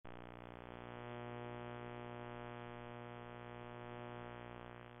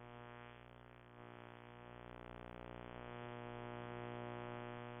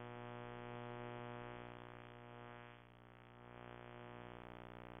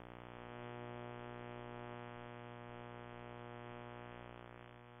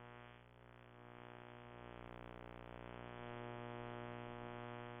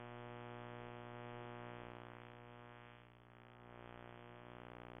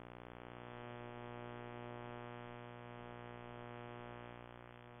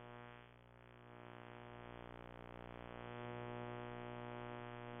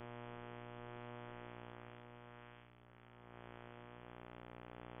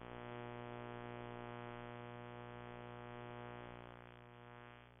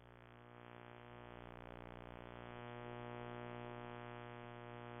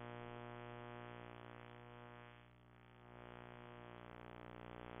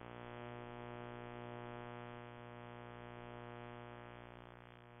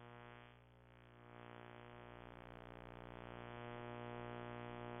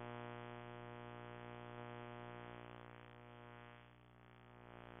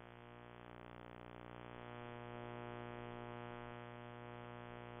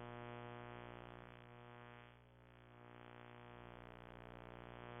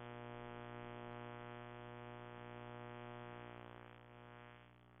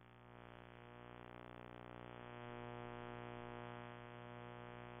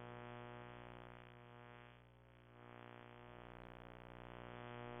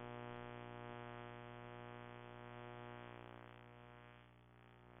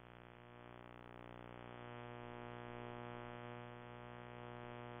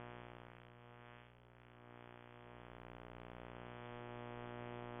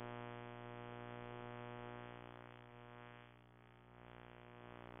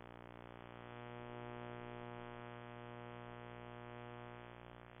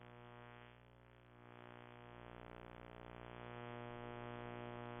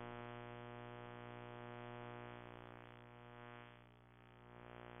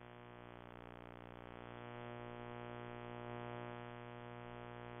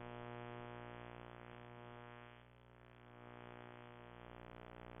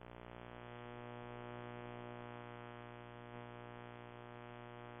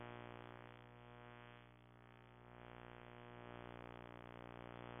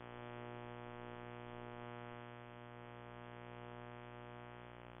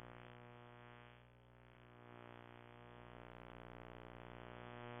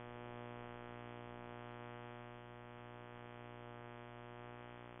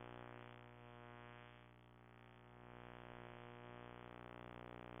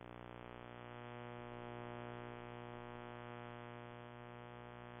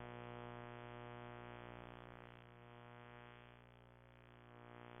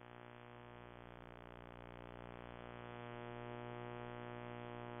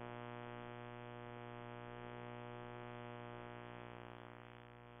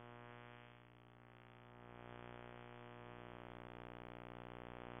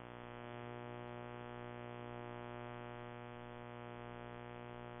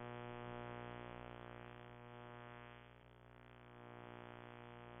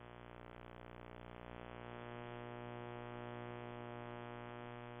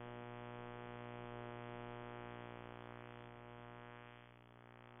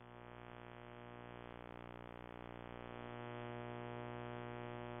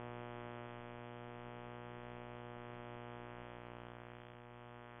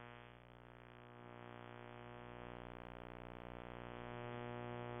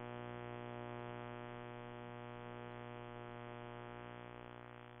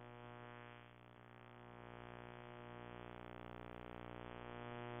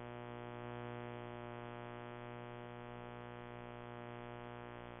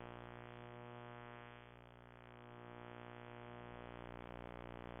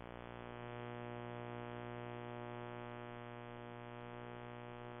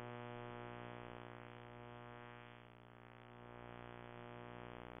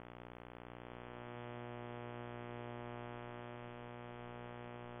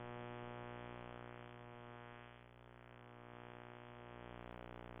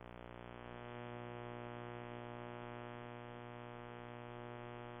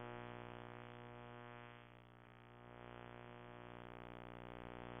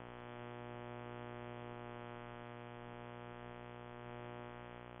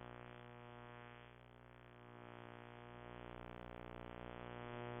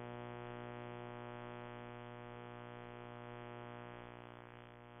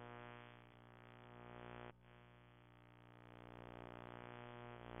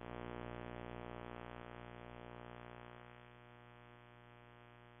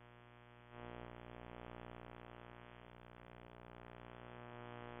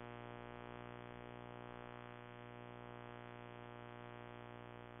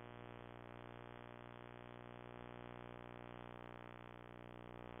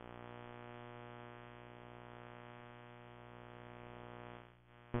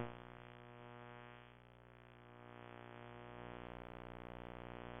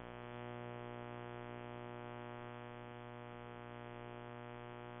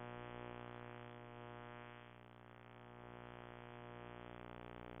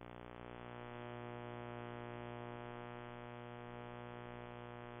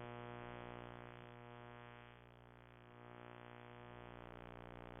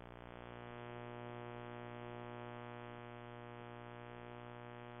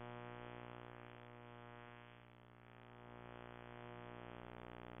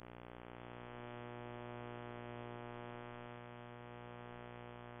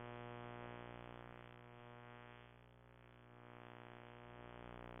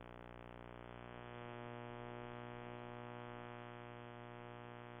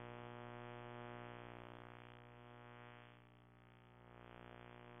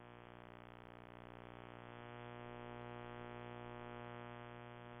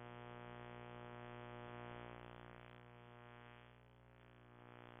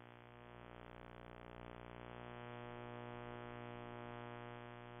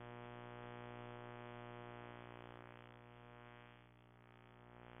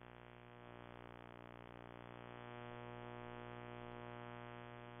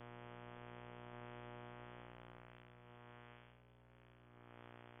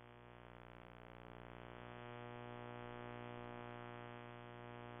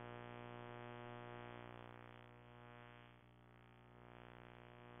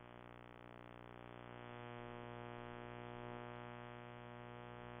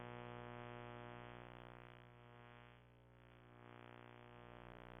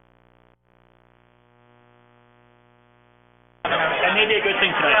may be a good thing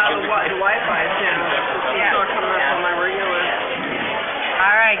tonight. Yeah, the Wi-Fi is not coming up on my regular.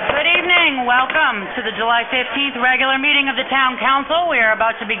 All right, good evening. Welcome to the July 15th regular meeting of the Town Council. We are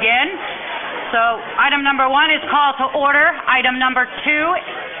about to begin. So, item number 1 is call to order. Item number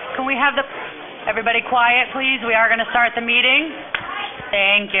 2, can we have everybody quiet, please? We are going to start the meeting.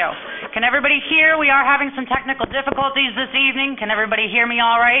 Thank you. Can everybody hear? We are having some technical difficulties this evening. Can everybody hear me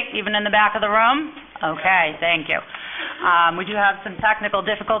all right, even in the back of the room? Okay, thank you. We do have some technical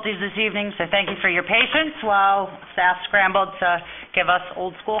difficulties this evening, so thank you for your patience while staff scrambled to give us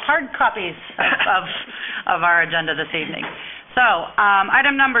old-school hard copies of our agenda this evening. So,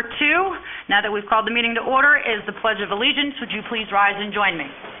 item number 2, now that we've called the meeting to order, is the Pledge of Allegiance. Would you please rise and join me?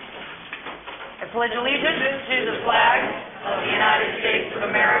 I pledge allegiance to the flag of the United States of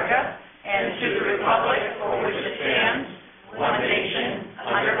America and to the republic for which it stands, one nation,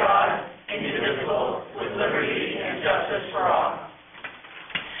 under God, indivisible, with liberty and justice for all.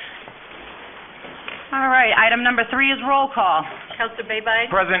 All right, item number 3 is roll call. Councillor Baybine?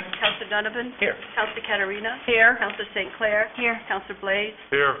 Present. Councillor Donovan? Here. Councillor Caterina? Here. Councillor St. Clair? Here. Councillor Blades?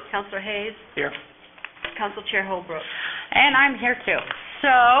 Here. Councillor Hayes? Here. Council Chair Holbrook? And I'm here too. So,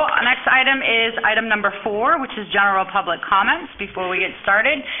 next item is item number 4, which is general public comments. Before we get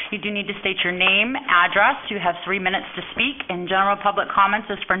started, you do need to state your name, address. You have 3 minutes to speak, and general public comments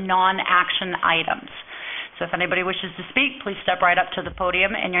is for non-action items. So if anybody wishes to speak, please step right up to the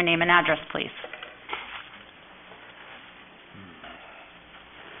podium and your name and address, please.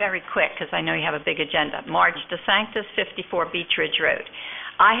 Very quick, because I know you have a big agenda. Marge DeSanctis, 54 Beach Ridge Road.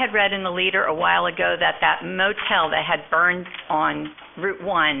 I had read in the Leader a while ago that motel that had burned on Route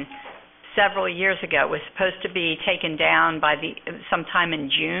 1 several years ago was supposed to be taken down by sometime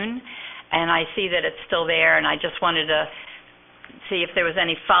in June, and I see that it's still there, and I just wanted to see if there was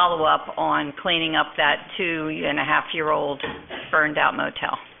any follow-up on cleaning up that 2.5-year-old burned-out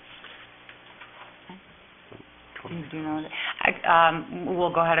motel. Do you know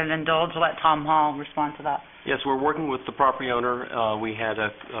we'll go ahead and indulge. Let Tom Hall respond to that. Yes, we're working with the property owner. We had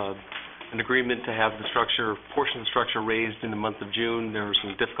an agreement to have the portion of the structure raised in the month of June. There were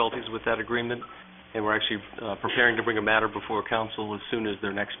some difficulties with that agreement, and we're actually preparing to bring a matter before council as soon as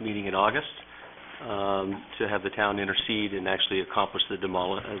their next meeting in August to have the town intercede and actually accomplish the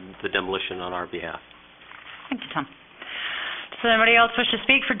demolition on our behalf. Thank you, Tom. Does anybody else wish to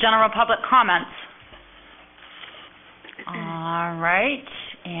speak for general public comments? All right,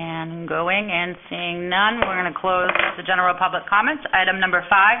 and going and seeing none, we're going to close the general public comments. Item number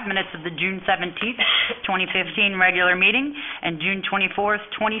 5, minutes of the June 17th, 2015 regular meeting and June 24th,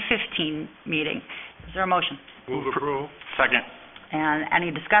 2015 meeting. Is there a motion? Move approve. Second. And any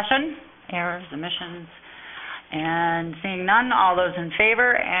discussion, errors, omissions? And seeing none, all those in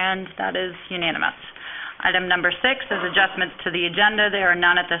favor, and that is unanimous. Item number 6 is adjustments to the agenda. There are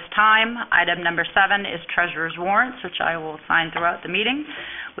none at this time. Item number 7 is treasurer's warrants, which I will sign throughout the meeting,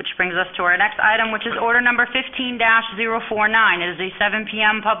 which brings us to our next item, which is order number 15-049. It is a 7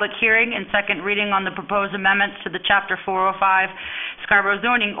 p.m. public hearing and second reading on the proposed amendments to the Chapter 405 Scarborough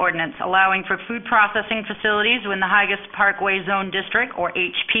zoning ordinance, allowing for food processing facilities within the Highest Parkway Zone District, or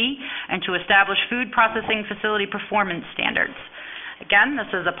HP, and to establish food processing facility performance standards. Again, this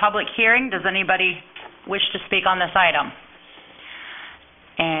is a public hearing. Does anybody wish to speak on this item?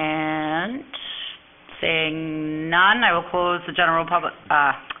 And seeing none, I will close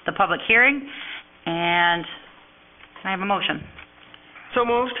the public hearing. And can I have a motion? So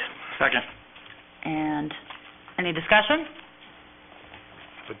moved. Second. And any discussion?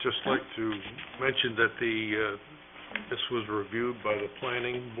 I'd just like to mention that this was reviewed by the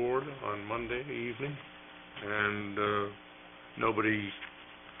planning board on Monday evening, and nobody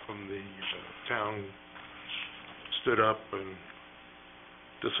from the town stood up and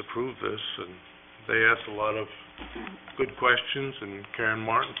disapproved this, and they asked a lot of good questions, and Karen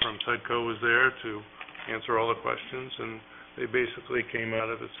Martin from Sedco was there to answer all the questions, and they basically came out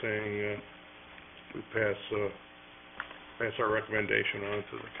of it saying we pass our recommendation on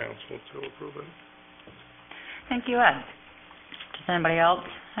to the council to approve it. Thank you, Ed. Does anybody else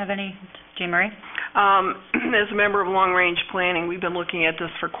have any? Jean Marie? As a member of Long Range Planning, we've been looking at this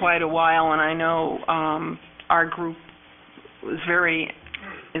for quite a while, and I know our group was very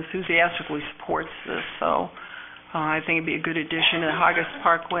enthusiastically supports this, so I think it'd be a good addition to Highest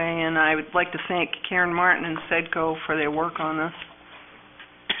Parkway, and I would like to thank Karen Martin and Sedco for their work on this.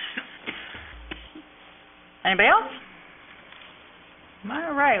 Anybody else?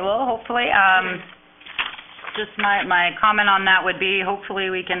 All right, well, hopefully, just my comment on that would be hopefully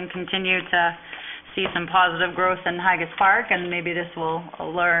we can continue to see some positive growth in Highest Park, and maybe this will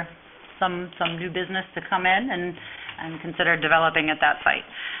allure some new business to come in, and and consider developing at that site.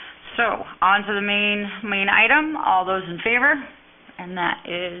 So, on to the main item. All those in favor? And that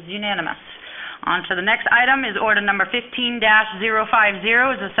is unanimous. On to the next item is order number 15-050.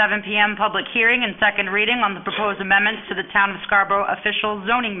 It's a 7 p.m. public hearing and second reading on the proposed amendments to the Town of Scarborough official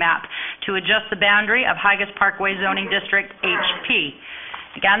zoning map to adjust the boundary of Higas Parkway zoning district, HP.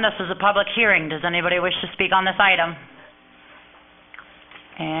 Again, this is a public hearing. Does anybody wish to speak on this item?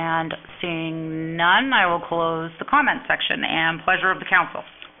 And seeing none, I will close the comment section and pleasure of the council.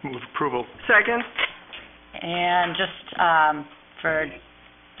 Move approval. Second. And just for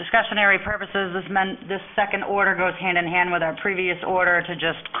discussionary purposes, this second order goes hand in hand with our previous order to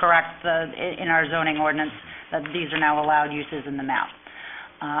just correct in our zoning ordinance that these are now allowed uses in the map.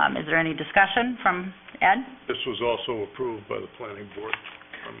 Is there any discussion from Ed? This was also approved by the planning board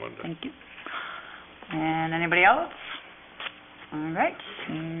on Monday. Thank you. And anybody else? All right,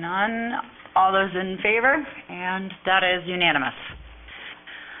 none. All those in favor? And that is unanimous.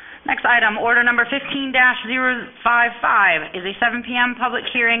 Next item, order number 15-055 is a 7 p.m. public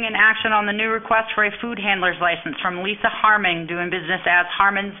hearing and action on the new request for a food handler's license from Lisa Harming, doing business as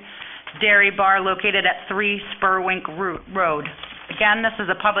Harmon's Dairy Bar located at 3 Spurwink Road. Again, this is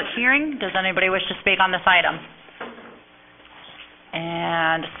a public hearing. Does anybody wish to speak on this item?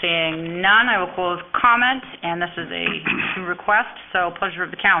 And seeing none, I will close comment, and this is a request, so pleasure of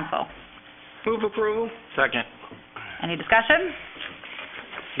the council. Move approval. Second. Any discussion?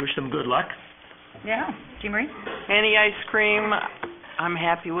 Wish them good luck. Yeah. Jean Marie? Any ice cream, I'm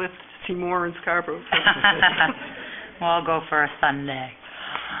happy with. See more in Scarborough. Well, I'll go for a sundae.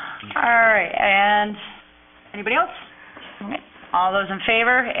 All right, and anybody else? Okay. All those in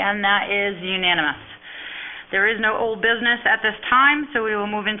favor, and that is unanimous. There is no old business at this time, so we will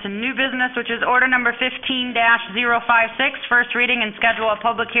move into new business, which is order number 15-056, first reading and schedule a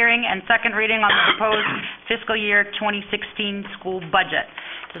public hearing and second reading on the proposed fiscal year 2016 school budget.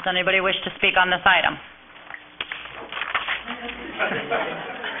 Does anybody wish to speak on this item?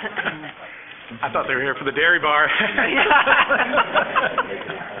 I thought they were here for the dairy bar.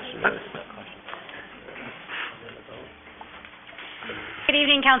 Good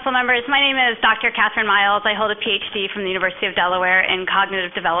evening, council members. My name is Dr. Catherine Miles. I hold a PhD from the University of Delaware in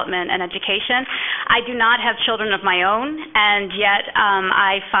cognitive development and education. I do not have children of my own, and yet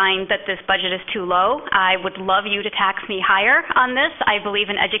I find that this budget is too low. I would love you to tax me higher on this. I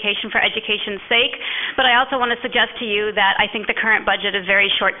believe in education for education's sake, but I also want to suggest to you that I think the current budget is very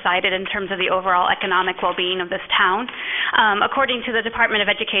short-sighted in terms of the overall economic well-being of this town. According to the Department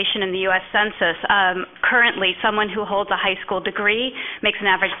of Education in the U.S. Census, currently someone who holds a high school degree makes an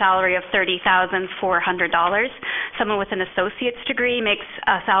average salary of $30,400. Someone with an associate's degree makes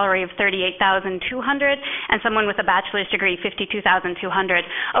a salary of $38,200, and someone with a bachelor's degree, $52,200.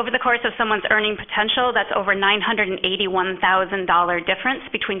 Over the course of someone's earning potential, that's over $981,000 difference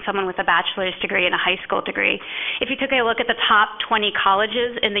between someone with a bachelor's degree and a high school degree. If you took a look at the top 20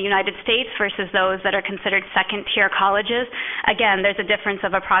 colleges in the United States versus those that are considered second-tier colleges, again, there's a difference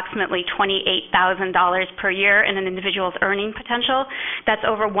of approximately $28,000 per year in an individual's earning potential. That's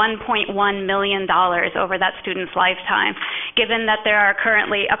over $1.1 million over that student's lifetime. Given that there are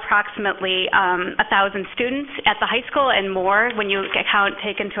currently approximately 1,000 students at the high school and more when you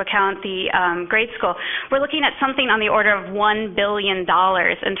take into account the grade school, we're looking at something on the order of $1 billion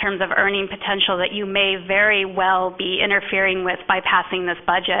in terms of earning potential that you may very well be interfering with by passing this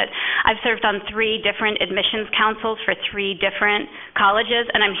budget. I've served on 3 different admissions councils for 3 different colleges,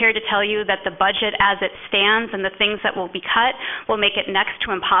 and I'm here to tell you that the budget as it stands and the things that will be cut will make it next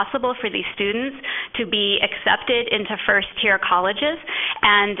to impossible for these students to be accepted into first-tier colleges.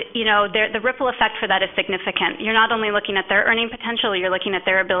 And, you know, the ripple effect for that is significant. You're not only looking at their earning potential, you're looking at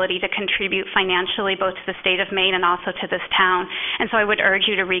their ability to contribute financially both to the state of Maine and also to this town. And so I would urge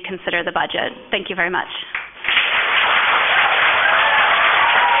you to reconsider the budget. Thank you very much.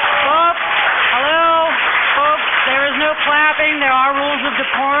 There is no clapping. There are rules of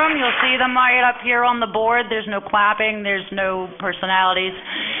decorum. You'll see them right up here on the board. There's no clapping. There's no personalities.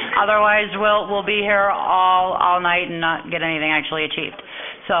 Otherwise, we'll be here all night and not get anything actually achieved.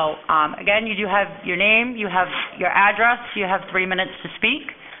 So, again, you do have your name, you have your address, you have 3 minutes to speak.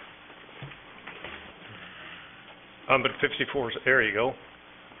 I'm at 54, there you go.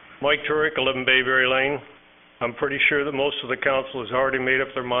 Mike Turek, 11 Bayberry Lane. I'm pretty sure that most of the council has already made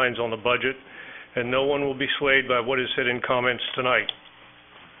up their minds on the budget, and no one will be swayed by what is said in comments tonight.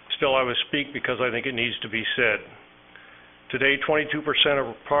 Still, I will speak because I think it needs to be said. Today, 22% of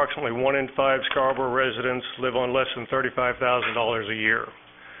approximately 1 in 5 Scarborough residents live on less than $35,000 a year.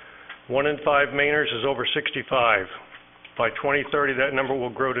 1 in 5 Mainers is over 65. By 2030, that number will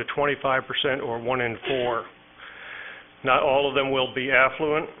grow to 25%, or 1 in 4. Not all of them will be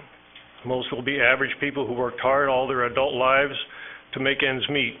affluent. Most will be average people who worked hard all their adult lives to make ends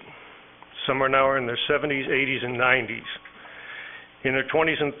meet. Some are now in their 70s, 80s, and 90s. In their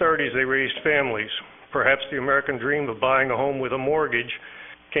 20s and 30s, they raised families. Perhaps the American dream of buying a home with a mortgage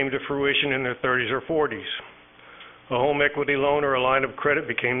came to fruition in their 30s or 40s. A home equity loan or a line of credit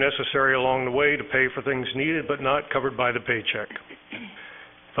became necessary along the way to pay for things needed but not covered by the paycheck.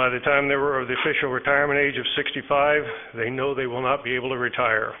 By the time they were of the official retirement age of 65, they know they will not be able to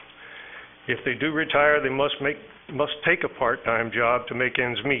retire. If they do retire, they must take a part-time job to make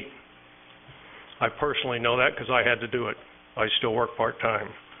ends meet. I personally know that because I had to do it. I still work part-time.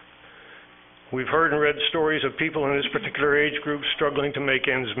 We've heard and read stories of people in this particular age group struggling to make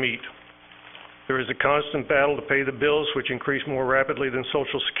ends meet. There is a constant battle to pay the bills, which increase more rapidly than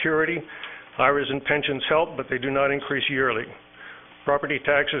Social Security. IRAs and pensions help, but they do not increase yearly. Property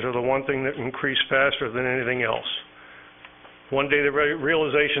taxes are the one thing that increase faster than anything else. One day the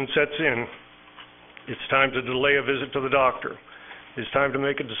realization sets in. It's time to delay a visit to the doctor. It's time to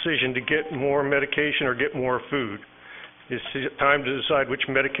make a decision to get more medication or get more food. It's time to decide which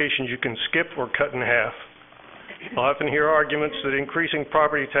medications you can skip or cut in half. I often hear arguments that increasing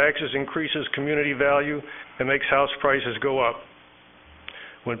property taxes increases community value and makes house prices go up.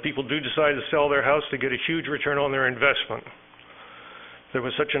 When people do decide to sell their house, they get a huge return on their investment. There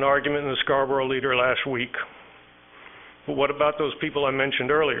was such an argument in the Scarborough Leader last week. But what about those people I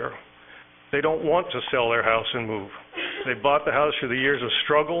mentioned earlier? They don't want to sell their house and move. They bought the house through the years of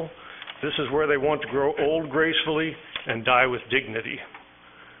struggle. This is where they want to grow old gracefully and die with dignity.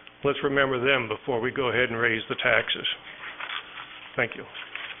 Let's remember them before we go ahead and raise the taxes. Thank you.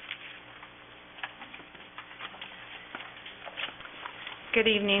 Good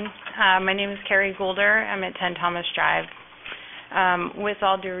evening. My name is Carrie Goulder. I'm at 10 Thomas Drive. With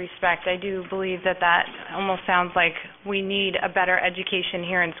all due respect, I do believe that almost sounds like we need a better education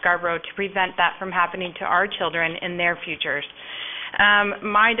here in Scarborough to prevent that from happening to our children in their futures.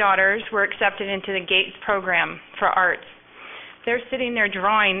 My daughters were accepted into the Gates program for arts. They're sitting there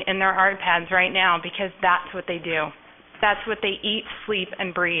drawing in their art pads right now because that's what they do. That's what they eat, sleep,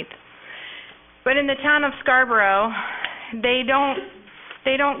 and breathe. But in the town of Scarborough, they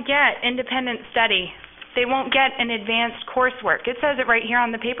don't get independent study. They won't get an advanced coursework. It says it right here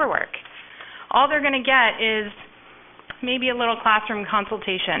on the paperwork. All they're going to get is maybe a little classroom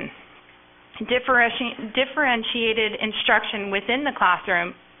consultation, differentiated instruction within the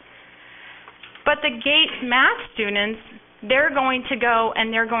classroom. But the Gates math students, they're going to go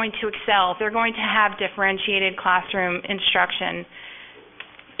and they're going to excel. They're going to have differentiated classroom instruction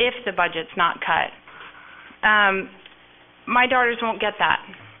if the budget's not cut. My daughters won't get that.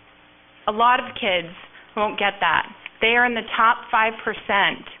 A lot of kids won't get that. They are in the top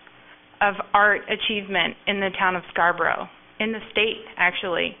 5% of art achievement in the town of Scarborough, in the state,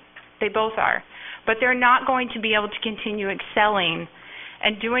 actually. They both are. But they're not going to be able to continue excelling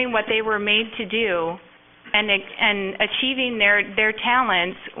and doing what they were made to do and achieving their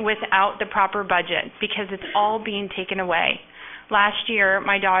talents without the proper budget because it's all being taken away. Last year,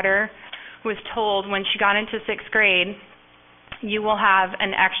 my daughter was told when she got into 6th grade, you will have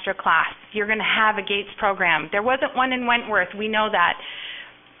an extra class. You're going to have a Gates program. There wasn't one in Wentworth. We know that.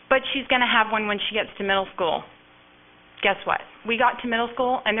 But she's going to have one when she gets to middle school. Guess what? We got to middle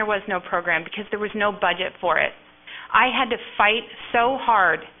school and there was no program because there was no budget for it. I had to fight so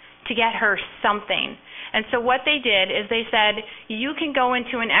hard to get her something. And so what they did is they said, you can go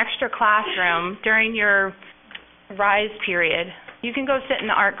into an extra classroom during your rise period. You can go sit in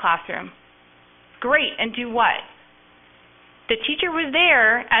the art classroom. Great. And do what? The teacher was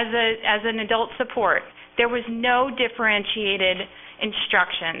there as an adult support. There was no differentiated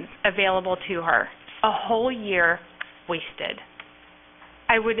instructions available to her. A whole year wasted.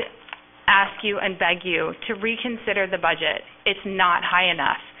 I would ask you and beg you to reconsider the budget. It's not high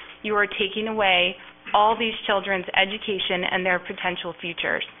enough. You are taking away all these children's education and their potential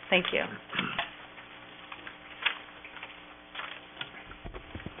futures. Thank you.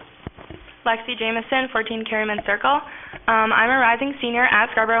 Lexi Jamison, 14 Carryman Circle. I'm a rising senior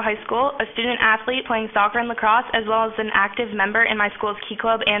at Scarborough High School, a student athlete playing soccer and lacrosse, as well as an active member in my school's Key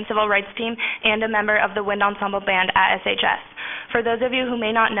Club and Civil Rights Team, and a member of the Wind Ensemble Band at SHS. For those of you who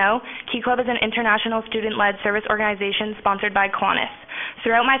may not know, Key Club is an international student-led service organization sponsored by Kiwanis.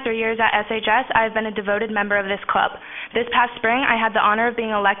 Throughout my 3 years at SHS, I have been a devoted member of this club. This past spring, I had the honor of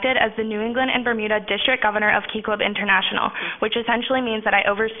being elected as the New England and Bermuda District Governor of Key Club International, which essentially means that I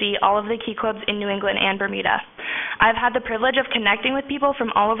oversee all of the Key Clubs in New England and Bermuda. I've had the privilege of connecting with people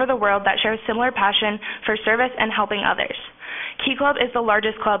from all over the world that share a similar passion for service and helping others. Key Club is the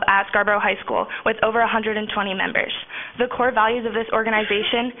largest club at Scarborough High School with over 120 members. The core values of this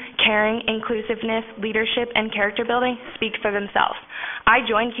organization, caring, inclusiveness, leadership, and character building, speak for themselves. I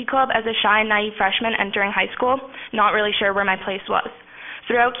joined Key Club as a shy, naive freshman entering high school, not really sure where my place was.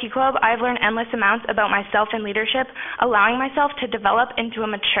 Throughout Key Club, I've learned endless amounts about myself and leadership, allowing myself to develop into a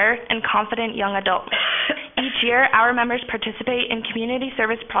mature and confident young adult. Each year, our members participate in community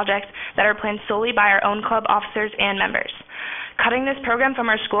service projects that are planned solely by our own club officers and members. Cutting this program from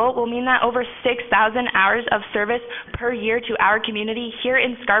our school will mean that over 6,000 hours of service per year to our community here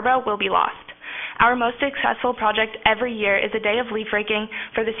in Scarborough will be lost. Our most successful project every year is a day of leaf raking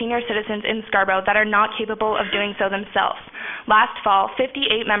for the senior citizens in Scarborough that are not capable of doing so themselves. Last fall,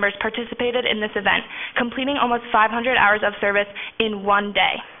 58 members participated in this event, completing almost 500 hours of service in one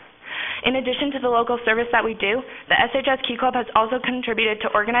day. In addition to the local service that we do, the SHS Key Club has also contributed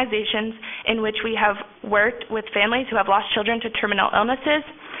to organizations in which we have worked with families who have lost children to terminal illnesses,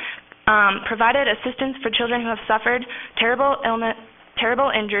 provided assistance for children who have suffered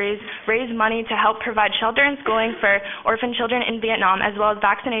terrible injuries, raised money to help provide shelter and schooling for orphan children in Vietnam, as well as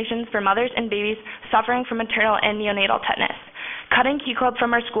vaccinations for mothers and babies suffering from maternal and neonatal tetanus. Cutting Key Club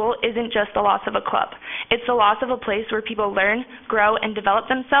from our school isn't just the loss of a club. It's the loss of a place where people learn, grow, and develop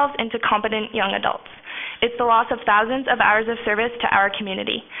themselves into competent young adults. It's the loss of thousands of hours of service to our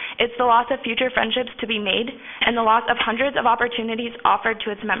community. It's the loss of future friendships to be made, and the loss of hundreds of opportunities offered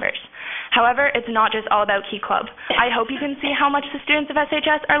to its members. However, it's not just all about Key Club. I hope you can see how much the students of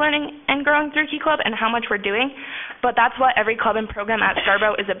SHS are learning and growing through Key Club and how much we're doing, but that's what every club and program at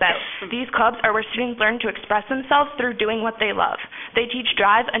Scarborough is about. These clubs are where students learn to express themselves through doing what they love. They teach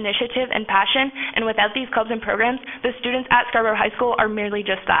drive, initiative, and passion, and without these clubs and programs, the students at Scarborough High School are merely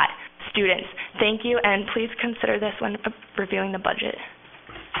just that, students. Thank you, and please consider this when reviewing the budget.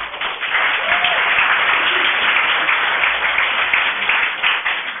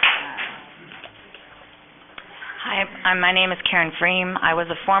 Hi, my name is Karen Freem. I was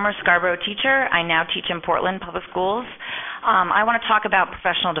a former Scarborough teacher. I now teach in Portland Public Schools. I want to talk about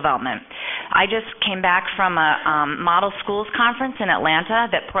professional development. I just came back from a model schools conference in Atlanta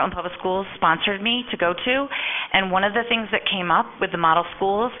that Portland Public Schools sponsored me to go to, and one of the things that came up with the model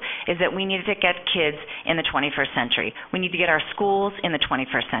schools is that we needed to get kids in the 21st century. We need to get our schools in the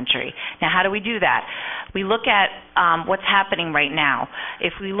 21st century. Now, how do we do that? We look at what's happening right now.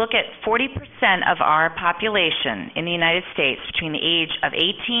 If we look at 40% of our population in the United States between the age of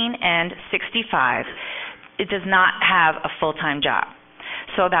 18 and 65, it does not have a full-time job.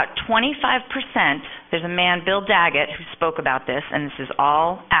 So about 25%, there's a man, Bill Daggett, who spoke about this, and this is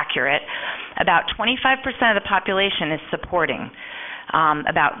all accurate, about 25% of the population is supporting.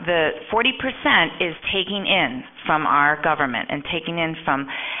 About the 40% is taking in from our government and taking in from,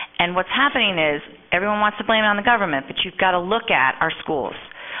 and what's happening is everyone wants to blame it on the government, but you've got to look at our schools.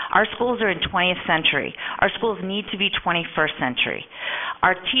 Our schools are in 20th century. Our schools need to be 21st century.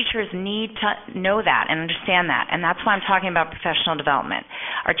 Our teachers need to know that and understand that, and that's why I'm talking about professional development.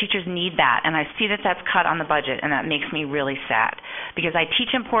 Our teachers need that, and I see that that's cut on the budget, and that makes me really sad because I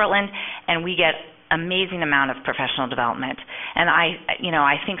teach in Portland, and we get amazing amount of professional development, and I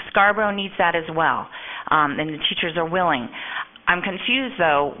think Scarborough needs that as well, and the teachers are willing. I'm confused,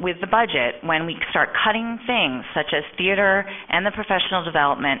 though, with the budget when we start cutting things such as theater and the professional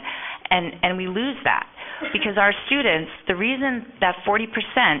development, and we lose that. Because our students, the reason that 40%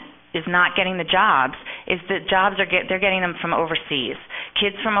 is not getting the jobs is that jobs they're getting them from overseas.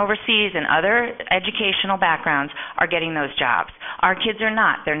 Kids from overseas and other educational backgrounds are getting those jobs. Our kids are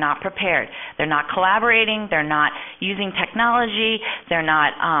not. They're not prepared. They're not collaborating. They're not using technology. They're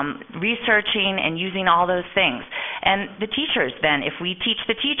not researching and using all those things. And the teachers then, if we teach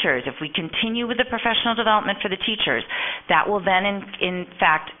the teachers, if we continue with the professional development for the teachers, that will then in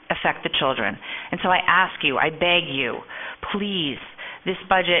fact affect the children. And so I ask you, I beg you, please, this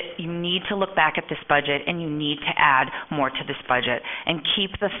budget, you need to look back at this budget and you need to add more to this budget and keep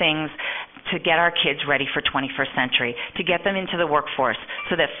the things to get our kids ready for 21st century, to get them into the workforce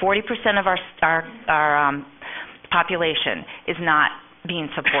so that 40% of our population is not being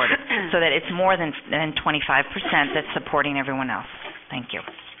supported, so that it's more than 25% that's supporting everyone else. Thank you.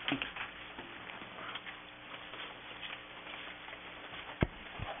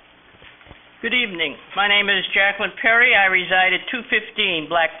 Good evening. My name is Jacqueline Perry. I reside at 215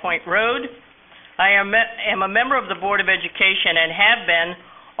 Black Point Road. I am a member of the Board of Education and have been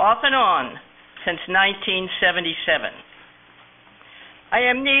off and on since 1977. I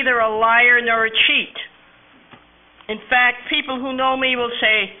am neither a liar nor a cheat. In fact, people who know me will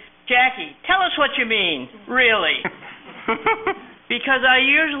say, Jackie, tell us what you mean, really. Because I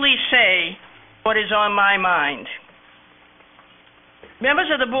usually say what is on my mind.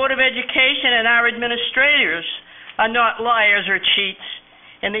 Members of the Board of Education and our administrators are not liars or cheats,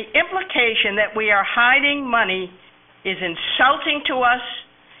 and the implication that we are hiding money is insulting to us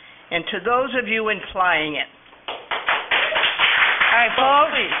and to those of you implying it. All right,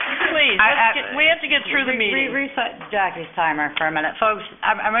 folks. Please, we have to get through the meeting. Reset Jackie's timer for a minute. Folks,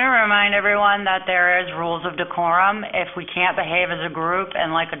 I'm going to remind everyone that there is rules of decorum. If we can't behave as a group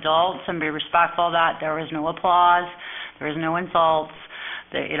and like adults and be respectful of that, there is no applause, there is no insults.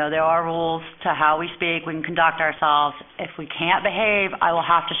 There are rules to how we speak, we can conduct ourselves. If we can't behave, I will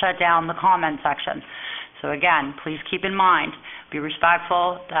have to shut down the comment section. So again, please keep in mind, be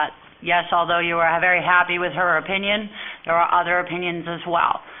respectful that, yes, although you are very happy with her opinion, there are other opinions as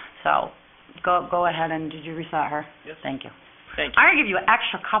well. So go ahead and did you reset her? Yes. Thank you. Thank you. I'm going to give you an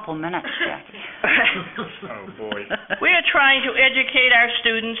extra couple minutes, Jackie. Oh, boy. We are trying to educate our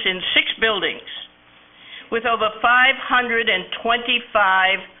students in 6 buildings with over 525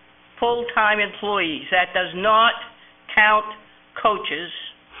 full-time employees. That does not count coaches.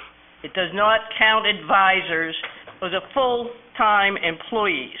 It does not count advisors. Those are full-time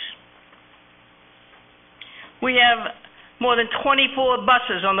employees. We have more than 24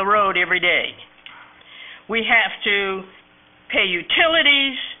 buses on the road every day. We have to pay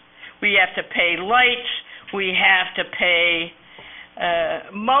utilities. We have to pay lights. We have to pay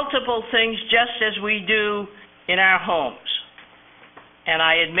multiple things just as we do in our homes. And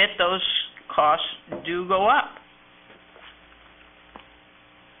I admit those costs do go up.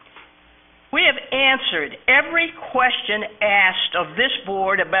 We have answered every question asked of this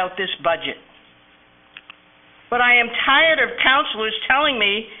board about this budget. But I am tired of counselors telling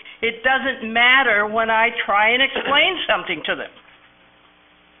me it doesn't matter when I try and explain something to them.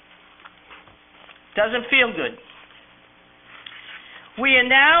 Doesn't feel good. We are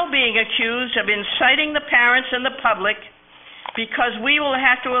now being accused of inciting the parents and the public because we will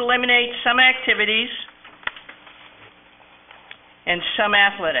have to eliminate some activities and some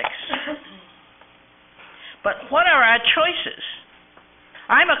athletics. But what are our choices?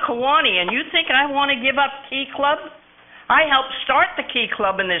 I'm a Kiwanian. You think I want to give up Key Club? I helped start the Key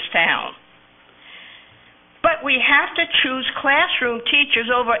Club in this town. But we have to choose classroom teachers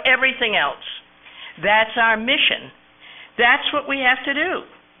over everything else. That's our mission. That's what we have to do.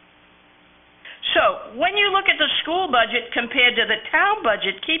 So, when you look at the school budget compared to the town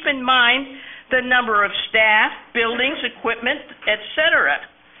budget, keep in mind the number of staff, buildings, equipment, etc.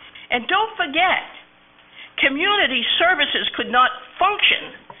 And don't forget, community services could not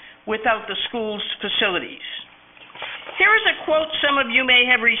function without the school's facilities. Here is a quote some of you may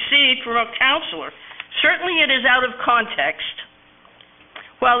have received from a counselor. Certainly it is out of context.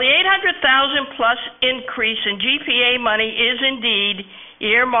 While the $800,000 plus increase in GPA money is indeed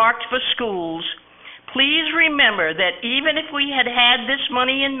earmarked for schools, please remember that even if we had had this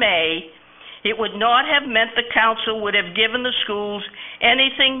money in May, it would not have meant the council would have given the schools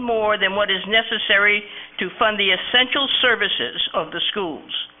anything more than what is necessary to fund the essential services of the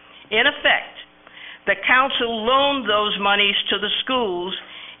schools. In effect, the council loaned those monies to the schools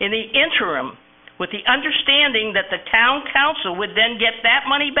in the interim with the understanding that the town council would then get that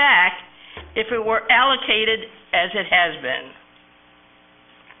money back if it were allocated as it has been.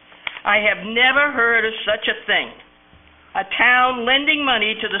 I have never heard of such a thing. A town lending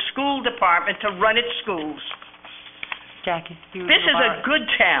money to the school department to run its schools. Jackie, this is a good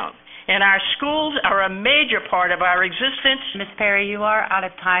town, and our schools are a major part of our existence. Miss Perry, you are out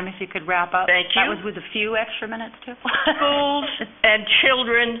of time. If you could wrap up. Thank you. That was with a few extra minutes, too. Schools and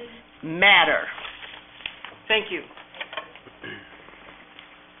children matter. Thank you.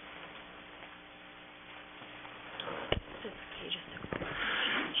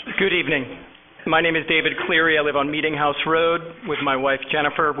 Good evening. My name is David Cleary. I live on Meeting House Road with my wife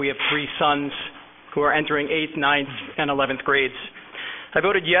Jennifer. We have 3 sons who are entering 8th, 9th, and 11th grades. I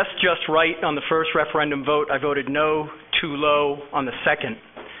voted yes just right on the first referendum vote. I voted no too low on the second.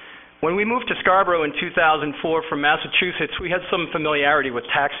 When we moved to Scarborough in 2004 from Massachusetts, we had some familiarity with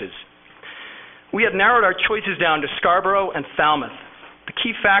taxes. We had narrowed our choices down to Scarborough and Falmouth. The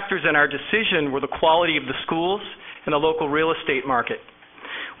key factors in our decision were the quality of the schools and the local real estate market.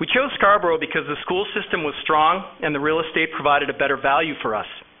 We chose Scarborough because the school system was strong and the real estate provided a better value for us.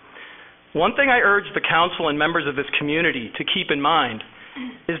 One thing I urge the council and members of this community to keep in mind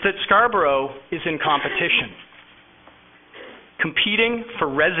is that Scarborough is in competition, competing for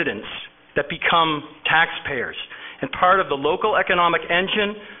residents that become taxpayers and part of the local economic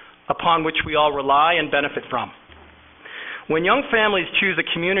engine upon which we all rely and benefit from. When young families choose a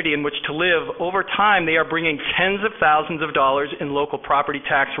community in which to live, over time they are bringing tens of thousands of dollars in local property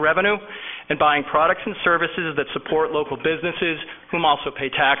tax revenue and buying products and services that support local businesses, whom also pay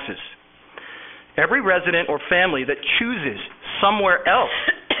taxes. Every resident or family that chooses somewhere else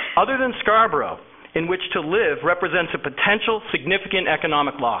other than Scarborough in which to live represents a potential significant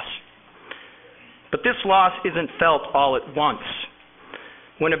economic loss. But this loss isn't felt all at once.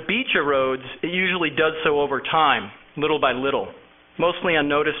 When a beach erodes, it usually does so over time, little by little, mostly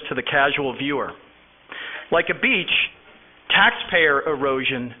unnoticed to the casual viewer. Like a beach, taxpayer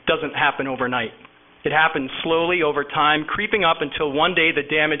erosion doesn't happen overnight. It happens slowly over time, creeping up until one day the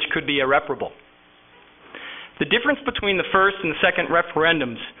damage could be irreparable. The difference between the first and second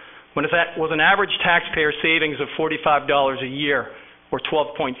referendums was an average taxpayer savings of $45 a year, or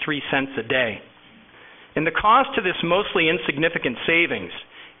 12.3 cents a day. And the cost to this mostly insignificant savings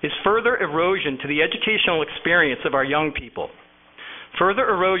is further erosion to the educational experience of our young people, further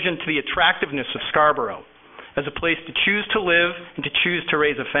erosion to the attractiveness of Scarborough as a place to choose to live and to choose to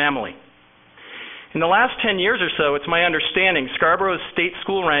raise a family. In the last 10 years or so, it's my understanding Scarborough's state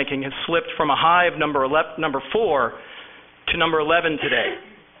school ranking has slipped from a high of number 4 to number 11 today.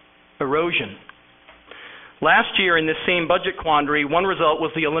 Erosion. Last year, in this same budget quandary, one result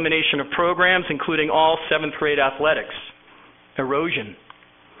was the elimination of programs, including all 7th grade athletics. Erosion.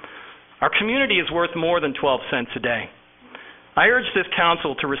 Our community is worth more than 12 cents a day. I urge this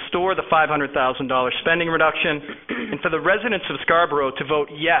council to restore the $500,000 spending reduction and for the residents of Scarborough to vote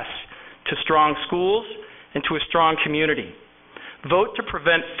yes to strong schools and to a strong community. Vote to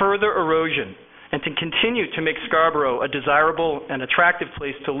prevent further erosion and to continue to make Scarborough a desirable and attractive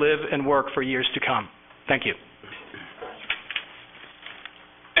place to live and work for years to come. Thank you.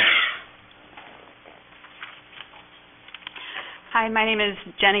 Hi, my name is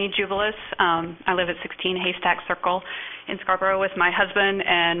Jenny Jubilis. I live at 16 Haystack Circle in Scarborough with my husband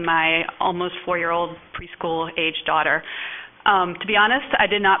and my almost 4-year-old preschool-age daughter. To be honest, I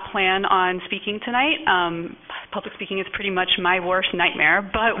did not plan on speaking tonight. Public speaking is pretty much my worst nightmare,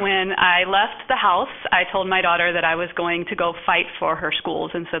 but when I left the house, I told my daughter that I was going to go fight for her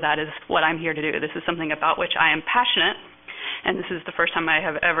schools, and so that is what I'm here to do. This is something about which I am passionate, and this is the first time I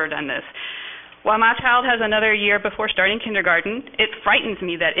have ever done this. While my child has another year before starting kindergarten, it frightens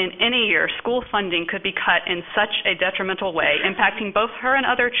me that in any year school funding could be cut in such a detrimental way, impacting both her and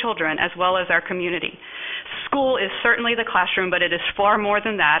other children as well as our community. School is certainly the classroom, but it is far more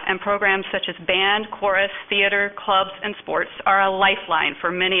than that, and programs such as band, chorus, theater, clubs, and sports are a lifeline for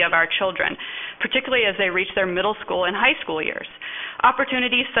many of our children, particularly as they reach their middle school and high school years.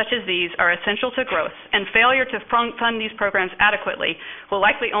 Opportunities such as these are essential to growth, and failure to fund these programs adequately will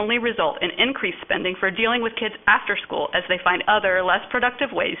likely only result in increased spending for dealing with kids after school as they find other, less productive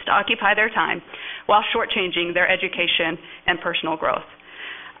ways to occupy their time while shortchanging their education and personal growth.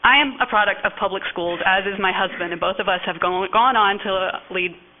 I am a product of public schools, as is my husband, and both of us have gone on to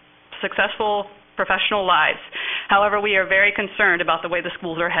lead successful professional lives. However, we are very concerned about the way the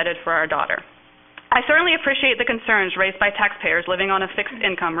schools are headed for our daughter. I certainly appreciate the concerns raised by taxpayers living on a fixed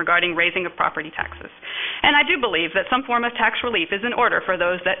income regarding raising of property taxes. And I do believe that some form of tax relief is in order for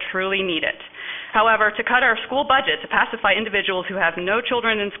those that truly need it. However, to cut our school budget to pacify individuals who have no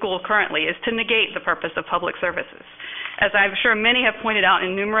children in school currently is to negate the purpose of public services. As I'm sure many have pointed out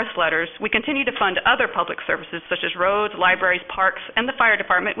in numerous letters, we continue to fund other public services such as roads, libraries, parks, and the fire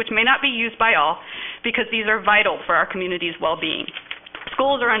department, which may not be used by all because these are vital for our community's well-being.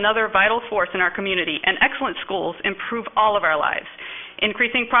 Schools are another vital force in our community, and excellent schools improve all of our lives,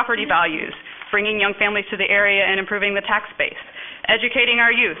 increasing property values, bringing young families to the area and improving the tax base, educating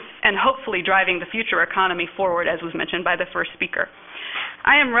our youth, and hopefully driving the future economy forward, as was mentioned by the first speaker.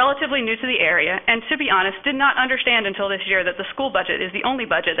 I am relatively new to the area, and to be honest, did not understand until this year that the school budget is the only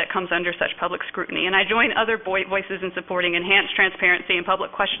budget that comes under such public scrutiny, and I join other voices in supporting enhanced transparency and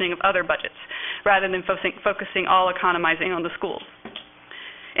public questioning of other budgets, rather than focusing all economizing on the schools.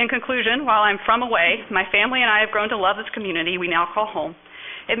 In conclusion, while I'm from away, my family and I have grown to love this community we now call home.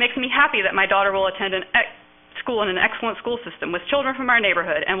 It makes me happy that my daughter will attend school in an excellent school system with children from our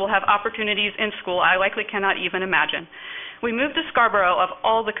neighborhood and will have opportunities in school I likely cannot even imagine. We moved to Scarborough of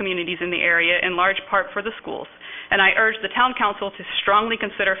all the communities in the area in large part for the schools, and I urge the town council to strongly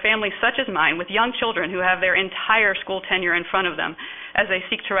consider families such as mine with young children who have their entire school tenure in front of them as they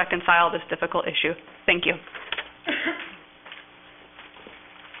seek to reconcile this difficult issue. Thank you.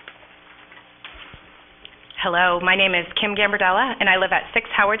 Hello, my name is Kim Gambardella, and I live at 6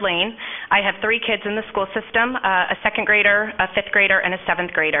 Howard Lane. I have 3 kids in the school system, a 2nd grader, a 5th grader, and a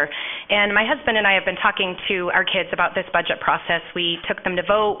 7th grader. And my husband and I have been talking to our kids about this budget process. We took them to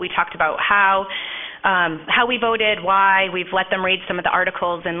vote. We talked about how we voted, why. We've let them read some of the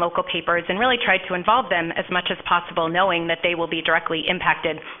articles in local papers and really tried to involve them as much as possible, knowing that they will be directly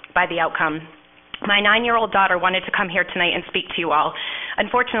impacted by the outcome. My 9-year-old daughter wanted to come here tonight and speak to you all.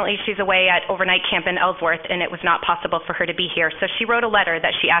 Unfortunately, she's away at overnight camp in Ellsworth, and it was not possible for her to be here, so she wrote a letter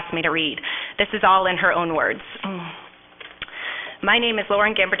that she asked me to read. This is all in her own words. My name is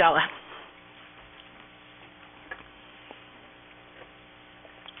Lauren Gambardella.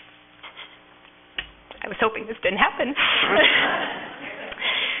 I was hoping this didn't happen.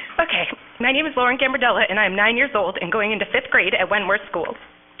 Okay, my name is Lauren Gambardella, and I'm 9 years old and going into 5th grade at Wentworth School.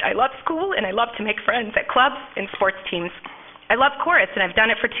 I love school, and I love to make friends at clubs and sports teams. I love chorus, and I've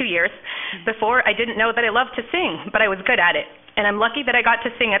done it for 2 years. Before, I didn't know that I loved to sing, but I was good at it. And I'm lucky that I got to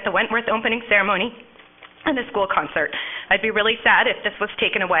sing at the Wentworth opening ceremony and the school concert. I'd be really sad if this was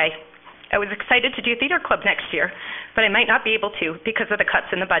taken away. I was excited to do theater club next year, but I might not be able to because of the cuts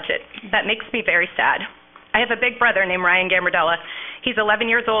in the budget. That makes me very sad. I have a big brother named Ryan Gambardella. He's 11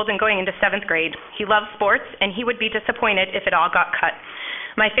 years old and going into 7th grade. He loves sports, and he would be disappointed if it all got cut.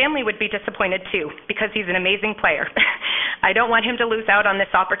 My family would be disappointed too, because he's an amazing player. I don't want him to lose out on this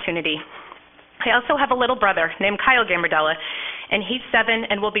opportunity. I also have a little brother named Kyle Gambardella, and he's 7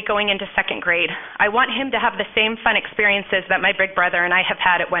 and will be going into 2nd grade. I want him to have the same fun experiences that my big brother and I have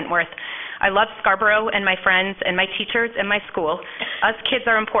had at Wentworth. I love Scarborough and my friends and my teachers and my school. Us kids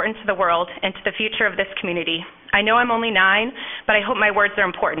are important to the world and to the future of this community. I know I'm only 9, but I hope my words are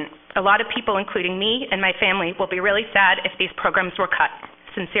important. A lot of people, including me and my family, will be really sad if these programs were cut.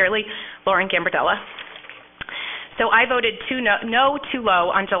 Sincerely, Lauren Gambardella. So I voted no too low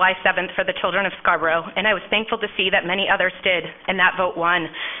on July 7th for the children of Scarborough, and I was thankful to see that many others did, and that vote won.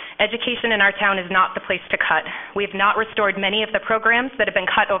 Education in our town is not the place to cut. We have not restored many of the programs that have been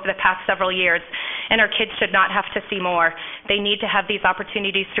cut over the past several years, and our kids should not have to see more. They need to have these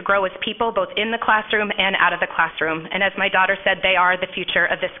opportunities to grow as people, both in the classroom and out of the classroom. And as my daughter said, they are the future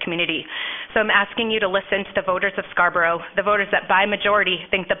of this community. So I'm asking you to listen to the voters of Scarborough, the voters that by majority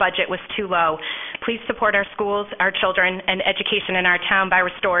think the budget was too low. Please support our schools, our children, and education in our town by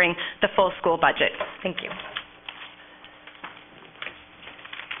restoring the full school budget. Thank you.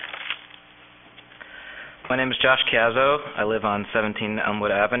 My name is Josh Chiazzo. I live on 17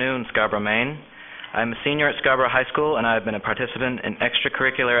 Elmwood Avenue in Scarborough, Maine. I'm a senior at Scarborough High School, and I have been a participant in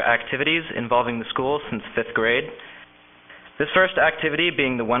extracurricular activities involving the school since 5th grade. This first activity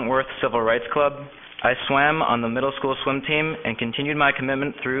being the Wentworth Civil Rights Club, I swam on the middle school swim team and continued my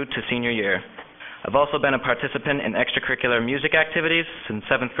commitment through to senior year. I've also been a participant in extracurricular music activities since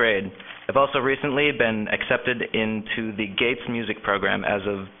 7th grade. I've also recently been accepted into the Gates music program as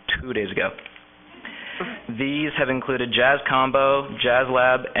of 2 days ago. These have included Jazz Combo, Jazz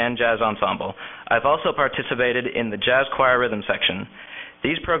Lab, and Jazz Ensemble. I've also participated in the Jazz Choir Rhythm section.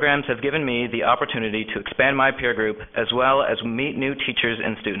 These programs have given me the opportunity to expand my peer group as well as meet new teachers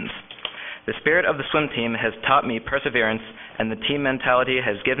and students. The spirit of the swim team has taught me perseverance, and the team mentality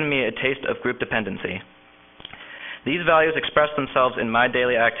has given me a taste of group dependency. These values express themselves in my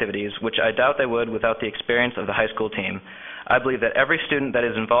daily activities, which I doubt they would without the experience of the high school team. I believe that every student that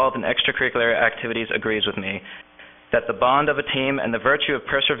is involved in extracurricular activities agrees with me, that the bond of a team and the virtue of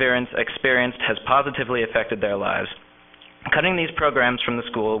perseverance experienced has positively affected their lives. Cutting these programs from the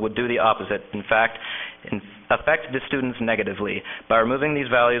school would do the opposite, in fact, affect the students negatively by removing these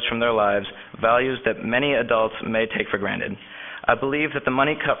values from their lives, values that many adults may take for granted. I believe that the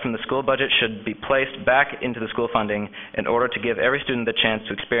money cut from the school budget should be placed back into the school funding in order to give every student the chance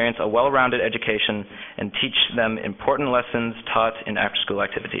to experience a well-rounded education and teach them important lessons taught in after-school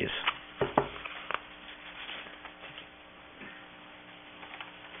activities.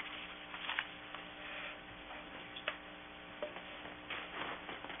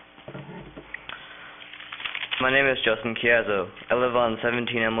 My name is Justin Chiazzo. I live on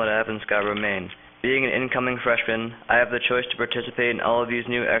 17 Elmwood Ave in Scarborough, Maine. Being an incoming freshman, I have the choice to participate in all of these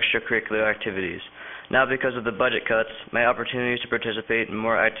new extracurricular activities. Now, because of the budget cuts, my opportunities to participate in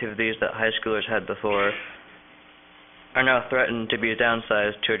more activities that high schoolers had before are now threatened to be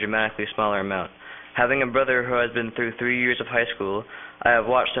downsized to a dramatically smaller amount. Having a brother who has been through 3 years of high school, I have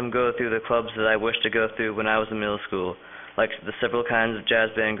watched him go through the clubs that I wished to go through when I was in middle school, like the several kinds of jazz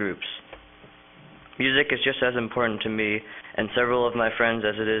band groups. Music is just as important to me and several of my friends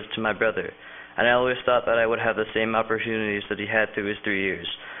as it is to my brother, and I always thought that I would have the same opportunities that he had through his 3 years.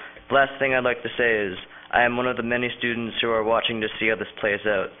 The last thing I'd like to say is, I am one of the many students who are watching to see how this plays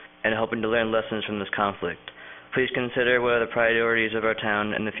out, and hoping to learn lessons from this conflict. Please consider what are the priorities of our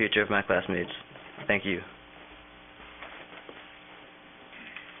town and the future of my classmates. Thank you.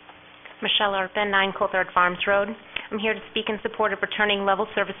 Michelle Arpin, 9 Coulthard Farms Road. I'm here to speak in support of returning level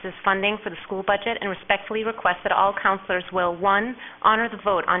services funding for the school budget and respectfully request that all counselors will, 1, honor the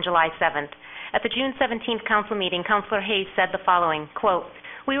vote on July 7th. At the June 17th council meeting, Councilor Hayes said the following, quote,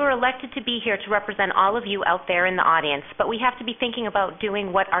 We were elected to be here to represent all of you out there in the audience, but we have to be thinking about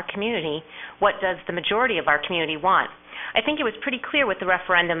doing what does the majority of our community want. I think it was pretty clear with the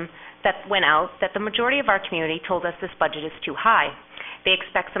referendum that went out that the majority of our community told us this budget is too high. They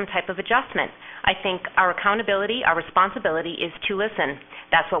expect some type of adjustment. I think our accountability, our responsibility is to listen.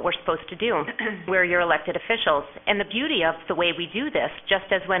 That's what we're supposed to do. We're your elected officials. And the beauty of the way we do this, just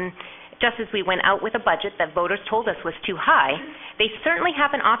as we went out with a budget that voters told us was too high, they certainly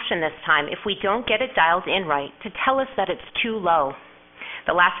have an option this time, if we don't get it dialed in right, to tell us that it's too low.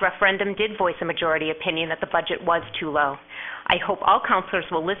 The last referendum did voice a majority opinion that the budget was too low. I hope all councilors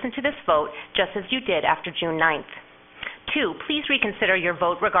will listen to this vote just as you did after June 9th. 2, please reconsider your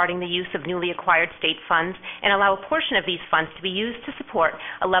vote regarding the use of newly acquired state funds and allow a portion of these funds to be used to support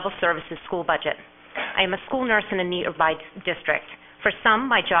a level services school budget. I am a school nurse in a nearby district. For some,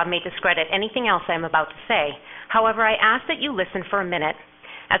 my job may discredit anything else I am about to say. However, I ask that you listen for a minute.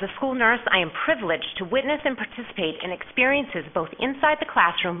 As a school nurse, I am privileged to witness and participate in experiences both inside the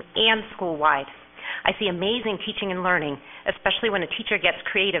classroom and school-wide. I see amazing teaching and learning, especially when a teacher gets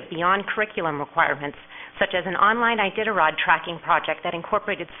creative beyond curriculum requirements, such as an online Iditarod tracking project that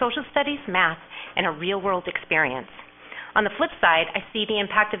incorporated social studies, math, and a real-world experience. On the flip side, I see the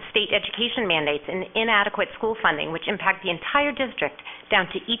impact of state education mandates and inadequate school funding, which impact the entire district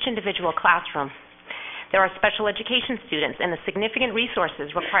down to each individual classroom. There are special education students and the significant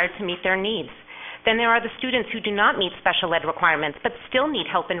resources required to meet their needs. Then there are the students who do not meet special ed requirements but still need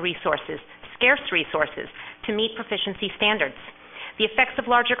help and resources, scarce resources, to meet proficiency standards. The effects of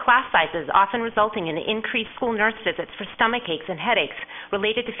larger class sizes often resulting in increased school nurse visits for stomach aches and headaches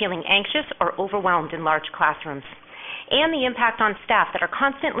related to feeling anxious or overwhelmed in large classrooms. And the impact on staff that are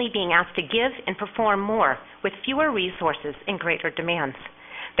constantly being asked to give and perform more with fewer resources and greater demands.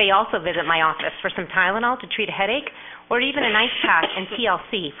 They also visit my office for some Tylenol to treat a headache or even an ice pack and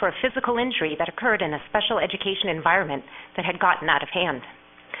TLC for a physical injury that occurred in a special education environment that had gotten out of hand.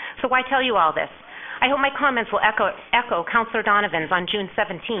 So why tell you all this? I hope my comments will echo Councillor Donovan's on June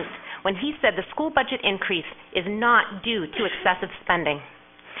 17th when he said the school budget increase is not due to excessive spending.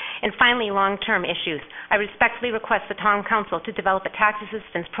 And finally, long-term issues. I respectfully request the Town Council to develop a tax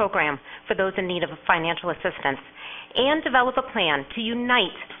assistance program for those in need of financial assistance and develop a plan to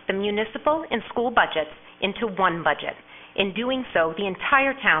unite the municipal and school budgets into one budget. In doing so, the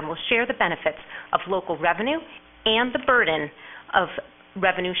entire town will share the benefits of local revenue and the burden of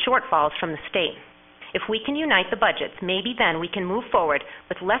revenue shortfalls from the state. If we can unite the budgets, maybe then we can move forward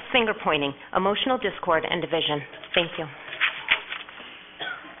with less finger-pointing, emotional discord, and division. Thank you.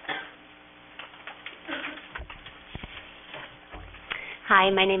 Hi,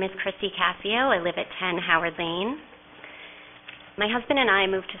 my name is Christy Cassio. I live at 10 Howard Lane. My husband and I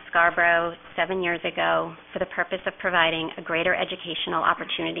moved to Scarborough 7 years ago for the purpose of providing a greater educational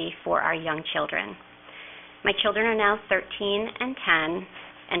opportunity for our young children. My children are now 13 and 10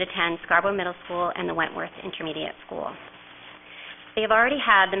 and attend Scarborough Middle School and the Wentworth Intermediate School. They have already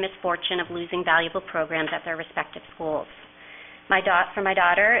had the misfortune of losing valuable programs at their respective schools. For my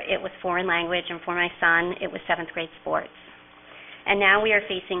daughter, it was foreign language, and for my son, it was 7th grade sports. And now we are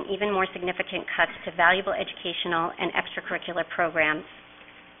facing even more significant cuts to valuable educational and extracurricular programs.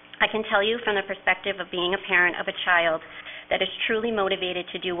 I can tell you from the perspective of being a parent of a child that is truly motivated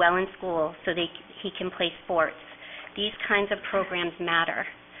to do well in school so he can play sports, these kinds of programs matter.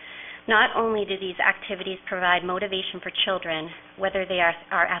 Not only do these activities provide motivation for children, whether they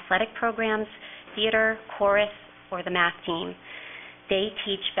are athletic programs, theater, chorus, or the math team, they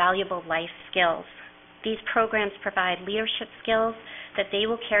teach valuable life skills. These programs provide leadership skills that they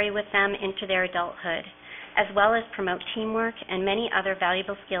will carry with them into their adulthood, as well as promote teamwork and many other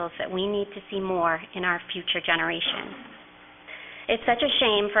valuable skills that we need to see more in our future generations. It's such a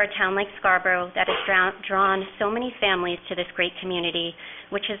shame for a town like Scarborough that has drawn so many families to this great community,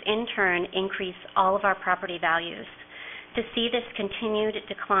 which has in turn increased all of our property values, to see this continued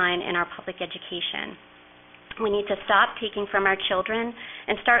decline in our public education. We need to stop taking from our children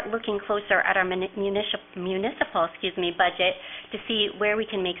and start looking closer at our municipal budget to see where we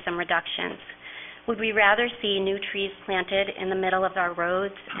can make some reductions. Would we rather see new trees planted in the middle of our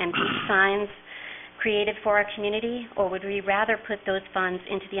roads and beach signs created for our community, or would we rather put those funds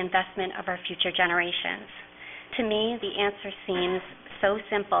into the investment of our future generations? To me, the answer seems so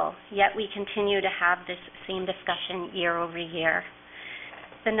simple, yet we continue to have this same discussion year over year.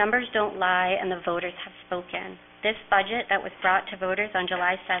 The numbers don't lie, and the voters have spoken. This budget that was brought to voters on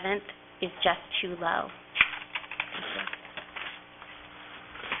July 7th is just too low.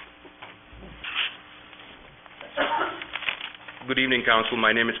 Good evening, Council.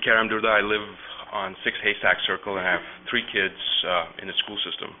 My name is Karam Durda. I live on 6 Haystack Circle, and I have 3 kids in the school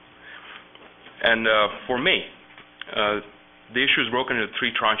system. And for me, the issue is broken into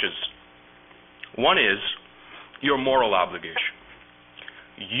 3 tranches. One is your moral obligation.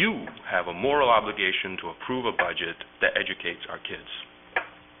 You have a moral obligation to approve a budget that educates our kids.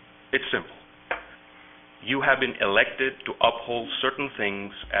 It's simple. You have been elected to uphold certain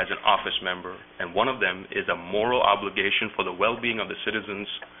things as an office member, and one of them is a moral obligation for the well-being of the citizens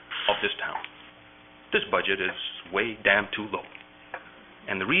of this town. This budget is way damn too low.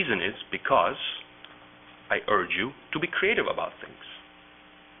 And the reason is because I urge you to be creative about things.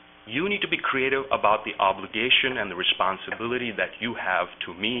 You need to be creative about the obligation and the responsibility that you have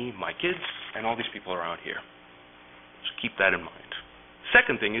to me, my kids, and all these people around here. So keep that in mind.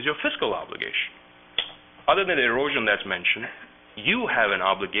 Second thing is your fiscal obligation. Other than the erosion that's mentioned, you have an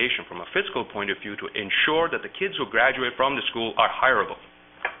obligation from a fiscal point of view to ensure that the kids who graduate from the school are hireable.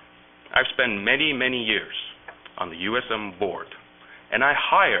 I've spent many, many years on the USM board, and I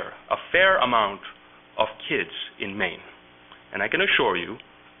hire a fair amount of kids in Maine. And I can assure you,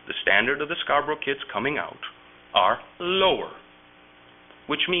 the standard of the Scarborough kids coming out are lower,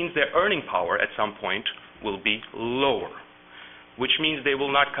 which means their earning power at some point will be lower, which means they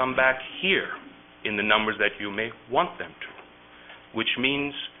will not come back here in the numbers that you may want them to, which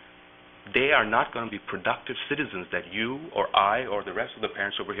means they are not going to be productive citizens that you or I or the rest of the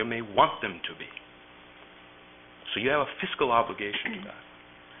parents over here may want them to be. So you have a fiscal obligation to that.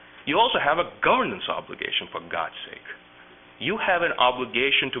 You also have a governance obligation, for God's sake. You have an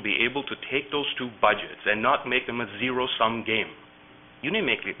obligation to be able to take those 2 budgets and not make them a zero-sum game. You need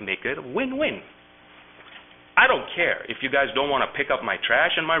to make it a win-win. I don't care if you guys don't want to pick up my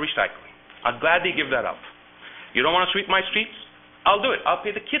trash and my recycling. I'll gladly give that up. You don't want to sweep my streets? I'll do it. I'll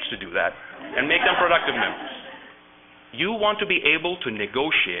pay the kids to do that and make them productive members. You want to be able to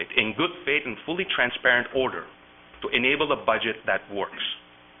negotiate in good faith and fully transparent order to enable a budget that works.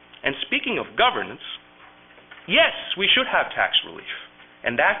 And speaking of governance, yes, we should have tax relief.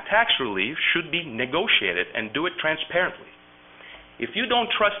 And that tax relief should be negotiated and do it transparently. If you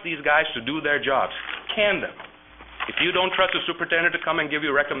don't trust these guys to do their jobs, can them. If you don't trust the superintendent to come and give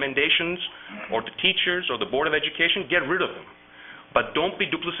you recommendations, or the teachers, or the Board of Education, get rid of them. But don't be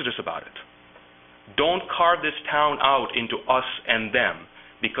duplicitous about it. Don't carve this town out into us and them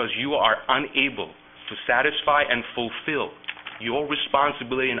because you are unable to satisfy and fulfill your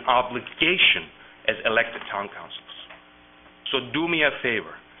responsibility and obligation as elected town councils. So do me a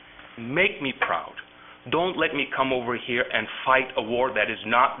favor. Make me proud. Don't let me come over here and fight a war that is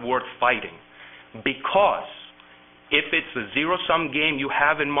not worth fighting. Because if it's a zero-sum game you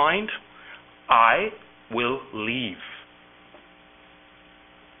have in mind, I will leave.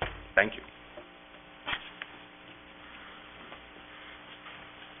 Thank you.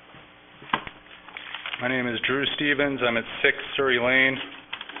 My name is Drew Stevens. I'm at 6 Surrey Lane.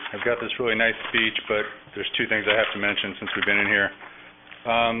 I've got this really nice speech, but there's 2 things I have to mention since we've been in here.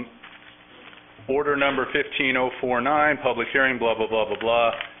 Order number 15049, public hearing, blah, blah, blah, blah,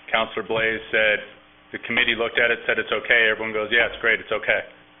 blah. Councilor Blaze said, the committee looked at it, said it's okay. Everyone goes, yeah, it's great, it's okay.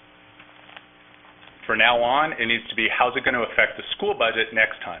 For now on, it needs to be, how's it going to affect the school budget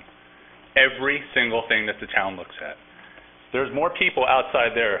next time? Every single thing that the town looks at. There's more people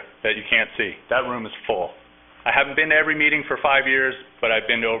outside there that you can't see. That room is full. I haven't been to every meeting for 5 years, but I've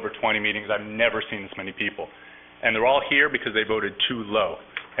been to over 20 meetings. I've never seen this many people. And they're all here because they voted too low,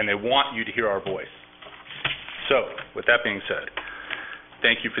 and they want you to hear our voice. So, with that being said,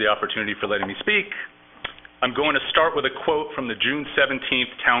 thank you for the opportunity for letting me speak. I'm going to start with a quote from the June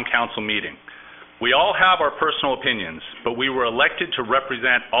 17th Town Council meeting. We all have our personal opinions, but we were elected to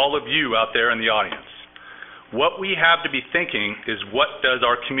represent all of you out there in the audience. What we have to be thinking is, what does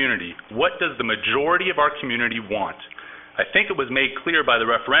our community, what does the majority of our community want? I think it was made clear by the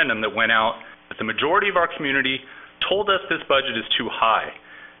referendum that went out that the majority of our community told us this budget is too high.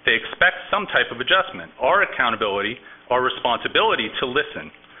 They expect some type of adjustment, our accountability, our responsibility to listen.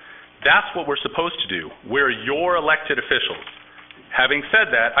 That's what we're supposed to do. We're your elected officials. Having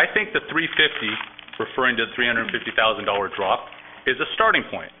said that, I think the 350, referring to the $350,000 drop, is a starting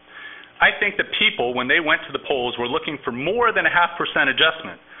point. I think the people, when they went to the polls, were looking for more than a 0.5%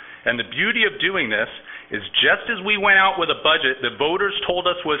 adjustment. And the beauty of doing this is, just as we went out with a budget that voters told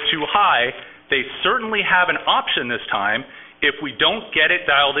us was too high, they certainly have an option this time, if we don't get it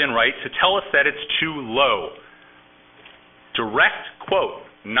dialed in right, to tell us that it's too low. Direct quote,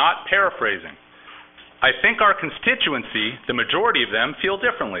 not paraphrasing. I think our constituency, the majority of them, feel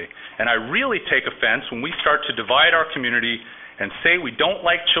differently. And I really take offense when we start to divide our community and say we don't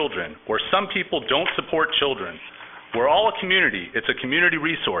like children, or some people don't support children. We're all a community. It's a community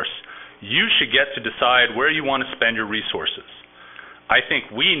resource. You should get to decide where you want to spend your resources. I think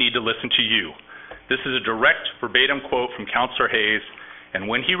we need to listen to you. This is a direct verbatim quote from Councillor Hayes, and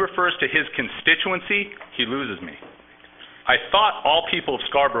when he refers to his constituency, he loses me. I thought all people of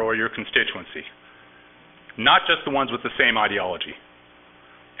Scarborough are your constituency, not just the ones with the same ideology.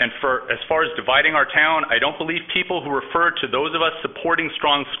 And as far as dividing our town, I don't believe people who refer to those of us supporting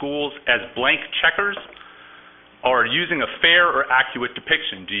strong schools as blank checkers are using a fair or accurate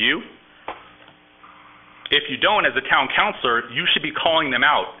depiction. Do you? If you don't, as a town councilor, you should be calling them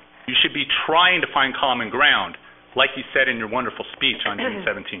out. You should be trying to find common ground, like you said in your wonderful speech on June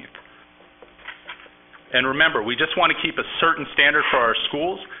 17th. And remember, we just want to keep a certain standard for our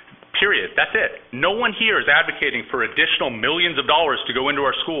schools. Period. That's it. No one here is advocating for additional millions of dollars to go into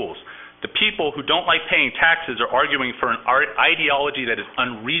our schools. The people who don't like paying taxes are arguing for an ideology that is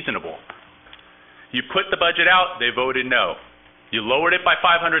unreasonable. You put the budget out, they voted no. You lowered it by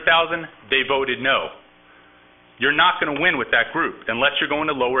 $500,000, they voted no. You're not going to win with that group unless you're going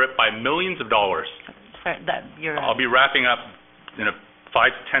to lower it by millions of dollars. I'll be wrapping up in 5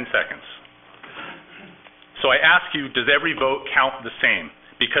 to 10 seconds. So I ask you, does every vote count the same?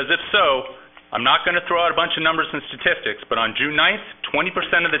 Because if so, I'm not going to throw out a bunch of numbers and statistics, but on June 9th,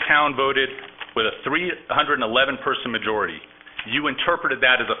 20% of the town voted with a 311-person majority. You interpreted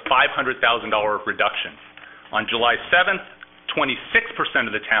that as a $500,000 reduction. On July 7th, 26%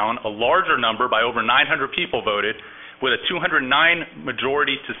 of the town, a larger number by over 900 people voted, with a 209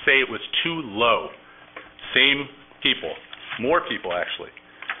 majority to say it was too low. Same people, more people actually.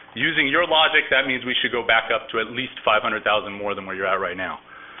 Using your logic, that means we should go back up to at least 500,000 more than where you're at right now.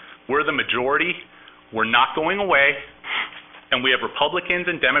 We're the majority. We're not going away. And we have Republicans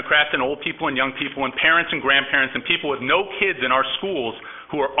and Democrats and old people and young people and parents and grandparents and people with no kids in our schools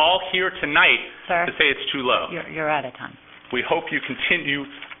who are all here tonight to say it's too low. You're out of time. We hope you continue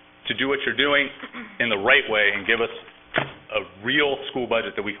to do what you're doing in the right way and give us a real school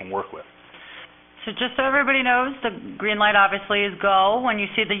budget that we can work with. So just so everybody knows, the green light obviously is go. When you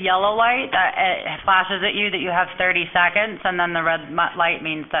see the yellow light, it flashes at you that you have 30 seconds, and then the red light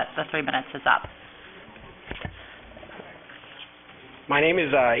means that the 3 minutes is up. My name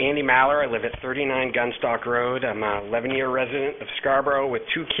is Andy Maller. I live at 39 Gunstock Road. I'm an 11-year resident of Scarborough with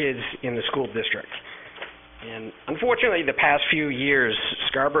 2 kids in the school district. And unfortunately, the past few years,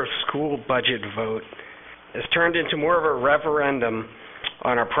 Scarborough's school budget vote has turned into more of a referendum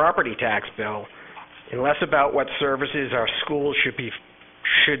on our property tax bill and less about what services our schools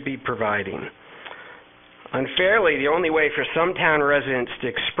should be providing. Unfairly, the only way for some town residents to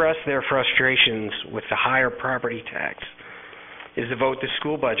express their frustrations with the higher property tax is to vote the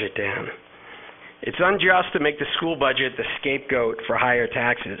school budget down. It's unjust to make the school budget the scapegoat for higher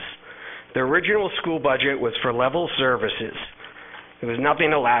taxes. The original school budget was for level services. There was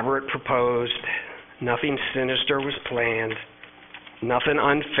nothing elaborate proposed, nothing sinister was planned, nothing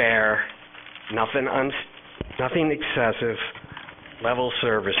unfair, nothing excessive, level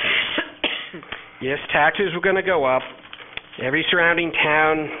services. Yes, taxes were going to go up. Every surrounding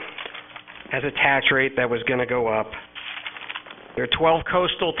town has a tax rate that was going to go up. There are 12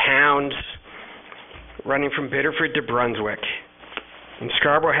 coastal towns running from Biddeford to Brunswick. And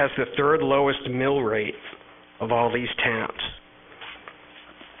Scarborough has the 3rd lowest mill rate of all these towns.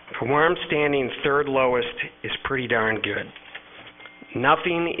 From where I'm standing, 3rd lowest is pretty darn good.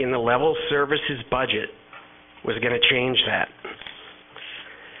 Nothing in the level services budget was going to change that.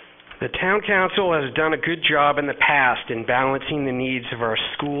 The town council has done a good job in the past in balancing the needs of our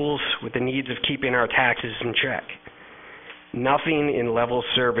schools with the needs of keeping our taxes in check. Nothing in level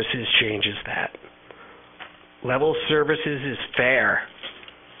services changes that. Level services is fair.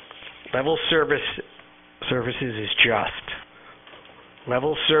 Level services is just.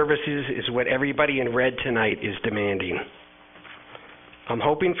 Level services is what everybody in red tonight is demanding. I'm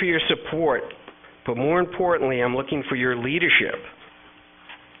hoping for your support, but more importantly, I'm looking for your leadership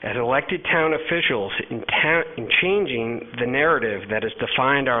as elected town officials in changing the narrative that has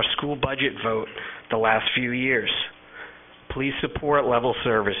defined our school budget vote the last few years. Please support level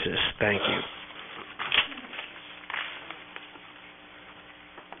services. Thank you.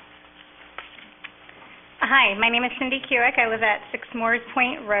 Hi, my name is Cindy Kewick. I live at 6 Moores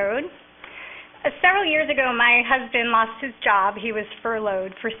Point Road. Several years ago, my husband lost his job. He was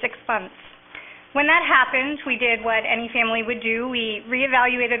furloughed for 6 months. When that happened, we did what any family would do. We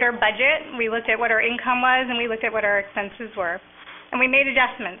reevaluated our budget. We looked at what our income was, and we looked at what our expenses were. And we made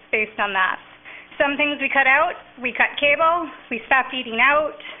adjustments based on that. Some things we cut out. We cut cable. We stopped eating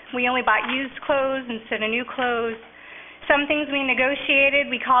out. We only bought used clothes instead of new clothes. Some things we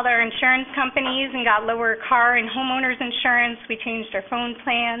negotiated. We called our insurance companies and got lower car and homeowners insurance. We changed our phone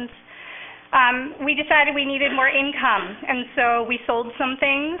plans. We decided we needed more income, and so we sold some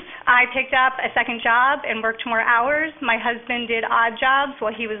things. I picked up a second job and worked more hours. My husband did odd jobs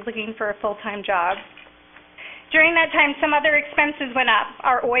while he was looking for a full-time job. During that time, some other expenses went up.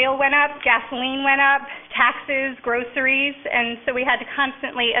 Our oil went up, gasoline went up, taxes, groceries, and so we had to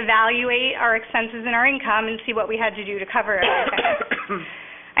constantly evaluate our expenses and our income and see what we had to do to cover everything.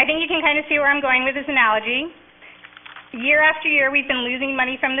 I think you can kind of see where I'm going with this analogy. Year after year, we've been losing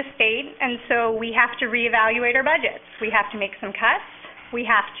money from the state, and so we have to reevaluate our budgets. We have to make some cuts, we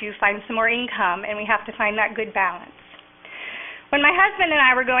have to find some more income, and we have to find that good balance. When my husband and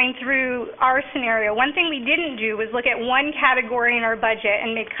I were going through our scenario, one thing we didn't do was look at one category in our budget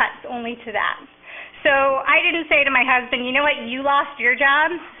and make cuts only to that. So I didn't say to my husband, you know what, you lost your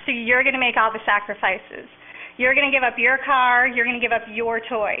job, so you're going to make all the sacrifices. You're going to give up your car, you're going to give up your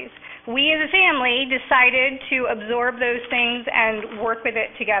toys. We as a family decided to absorb those things and work with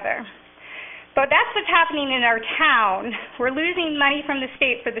it together. But that's what's happening in our town. We're losing money from the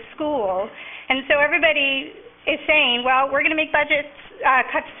state for the school, and so everybody is saying, well, we're going to make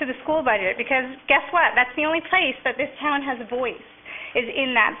cuts to the school budget, because guess what? That's the only place that this town has a voice, is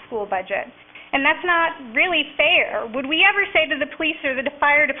in that school budget. And that's not really fair. Would we ever say to the police or the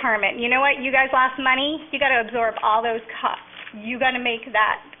fire department, you know what, you guys lost money, you got to absorb all those cuts. You got to make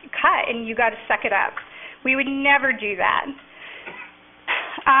that cut, and you got to suck it up. We would never do that.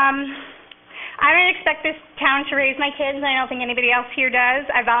 I don't expect this town to raise my kids, and I don't think anybody else here does.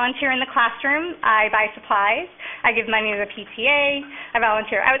 I volunteer in the classroom. I buy supplies. I give money to the PTA. I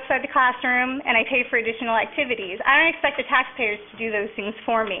volunteer outside the classroom, and I pay for additional activities. I don't expect the taxpayers to do those things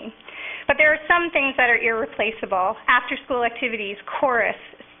for me. But there are some things that are irreplaceable. After-school activities, chorus,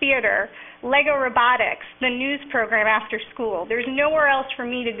 theater, Lego robotics, the news program after school. There's nowhere else for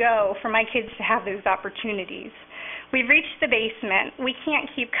me to go for my kids to have those opportunities. We've reached the basement. We can't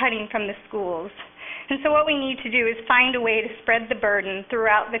keep cutting from the schools. And so what we need to do is find a way to spread the burden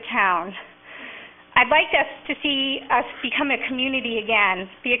throughout the town. I'd like us to see us become a community again,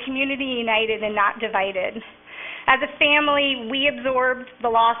 be a community united and not divided. As a family, we absorbed the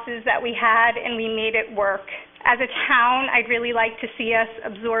losses that we had and we made it work. As a town, I'd really like to see us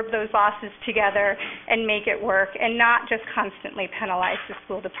absorb those losses together and make it work, and not just constantly penalize the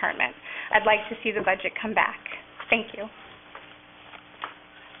school department. I'd like to see the budget come back. Thank you.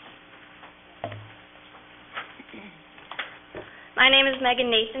 My name is Megan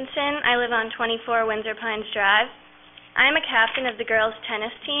Nathanson. I live on 24 Windsor Pines Drive. I am a captain of the girls'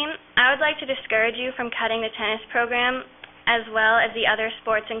 tennis team. I would like to discourage you from cutting the tennis program, as well as the other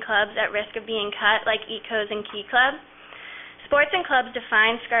sports and clubs at risk of being cut, like ECOS and Key Club. Sports and clubs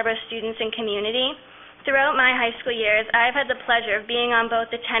define Scarborough students and community. Throughout my high school years, I have had the pleasure of being on both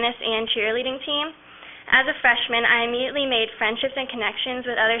the tennis and cheerleading team. As a freshman, I immediately made friendships and connections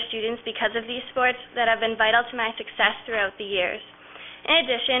with other students because of these sports that have been vital to my success throughout the years. In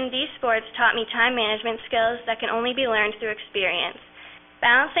addition, these sports taught me time management skills that can only be learned through experience.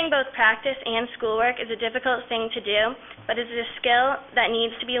 Balancing both practice and schoolwork is a difficult thing to do, but it is a skill that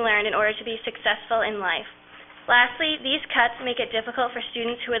needs to be learned in order to be successful in life. Lastly, these cuts make it difficult for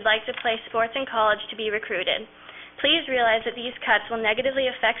students who would like to play sports in college to be recruited. Please realize that these cuts will negatively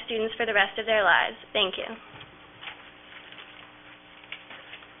affect students for the rest of their lives. Thank you.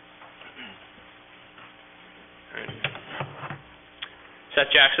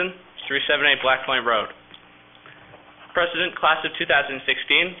 Seth Jackson, 378 Black Point Road. President, Class of 2016,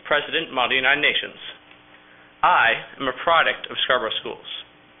 President, Model United Nations. I am a product of Scarborough schools.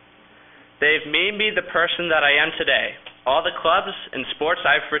 They've made me the person that I am today. All the clubs and sports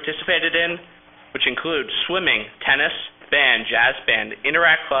I've participated in, which include swimming, tennis, band, jazz band,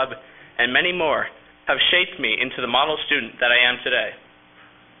 Interact Club, and many more, have shaped me into the model student that I am today.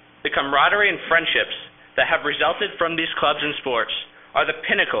 The camaraderie and friendships that have resulted from these clubs and sports are the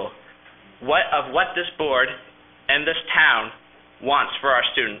pinnacle of what this board and this town wants for our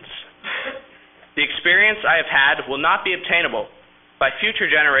students. The experience I have had will not be obtainable by future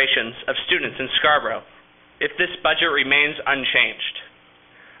generations of students in Scarborough if this budget remains unchanged.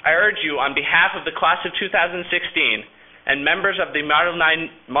 I urge you on behalf of the Class of 2016 and members of the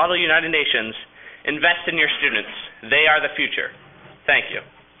Model United Nations, invest in your students. They are the future. Thank you.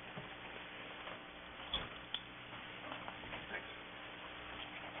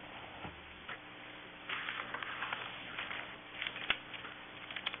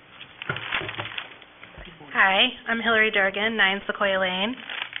 Hi, I'm Hillary Durgan, 9 Sequoia Lane.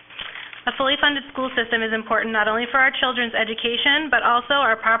 A fully funded school system is important not only for our children's education, but also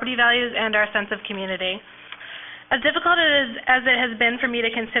our property values and our sense of community. As difficult as it has been for me to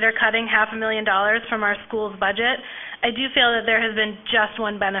consider cutting $500,000 from our school's budget, I do feel that there has been just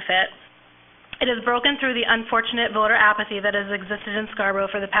one benefit. It has broken through the unfortunate voter apathy that has existed in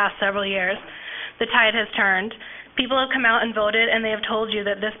Scarborough for the past several years. The tide has turned. People have come out and voted, and they have told you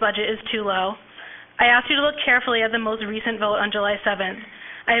that this budget is too low. I ask you to look carefully at the most recent vote on July 7th.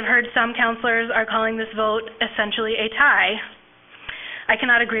 I have heard some councilors are calling this vote essentially a tie. I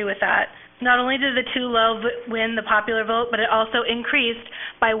cannot agree with that. Not only did the too low win the popular vote, but it also increased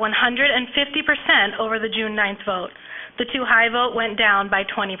by 150% over the June 9th vote. The too high vote went down by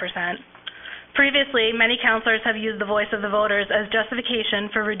 20%. Previously, many councilors have used the voice of the voters as justification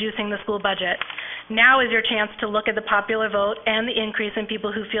for reducing the school budget. Now is your chance to look at the popular vote and the increase in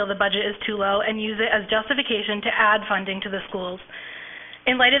people who feel the budget is too low and use it as justification to add funding to the schools.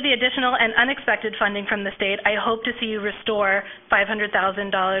 In light of the additional and unexpected funding from the state, I hope to see you restore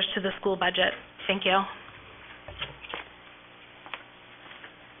 $500,000 to the school budget. Thank you.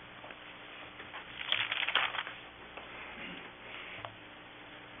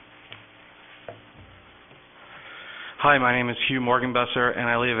 Hi, my name is Hugh Morgenbesser, and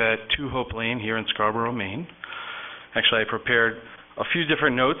I live at 2 Hope Lane here in Scarborough, Maine. Actually, I prepared a few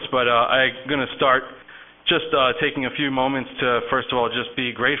different notes, but I'm going to start just taking a few moments to, first of all, just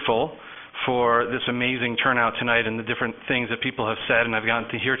be grateful for this amazing turnout tonight and the different things that people have said and I've gotten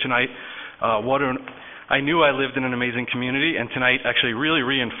to hear tonight. I knew I lived in an amazing community, and tonight actually really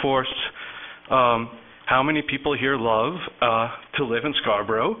reinforced how many people here love to live in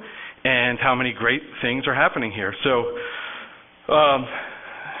Scarborough and how many great things are happening here. So,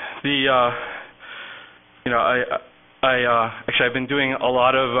 actually I've been doing a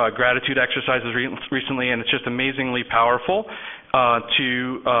lot of gratitude exercises recently, and it's just amazingly powerful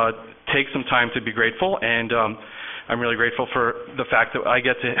to take some time to be grateful, and I'm really grateful for the fact that I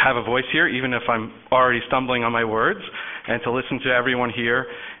get to have a voice here, even if I'm already stumbling on my words, and to listen to everyone here.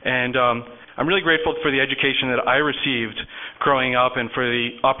 And I'm really grateful for the education that I received growing up and for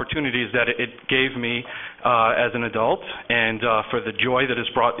the opportunities that it gave me as an adult, and for the joy that it's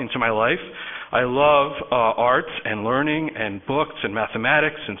brought into my life. I love arts and learning and books and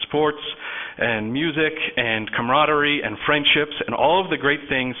mathematics and sports and music and camaraderie and friendships and all of the great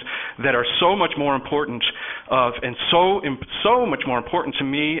things that are so much more important and so much more important to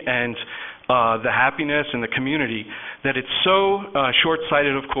me and the happiness and the community, that it's so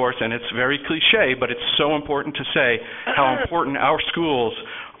short-sighted, of course, and it's very cliche, but it's so important to say how important our schools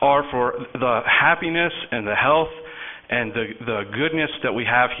are for the happiness and the health and the goodness that we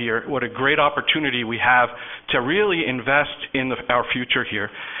have here. What a great opportunity we have to really invest in our future here.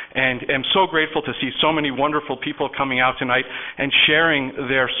 And I'm so grateful to see so many wonderful people coming out tonight and sharing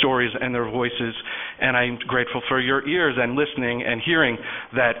their stories and their voices. And I'm grateful for your ears and listening and hearing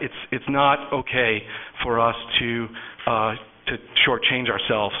that it's not okay for us to shortchange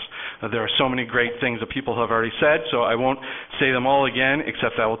ourselves. There are so many great things that people have already said, so I won't say them all again,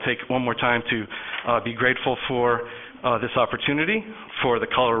 except I will take one more time to be grateful for this opportunity, for the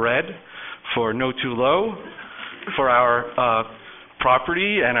color red, for No Too Low, for our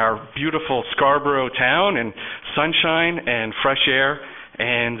property and our beautiful Scarborough town and sunshine and fresh air,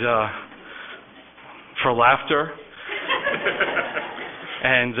 and for laughter,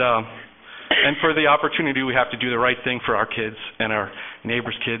 and for the opportunity we have to do the right thing for our kids and our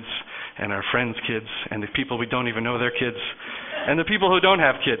neighbors' kids and our friends' kids and the people we don't even know their kids and the people who don't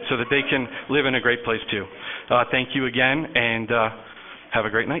have kids, so that they can live in a great place too. Thank you again, and have a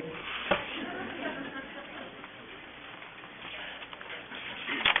great night.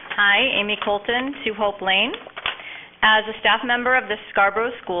 Hi, Amy Colton, 2 Hope Lane. As a staff member of the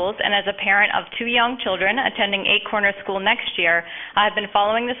Scarborough Schools and as a parent of 2 young children attending 8 Corners School next year, I have been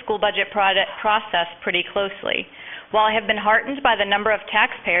following the school budget process pretty closely. While I have been heartened by the number of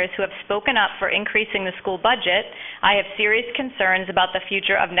taxpayers who have spoken up for increasing the school budget, I have serious concerns about the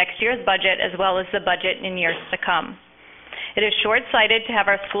future of next year's budget as well as the budget in years to come. It is short-sighted to have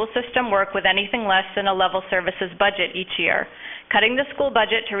our school system work with anything less than a level services budget each year. Cutting the school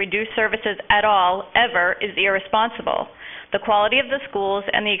budget to reduce services at all, ever, is irresponsible. The quality of the schools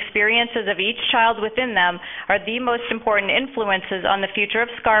and the experiences of each child within them are the most important influences on the future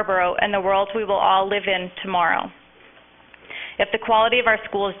of Scarborough and the world we will all live in tomorrow. If the quality of our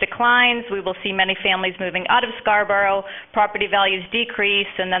schools declines, we will see many families moving out of Scarborough, property values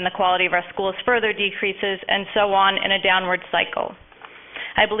decrease, and then the quality of our schools further decreases, and so on in a downward cycle.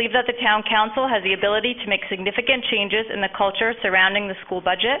 I believe that the Town Council has the ability to make significant changes in the culture surrounding the school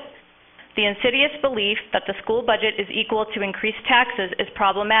budget. The insidious belief that the school budget is equal to increased taxes is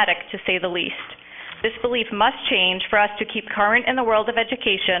problematic, to say the least. This belief must change for us to keep current in the world of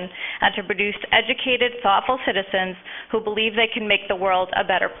education and to produce educated, thoughtful citizens who believe they can make the world a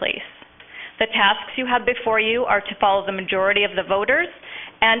better place. The tasks you have before you are to follow the majority of the voters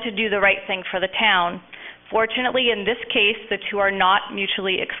and to do the right thing for the town. Fortunately, in this case, the two are not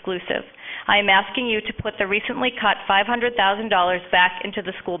mutually exclusive. I am asking you to put the recently cut $500,000 back into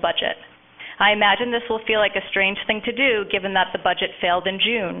the school budget. I imagine this will feel like a strange thing to do, given that the budget failed in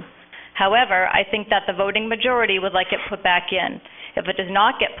June. However, I think that the voting majority would like it put back in. If it does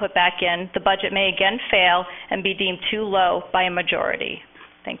not get put back in, the budget may again fail and be deemed too low by a majority.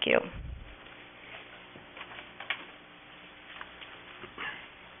 Thank you.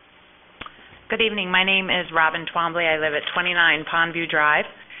 Good evening. My name is Robin Twombly. I live at 29 Pondview Drive,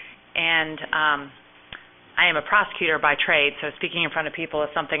 and I am a prosecutor by trade, so speaking in front of people is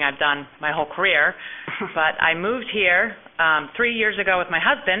something I've done my whole career. But I moved here 3 years ago with my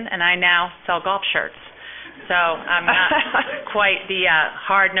husband, and I now sell golf shirts. So I'm not quite the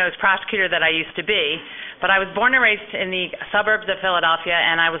hard-nosed prosecutor that I used to be, but I was born and raised in the suburbs of Philadelphia,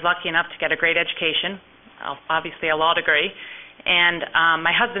 and I was lucky enough to get a great education, obviously a law degree, and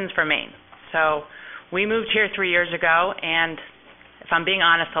my husband's from Maine. So we moved here 3 years ago, and if I'm being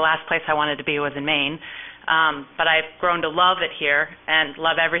honest, the last place I wanted to be was in Maine. But I've grown to love it here and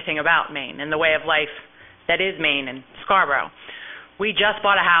love everything about Maine and the way of life that is Maine and Scarborough. We just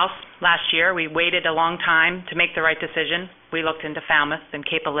bought a house last year. We waited a long time to make the right decision. We looked into Falmouth and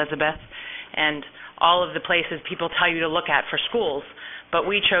Cape Elizabeth and all of the places people tell you to look at for schools, but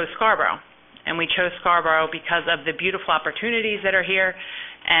we chose Scarborough. And we chose Scarborough because of the beautiful opportunities that are here,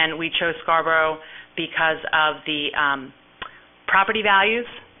 and we chose Scarborough because of the property values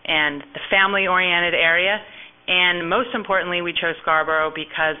and the family-oriented area, and most importantly, we chose Scarborough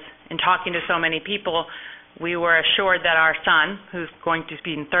because in talking to so many people, we were assured that our son, who's going to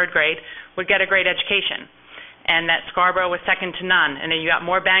be in third grade, would get a great education, and that Scarborough was second to none, and that you got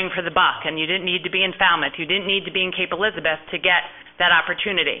more bang for the buck, and you didn't need to be in Falmouth, you didn't need to be in Cape Elizabeth to get that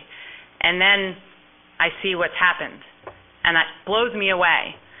opportunity. And then I see what's happened, and it blows me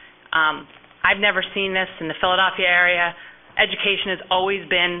away. I've never seen this in the Philadelphia area. Education has always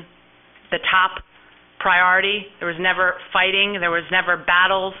been the top priority. There was never fighting. There was never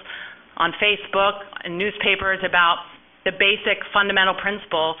battles on Facebook and newspapers about the basic fundamental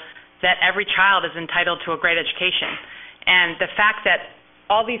principle that every child is entitled to a great education. And the fact that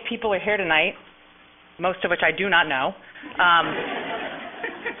all these people are here tonight, most of which I do not know,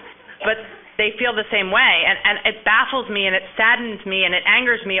 but they feel the same way, and it baffles me, and it saddens me, and it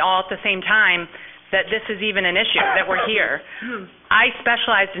angers me all at the same time that this is even an issue, that we're here. I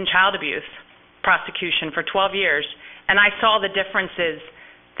specialized in child abuse prosecution for 12 years, and I saw the differences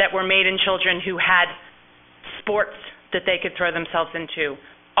that were made in children who had sports that they could throw themselves into,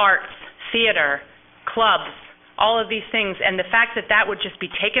 arts, theater, clubs, all of these things, and the fact that that would just be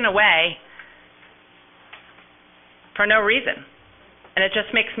taken away for no reason. And it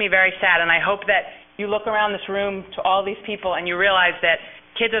just makes me very sad, and I hope that you look around this room to all these people and you realize that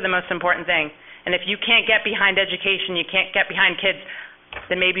kids are the most important thing. And if you can't get behind education, you can't get behind kids,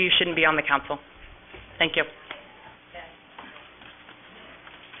 then maybe you shouldn't be on the council. Thank you.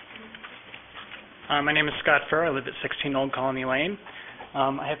 My name is Scott Furr. I live at 16 Old Colony Lane.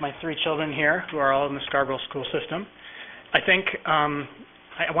 I have my 3 children here who are all in the Scarborough school system. I think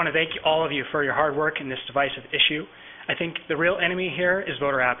I want to thank all of you for your hard work in this divisive issue. I think the real enemy here is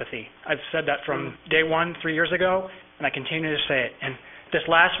voter apathy. I've said that from day one 3 years ago, and I continue to say it. And this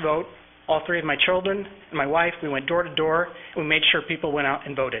last vote, all 3 of my children and my wife, we went door to door, and we made sure people went out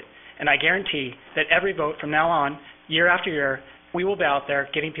and voted. And I guarantee that every vote from now on, year after year, we will be out there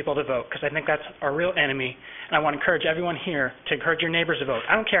getting people to vote, because I think that's our real enemy. And I want to encourage everyone here to encourage your neighbors to vote.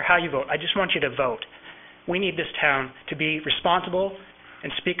 I don't care how you vote. I just want you to vote. We need this town to be responsible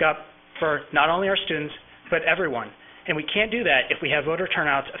and speak up for not only our students, but everyone. And we can't do that if we have voter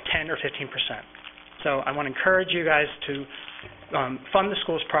turnouts of 10 or 15%. So I want to encourage you guys to fund the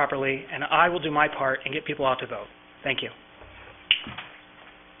schools properly, and I will do my part and get people out to vote. Thank you.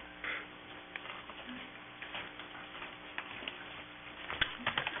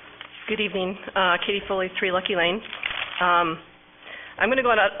 Good evening. Katie Foley, 3 Lucky Lane. I'm going to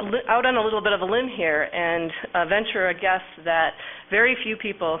go out on a little bit of a limb here and venture a guess that very few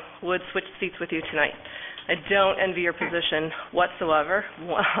people would switch seats with you tonight. I don't envy your position whatsoever,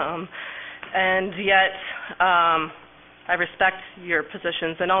 and yet I respect your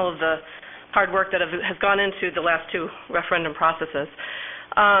positions and all of the hard work that has gone into the last 2 referendum processes.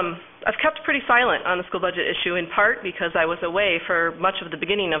 I've kept pretty silent on the school budget issue, in part because I was away for much of the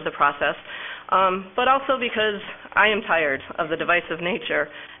beginning of the process, but also because I am tired of the divisive nature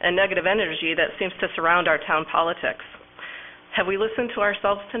and negative energy that seems to surround our town politics. Have we listened to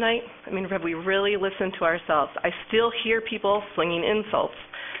ourselves tonight? I mean, have we really listened to ourselves? I still hear people slinging insults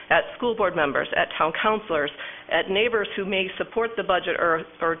at school board members, at town councilors, at neighbors who may support the budget or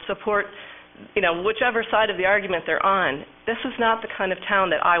support, whichever side of the argument they're on. This is not the kind of town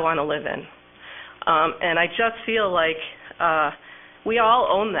that I want to live in. And I just feel like we all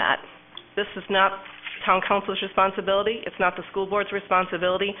own that. This is not town council's responsibility. It's not the school board's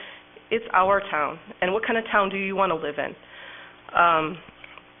responsibility. It's our town. And what kind of town do you want to live in?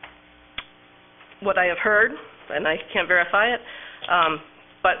 What I have heard, and I can't verify it,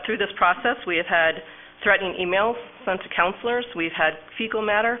 but through this process we have had threatening emails sent to counselors. We've had fecal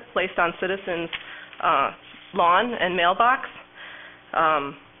matter placed on citizens' lawn and mailbox.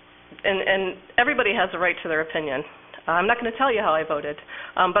 And everybody has a right to their opinion. I'm not going to tell you how I voted,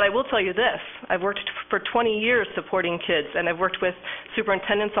 but I will tell you this. I've worked for 20 years supporting kids, and I've worked with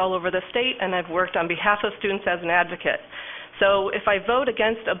superintendents all over the state, and I've worked on behalf of students as an advocate. So if I vote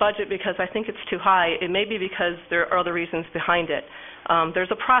against a budget because I think it's too high, it may be because there are other reasons behind it.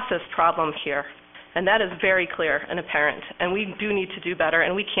 There's a process problem here, and that is very clear and apparent, and we do need to do better,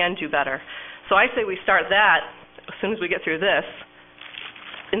 and we can do better. So I say we start that as soon as we get through this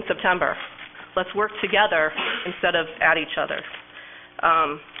in September. Let's work together instead of at each other.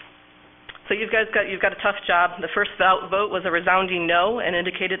 So you've got a tough job. The first vote was a resounding no and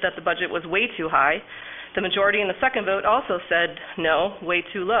indicated that the budget was way too high. The majority in the second vote also said no, way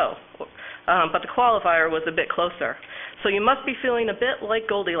too low. But the qualifier was a bit closer. So you must be feeling a bit like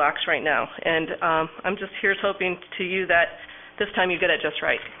Goldilocks right now. And I'm just here's hoping to you that this time you get it just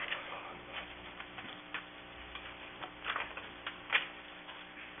right.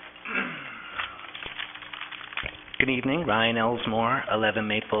 Good evening, Ryan Elsmore, 11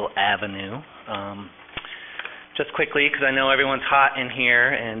 Maple Avenue. Just quickly, because I know everyone's hot in here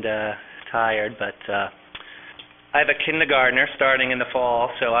and tired, but I have a kindergartner starting in the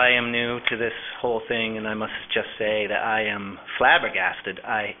fall, so I am new to this whole thing, and I must just say that I am flabbergasted.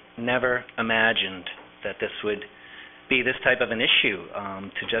 I never imagined that this would be this type of an issue,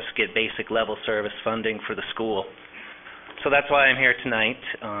 to just get basic level service funding for the school. So that's why I'm here tonight,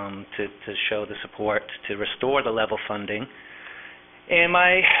 to show the support to restore the level funding. And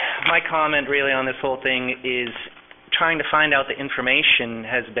my comment really on this whole thing is trying to find out the information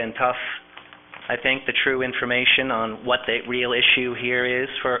has been tough. I think the true information on what the real issue here is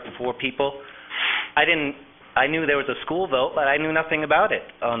for people. I knew there was a school vote, but I knew nothing about it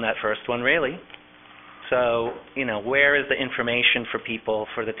on that first one really. So, where is the information for people,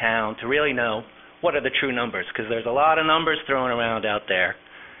 for the town, to really know what are the true numbers? Because there's a lot of numbers thrown around out there.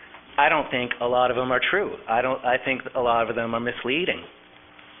 I don't think a lot of them are true. I think a lot of them are misleading.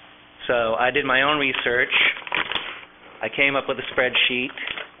 So I did my own research. I came up with a spreadsheet,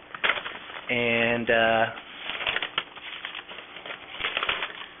 and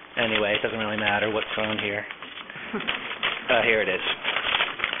anyway, it doesn't really matter what's on here. Here it is.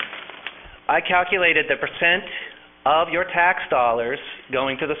 I calculated the percent of your tax dollars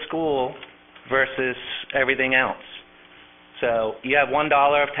going to the school versus everything else. So you have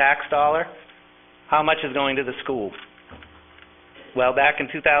 $1 of tax dollar. How much is going to the school? Well, back in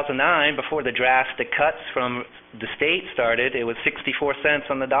 2009, before the drastic cuts from the state started, it was 64 cents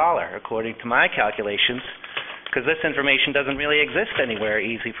on the dollar, according to my calculations, because this information doesn't really exist anywhere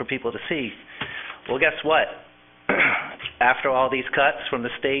easy for people to see. Well, guess what? After all these cuts from the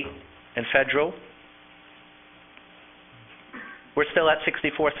state and federal, we're still at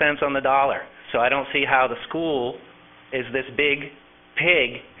 64 cents on the dollar. So I don't see how the school is this big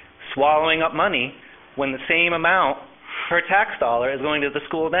pig swallowing up money when the same amount per tax dollar is going to the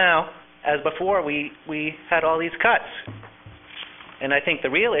school now as before we had all these cuts. And I think the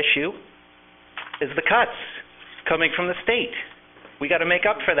real issue is the cuts coming from the state. We got to make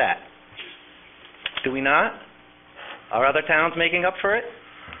up for that. Do we not? Are other towns making up for it?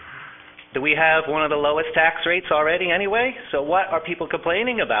 Do we have one of the lowest tax rates already anyway? So what are people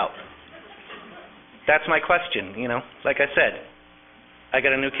complaining about? That's my question, Like I said, I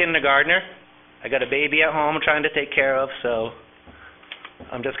got a new kindergartner. I got a baby at home I'm trying to take care of, so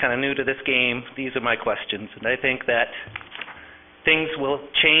I'm just kind of new to this game. These are my questions. And I think that things will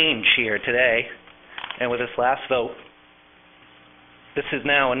change here today. And with this last vote, this is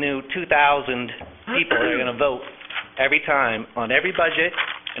now a new 2,000 people that are going to vote every time on every budget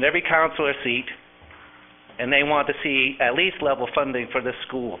and every counselor seat, and they want to see at least level funding for this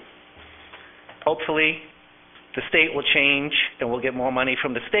school. Hopefully, the state will change and we'll get more money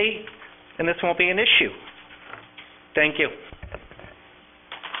from the state, and this won't be an issue. Thank you.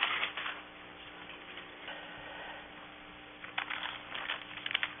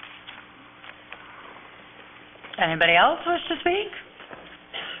 Anybody else wish to speak?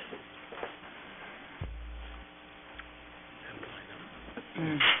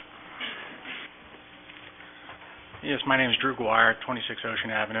 Yes, my name is Drew Guire, 26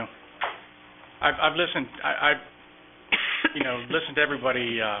 Ocean Avenue. I've listened. I've listened to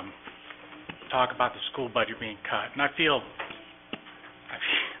everybody talk about the school budget being cut, and I feel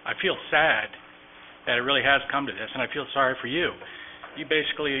sad that it really has come to this, and I feel sorry for you. You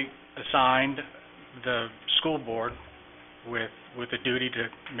basically assigned the school board with a duty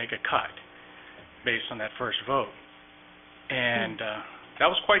to make a cut based on that first vote, and that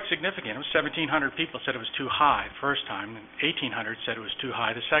was quite significant. It was 1,700 people said it was too high the first time, and 1,800 said it was too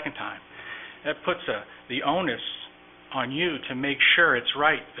high the second time. That puts the onus on you to make sure it's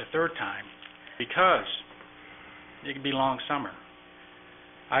right the third time, because it could be long summer.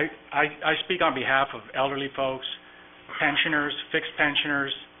 I speak on behalf of elderly folks, pensioners, fixed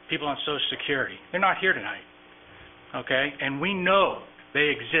pensioners, people on Social Security. They're not here tonight, okay? And we know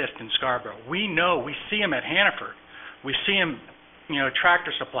they exist in Scarborough. We know, we see them at Hannaford. We see them,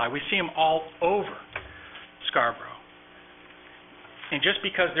 Tractor Supply. We see them all over Scarborough. And just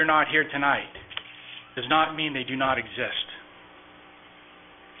because they're not here tonight does not mean they do not exist.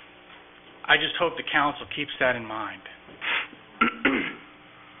 I just hope the council keeps that in mind.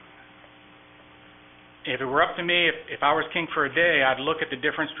 If it were up to me, if I was king for a day, I'd look at the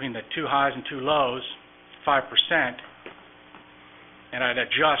difference between the two highs and two lows, 5%, and I'd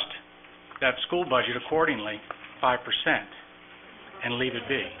adjust that school budget accordingly, 5%, and leave it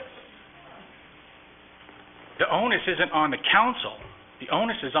be. The onus isn't on the council. The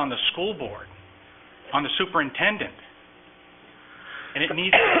onus is on the school board, on the superintendent. And it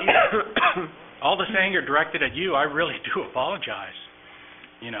needs to be. All the saying are directed at you. I really do apologize.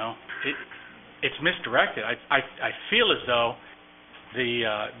 It's misdirected. I feel as though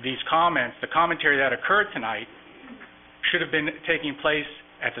these comments, the commentary that occurred tonight, should have been taking place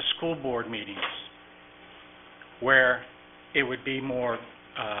at the school board meetings, where it would be more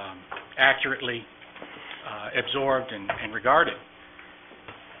accurately absorbed and regarded.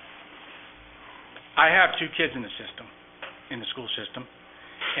 I have two kids in the school system,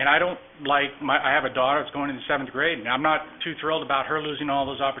 and I have a daughter that's going into 7th grade, and I'm not too thrilled about her losing all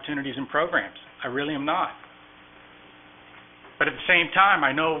those opportunities and programs. I really am not. But at the same time,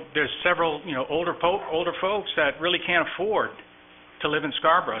 I know there's several, older folks that really can't afford to live in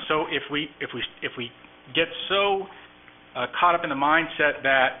Scarborough. So if we get so caught up in the mindset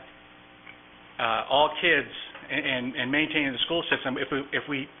that all kids and maintaining the school system, if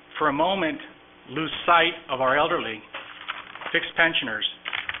we for a moment lose sight of our elderly, fixed pensioners,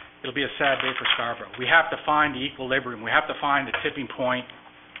 it'll be a sad day for Scarborough. We have to find the equilibrium. We have to find the tipping point,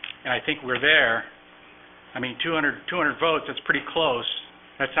 and I think we're there. I mean, 200 votes, that's pretty close.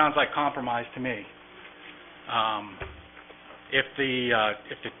 That sounds like compromise to me. If the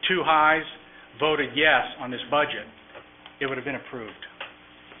two highs voted yes on this budget, it would have been approved.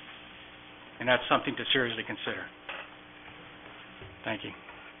 And that's something to seriously consider. Thank you.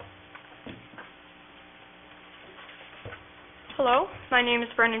 Hello, my name is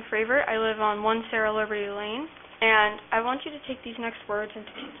Brendan Fravor. I live on 1 Sarah Liberty Lane, and I want you to take these next words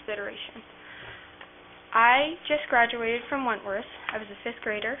into consideration. I just graduated from Wentworth. I was a 5th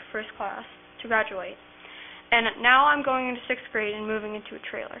grader, first class, to graduate. And now I'm going into 6th grade and moving into a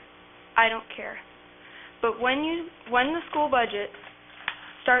trailer. I don't care. But when the school budget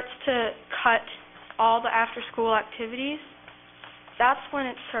starts to cut all the after-school activities, that's when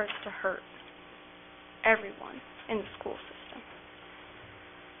it starts to hurt everyone in the school system.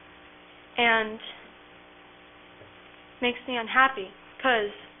 And makes me unhappy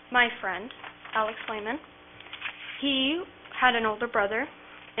because my friend, Alex Lehman, he had an older brother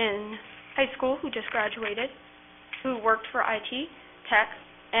in high school who just graduated, who worked for IT tech,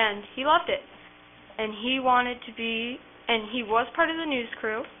 and he loved it. And he wanted to be, and he was part of the news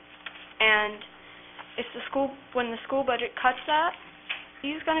crew, and when the school budget cuts that,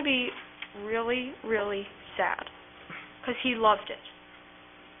 he's going to be really, really sad because he loved it.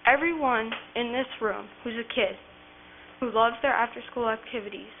 Everyone in this room who's a kid who loves their after-school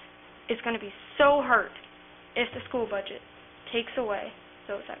activities is going to be so hurt if the school budget takes away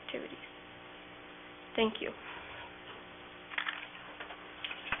those activities. Thank you.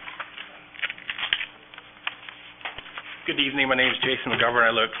 Good evening. My name is Jason McGovern.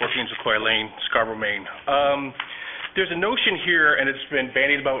 I live at 14 Sequoia Lane, Scarborough, Maine. There's a notion here, and it's been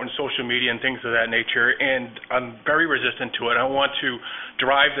bandied about in social media and things of that nature, and I'm very resistant to it. I want to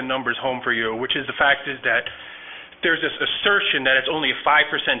drive the numbers home for you, which is the fact is that there's this assertion that it's only a 5%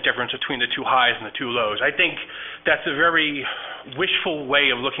 difference between the two highs and the two lows. I think that's a very wishful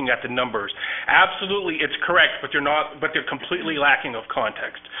way of looking at the numbers. Absolutely, it's correct, but they're completely lacking of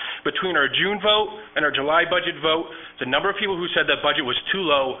context. Between our June vote and our July budget vote, the number of people who said that budget was too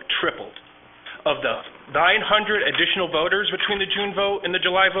low tripled. of the 900 additional voters between the June vote and the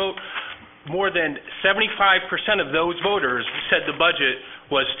July vote, more than 75% of those voters said the budget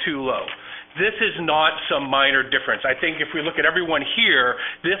was too low. This is not some minor difference. I think if we look at everyone here,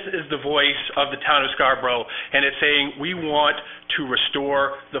 this is the voice of the town of Scarborough, and it's saying we want to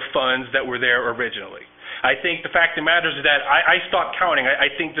restore the funds that were there originally. I think the fact of the matter is that I stopped counting.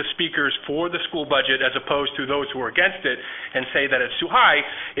 I think the speakers for the school budget, as opposed to those who are against it and say that it's too high,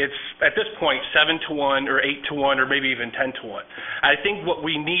 it's at this point 7-1 or 8-1 or maybe even 10-1. I think what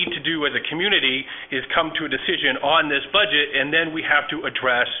we need to do as a community is come to a decision on this budget, and then we have to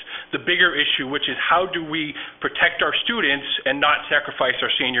address the bigger issue, which is how do we protect our students and not sacrifice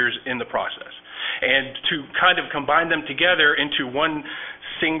our seniors in the process. And to kind of combine them together into one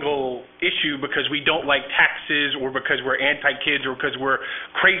single issue because we don't like taxes or because we're anti-kids or because we're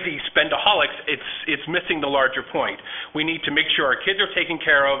crazy spendaholics, it's missing the larger point. We need to make sure our kids are taken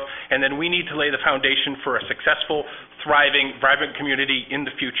care of, and then we need to lay the foundation for a successful, thriving, vibrant community in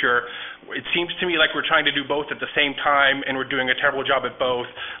the future. It seems to me like we're trying to do both at the same time, and we're doing a terrible job at both.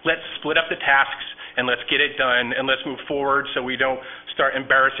 Let's split up the tasks, and let's get it done, and let's move forward so we don't start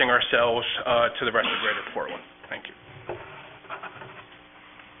embarrassing ourselves to the rest of Greater Portland. Thank you.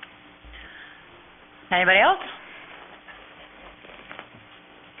 Anybody else?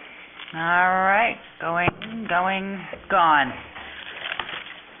 All right, gone.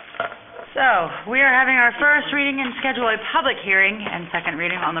 So, we are having our first reading and schedule a public hearing and second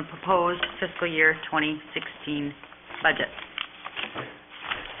reading on the proposed fiscal year 2016 budget.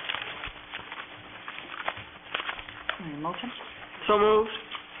 Any motion? So moved.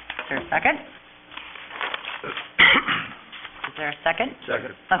 Is there a second? Is there a second?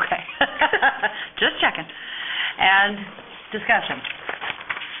 Second. Okay. Just checking. And discussion.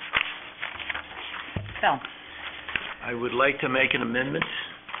 Phil. I would like to make an amendment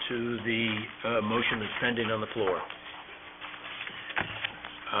to the motion that's pending on the floor.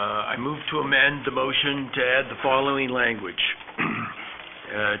 I move to amend the motion to add the following language.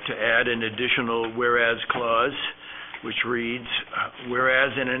 To add an additional whereas clause, which reads,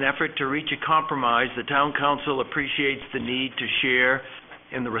 whereas in an effort to reach a compromise, the Town Council appreciates the need to share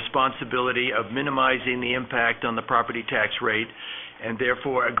in the responsibility of minimizing the impact on the property tax rate and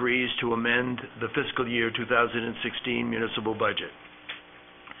therefore agrees to amend the fiscal year 2016 municipal budget.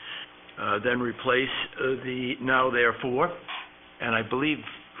 Then replace the now therefore, and I believe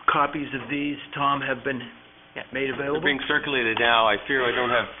copies of these, Tom, have been made available? They're being circulated now. I fear I don't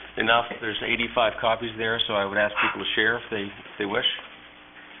have enough. There's 85 copies there, so I would ask people to share if they wish.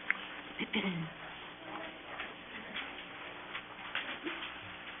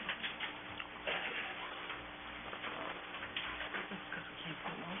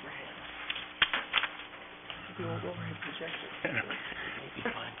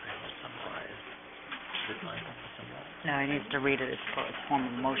 No, he needs to read it as form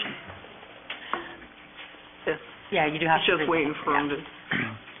of motion. Yeah, you do have to. Just waiting for him to.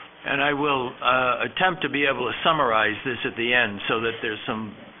 And I will attempt to be able to summarize this at the end so that there's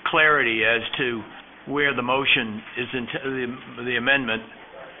some clarity as to where the motion is, the amendment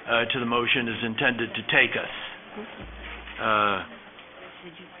to the motion is intended to take us.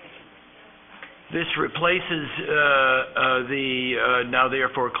 This replaces the now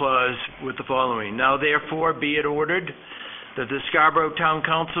therefore clause with the following. Now therefore be it ordered that the Scarborough Town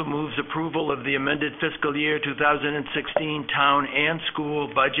Council moves approval of the amended fiscal year 2016 town and school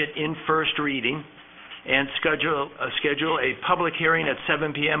budget in first reading and schedule a public hearing at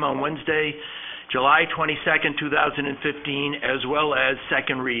 7 p.m. on Wednesday, July 22nd, 2015, as well as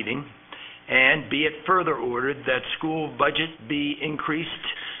second reading. And be it further ordered that school budget be increased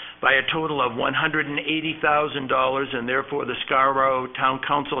by a total of $180,000, and therefore the Scarborough Town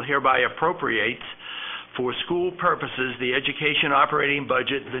Council hereby appropriates for school purposes the education operating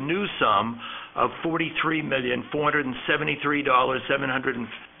budget the new sum of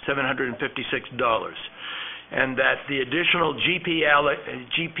 $43,473,756, and that the additional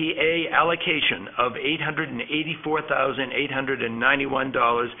GPA allocation of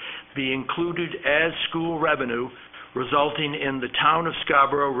 $884,891 be included as school revenue, resulting in the town of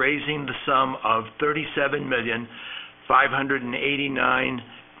Scarborough raising the sum of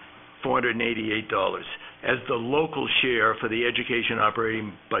 $37,589,488 as the local share for the education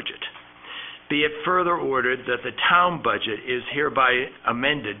operating budget. Be it further ordered that the town budget is hereby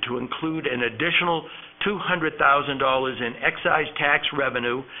amended to include an additional $200,000 in excise tax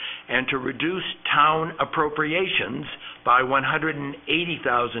revenue and to reduce town appropriations by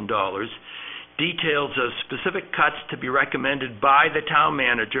 $180,000. Details of specific cuts to be recommended by the town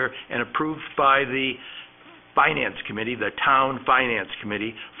manager and approved by the Finance Committee, the Town Finance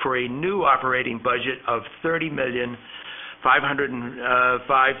Committee, for a new operating budget of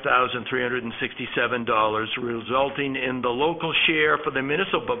 $30,505,367, resulting in the local share for the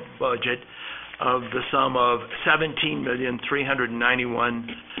municipal budget of the sum of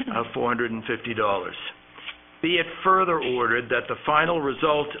 $17,391,450. Be it further ordered that the final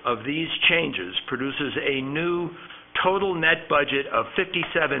result of these changes produces a new total net budget of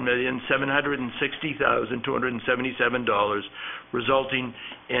 $57,760,277, resulting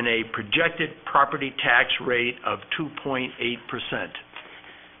in a projected property tax rate of 2.8%.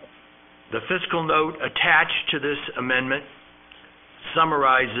 The fiscal note attached to this amendment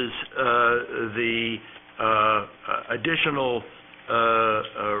summarizes the additional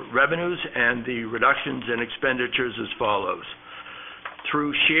revenues and the reductions in expenditures as follows.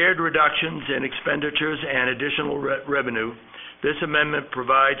 Through shared reductions in expenditures and additional revenue, this amendment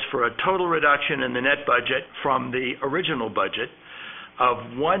provides for a total reduction in the net budget from the original budget of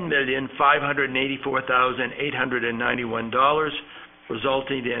 $1,584,891,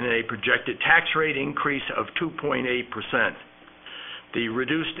 resulting in a projected tax rate increase of 2.8%. The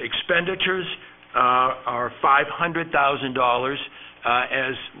reduced expenditures are $500,000,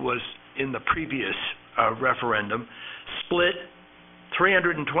 as was in the previous referendum, split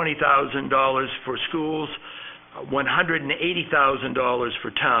 $320,000 for schools, $180,000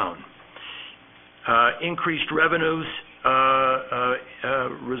 for town. Increased revenues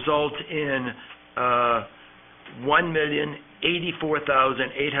result in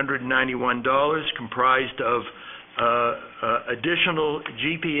 $1,084,891, comprised of additional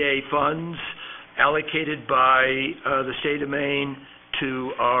GPA funds allocated by the state of Maine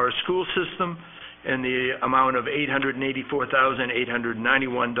to our school system in the amount of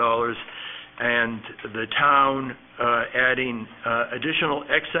 $884,891, and the town adding additional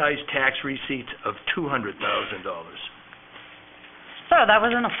excise tax receipts of $200,000. So that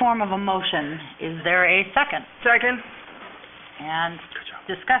was in the form of a motion. Is there a second? Second. And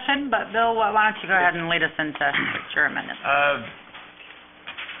discussion, but Bill, why don't you go ahead and lead us into your amendment?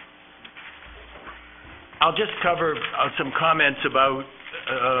 I'll just cover some comments about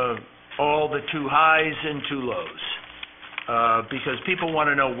all the too highs and too lows, because people want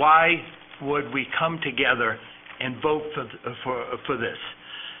to know why would we come together and vote for this.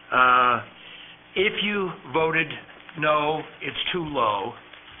 If you voted no, it's too low,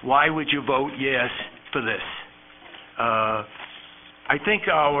 why would you vote yes for this? I think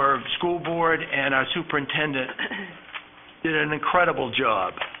our school board and our superintendent did an incredible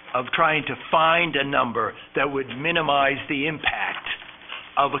job of trying to find a number that would minimize the impact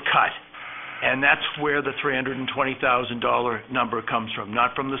of a cut. And that's where the $320,000 number comes from,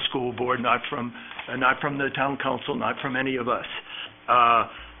 not from the school board, not from the town council, not from any of us.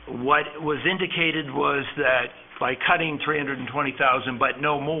 What was indicated was that by cutting $320,000 but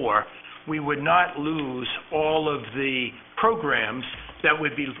no more, we would not lose all of the programs that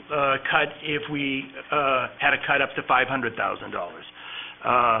would be cut if we had a cut up to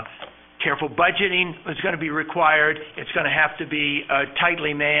 $500,000. Careful budgeting is going to be required. It's going to have to be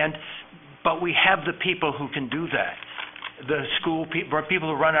tightly manned, but we have the people who can do that. The school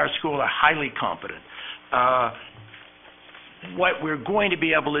people who run our school are highly competent. What we're going to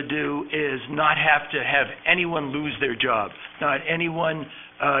be able to do is not have to have anyone lose their job, not anyone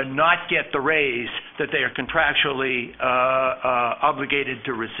not get the raise that they are contractually obligated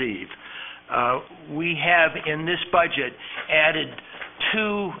to receive. We have in this budget added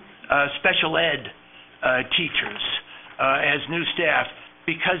 2 special ed teachers as new staff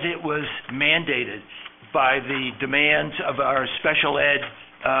because it was mandated by the demands of our special ed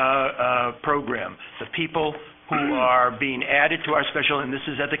program. The people who are being added to our special, and this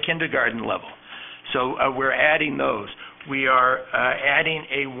is at the kindergarten level. So we're adding those. We are adding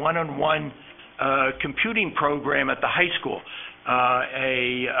a one-on-one computing program at the high school,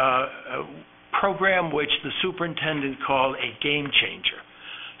 a program which the superintendent called a game changer.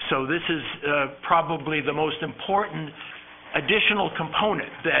 So this is probably the most important additional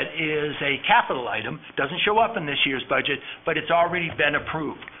component that is a capital item, doesn't show up in this year's budget, but it's already been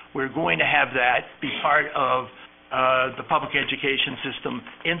approved. We're going to have that be part of the public education system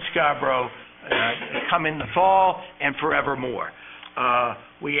in Scarborough come in the fall and forevermore.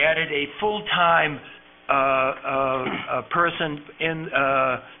 We added a full-time person in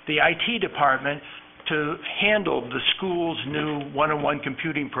the IT department to handle the school's new one-on-one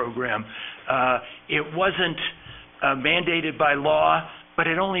computing program. It wasn't mandated by law, but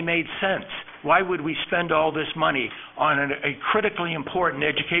it only made sense. Why would we spend all this money on a critically important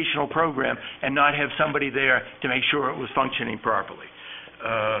educational program and not have somebody there to make sure it was functioning properly?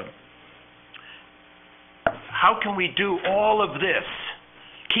 how can we do all of this,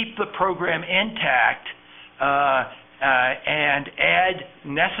 keep the program intact, and add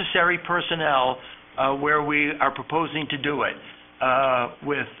necessary personnel where we are proposing to do it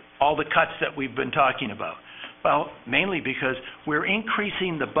with all the cuts that we've been talking about? Well, mainly because we're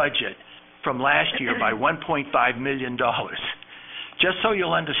increasing the budget from last year by $1.5 million. Just so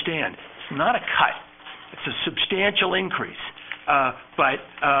you'll understand, it's not a cut. It's a substantial increase. But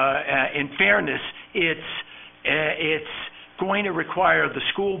in fairness, it's going to require the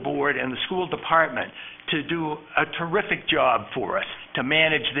school board and the school department to do a terrific job for us to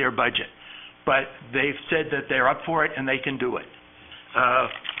manage their budget. But they've said that they're up for it and they can do it.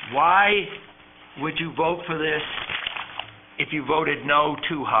 Why would you vote for this if you voted no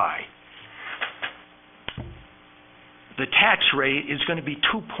too high? The tax rate is going to be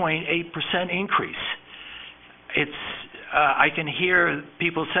 2.8% increase. I can hear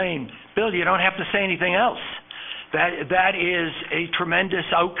people saying, Bill, you don't have to say anything else. That is a tremendous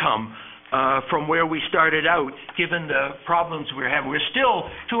outcome from where we started out, given the problems we're having. We're still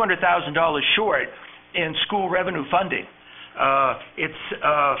 $200,000 short in school revenue funding.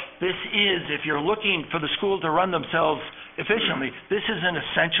 This is, if you're looking for the school to run themselves efficiently, this is an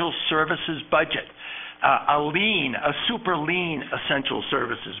essential services budget, a super lean essential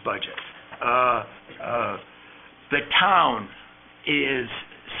services budget. The town is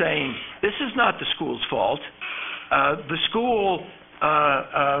saying, this is not the school's fault. The school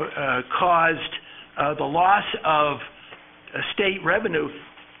caused the loss of state revenue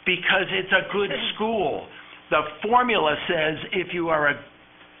because it's a good school. The formula says if you are a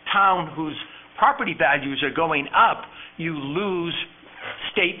town whose property values are going up, you lose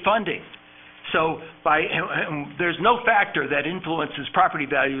state funding. So there's no factor that influences property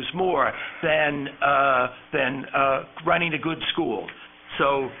values more than running a good school.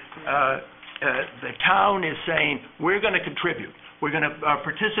 So the town is saying, we're going to contribute. We're going to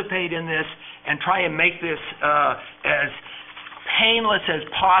participate in this and try and make this as painless as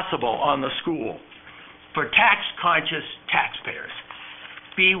possible on the school. For tax-conscious taxpayers,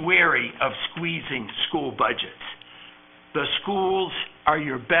 be wary of squeezing school budgets. The schools are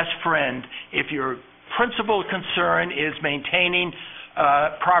your best friend if your principal concern is maintaining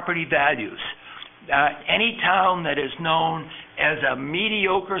property values. Any town that is known as a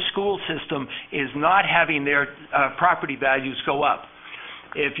mediocre school system is not having their property values go up.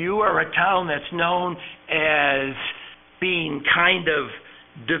 If you are a town that's known as being kind of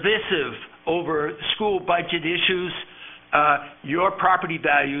divisive over school budget issues, your property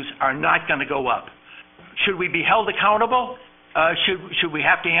values are not going to go up. Should we be held accountable? Should we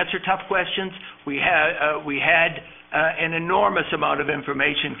have to answer tough questions? We had an enormous amount of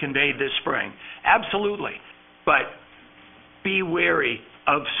information conveyed this spring. Absolutely. But be wary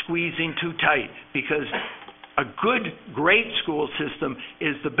of squeezing too tight, because a good, great school system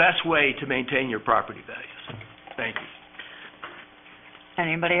is the best way to maintain your property values. Thank you.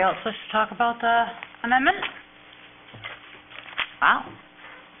 Anybody else wish to talk about the amendment? Wow.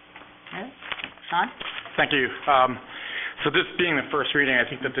 Sean? Thank you. So this being the first reading, I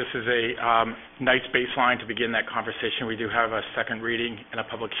think that this is a nice baseline to begin that conversation. We do have a second reading and a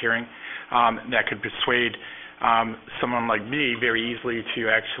public hearing that could persuade someone like me very easily to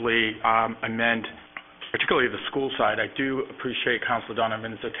actually amend, particularly the school side. I do appreciate Councilor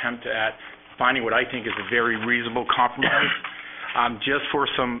Donovan's attempt at finding what I think is a very reasonable compromise. Just for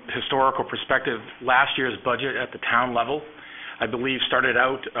some historical perspective, last year's budget at the town level, I believe, started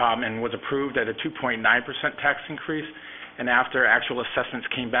out and was approved at a 2.9% tax increase, and after actual assessments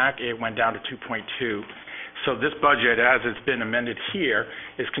came back, it went down to 2.2. So this budget, as it's been amended here,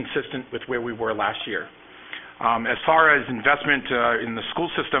 is consistent with where we were last year. As far as investment in the school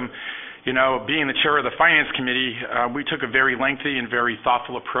system, you know, being the chair of the Finance Committee, we took a very lengthy and very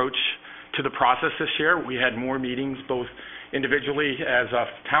thoughtful approach to the process this year. We had more meetings, both individually as a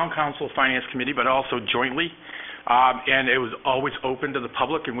town council Finance Committee, but also jointly. And it was always open to the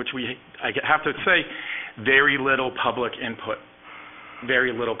public, in which I have to say, very little public input.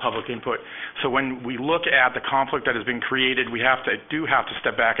 Very little public input. So when we look at the conflict that has been created, we do have to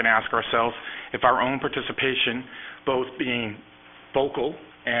step back and ask ourselves if our own participation, both being vocal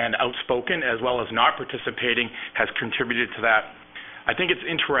and outspoken as well as not participating, has contributed to that. I think it's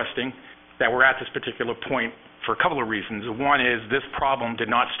interesting that we're at this particular point for a couple of reasons. One is this problem did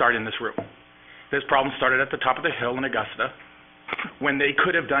not start in this room. This problem started at the top of the hill in Augusta, when they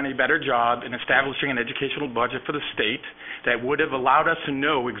could have done a better job in establishing an educational budget for the state that would have allowed us to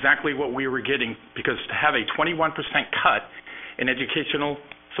know exactly what we were getting, because to have a 21% cut in educational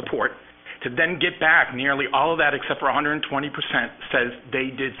support, to then get back nearly all of that except for 120% says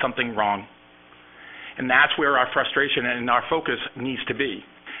they did something wrong. And that's where our frustration and our focus needs to be.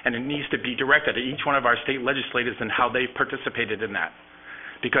 And it needs to be directed at each one of our state legislators and how they've participated in that,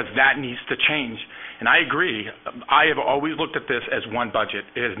 because that needs to change. And I agree. I have always looked at this as one budget.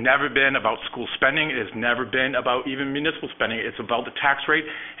 It has never been about school spending. It has never been about even municipal spending. It's about the tax rate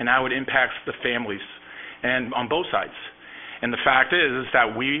and how it impacts the families, and on both sides. And the fact is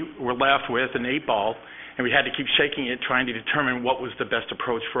that we were left with an 8-ball, and we had to keep shaking it, trying to determine what was the best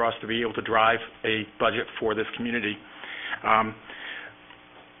approach for us to be able to drive a budget for this community.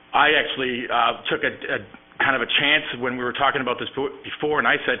 I actually took a kind of a chance when we were talking about this before, and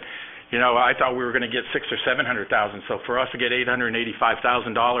I said, I thought we were going to get $600,000 or $700,000. So for us to get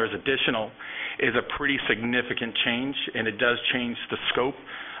 $885,000 additional is a pretty significant change, and it does change the scope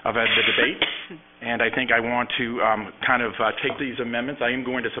of the debate. And I think I want to take these amendments. I am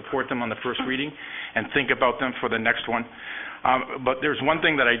going to support them on the first reading and think about them for the next one. But there's one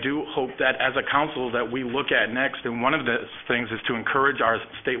thing that I do hope that as a council that we look at next, and one of the things is to encourage our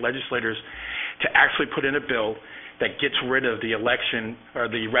state legislators to actually put in a bill that gets rid of the election or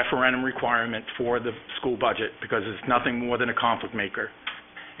the referendum requirement for the school budget, because it's nothing more than a conflict maker.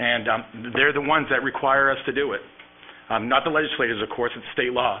 And they're the ones that require us to do it. Not the legislators, of course, it's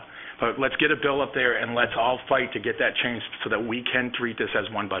state law. But let's get a bill up there and let's all fight to get that changed so that we can treat this as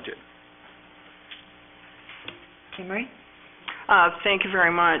one budget. Marie? Thank you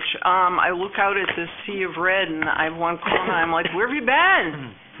very much. I look out at this sea of red, and I have one corner. I'm like, where have you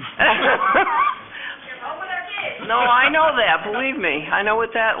been? No, I know that. Believe me, I know what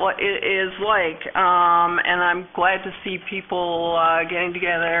that is like. And I'm glad to see people getting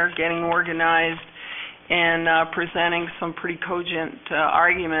together, getting organized, and presenting some pretty cogent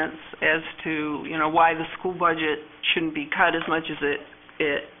arguments as to why the school budget shouldn't be cut as much as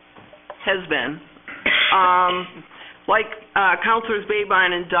it has been. Like Councilors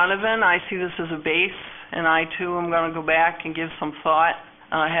Babine and Donovan, I see this as a base, and I too am going to go back and give some thought,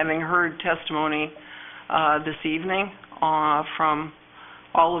 having heard testimony this evening from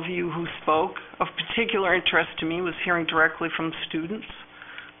all of you who spoke. Of particular interest to me was hearing directly from students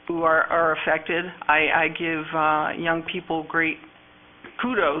who are affected. I give young people great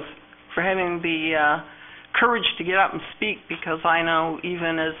kudos for having the courage to get up and speak, because I know,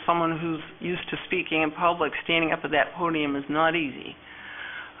 even as someone who's used to speaking in public, standing up at that podium is not easy.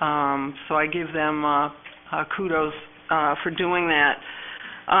 So I give them kudos for doing that.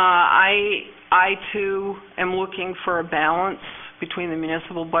 I too am looking for a balance between the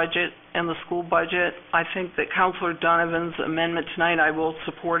municipal budget and the school budget. I think that Councilor Donovan's amendment tonight, I will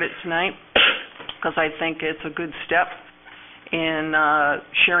support it tonight, because I think it's a good step in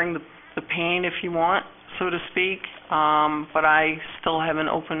sharing the pain, if you want, so to speak. But I still have an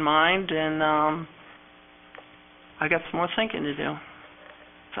open mind, and I got some more thinking to do.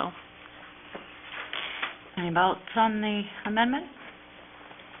 So, any votes on the amendment?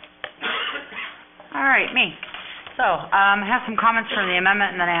 All right, me. So, I have some comments from the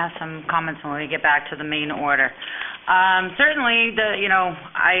amendment, and then I have some comments when we get back to the main order. Certainly,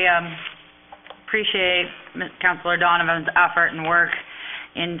 I appreciate Councilor Donovan's effort and work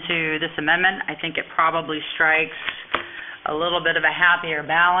into this amendment. I think it probably strikes a little bit of a happier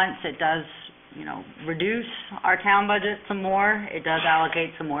balance. It does, reduce our town budget some more. It does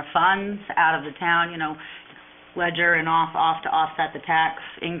allocate some more funds out of the town, ledger and off to offset the tax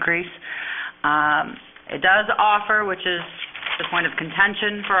increase. It does offer, which is the point of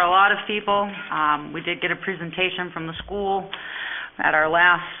contention for a lot of people. We did get a presentation from the school at our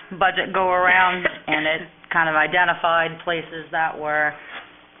last budget go-around, and it kind of identified places that were,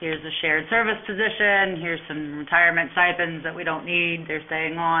 here's a shared service position, here's some retirement stipends that we don't need, they're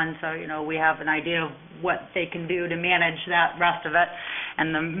staying on, so, we have an idea of what they can do to manage that rest of it.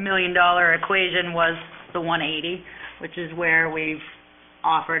 And the $1 million equation was the 180, which is where we've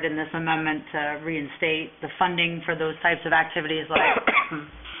offered in this amendment to reinstate the funding for those types of activities like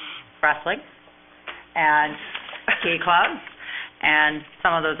wrestling and ski clubs and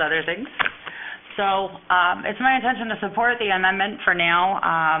some of those other things. So it's my intention to support the amendment for now.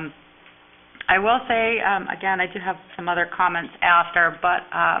 I will say, again, I do have some other comments after, but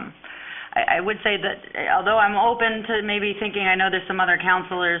I would say that although I'm open to maybe thinking, I know there's some other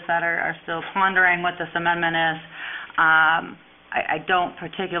counselors that are still pondering what this amendment is, I don't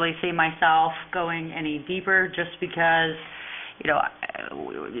particularly see myself going any deeper, just because,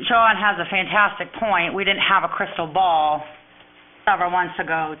 Sean has a fantastic point. We didn't have a crystal ball several months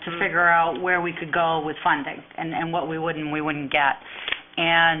ago to figure out where we could go with funding and what we would and we wouldn't get.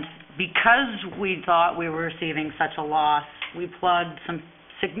 And because we thought we were receiving such a loss, we plugged some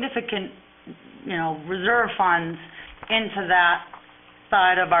significant, reserve funds into that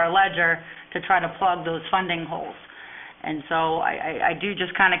side of our ledger to try to plug those funding holes. And so I do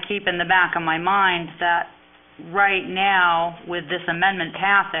just kind of keep in the back of my mind that right now, with this amendment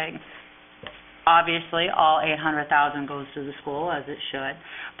passing, obviously all $800,000 goes to the school, as it should.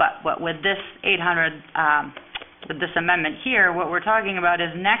 But with this with this amendment here, what we're talking about is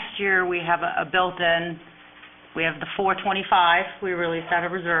next year we have a built-in, we have the $425 we released out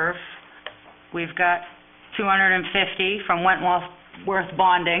of reserve. We've got $250 from Wentworth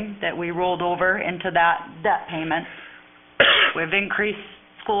bonding that we rolled over into that debt payment. We've increased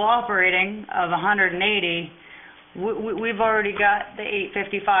school operating of $180. We've already got the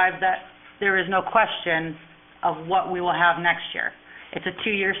 $855 that there is no question of what we will have next year. It's a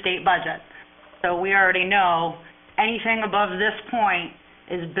 2-year state budget. So we already know anything above this point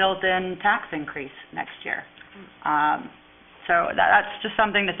is built-in tax increase next year. So that's just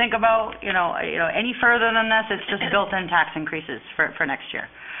something to think about. Any further than this, it's just built-in tax increases for next year.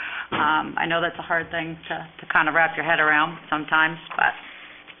 I know that's a hard thing to kind of wrap your head around sometimes, but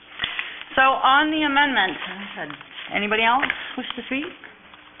so on the amendment, anybody else wish to speak?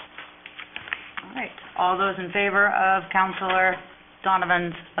 All right. All those in favor of Councillor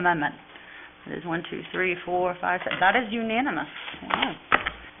Donovan's amendment? It is 1, 2, 3, 4, 5, 6. That is unanimous. Wow.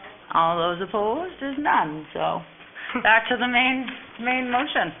 All those opposed is none. So back to the main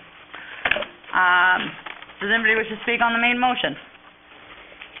motion. Does anybody wish to speak on the main motion?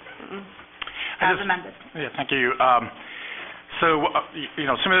 As amended. Yeah, thank you. So,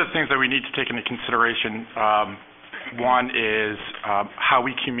 some of the things that we need to take into consideration, one is how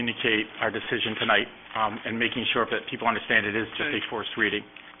we communicate our decision tonight and making sure that people understand it is just a first reading.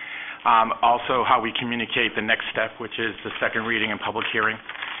 Also, how we communicate the next step, which is the second reading and public hearing.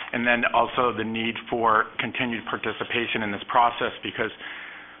 And then also the need for continued participation in this process, because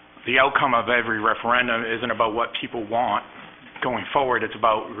the outcome of every referendum isn't about what people want going forward. It's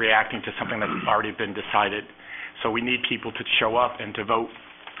about reacting to something that's already been decided. So we need people to show up and to vote.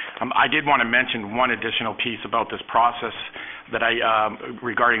 I did want to mention one additional piece about this process that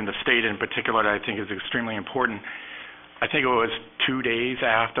regarding the state in particular, that I think is extremely important. I think it was 2 days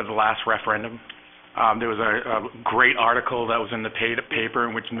after the last referendum, there was a great article that was in the paper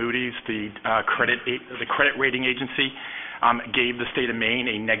in which Moody's, the credit rating agency, gave the state of Maine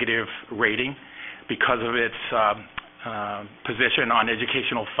a negative rating because of its position on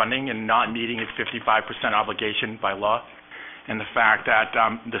educational funding and not meeting its 55% obligation by law, and the fact that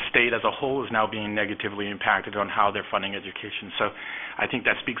the state as a whole is now being negatively impacted on how they're funding education. So I think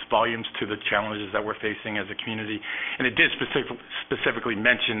that speaks volumes to the challenges that we're facing as a community. And it did specifically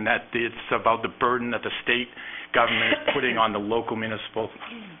mention that it's about the burden that the state government is putting on the local municipal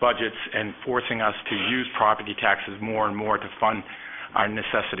budgets and forcing us to use property taxes more and more to fund our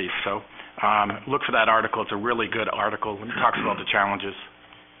necessities. So look for that article. It's a really good article and it talks about the challenges.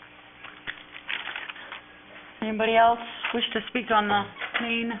 Anybody else wish to speak on the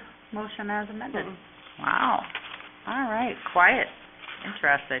main motion as amended? Wow. All right. Quiet.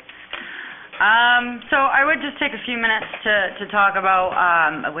 Interesting. So I would just take a few minutes to talk about,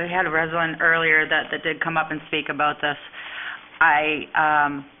 we had a resident earlier that did come up and speak about this. I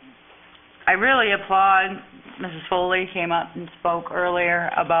really applaud Mrs. Foley came up and spoke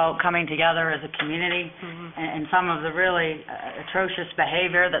earlier about coming together as a community and some of the really atrocious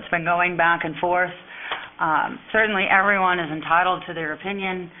behavior that's been going back and forth. Certainly everyone is entitled to their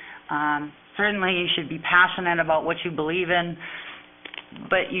opinion. Certainly you should be passionate about what you believe in,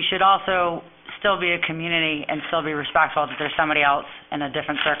 but you should also still be a community and still be respectful that there's somebody else in a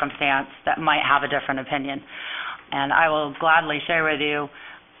different circumstance that might have a different opinion. And I will gladly share with you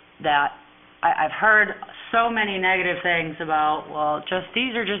that I've heard so many negative things about,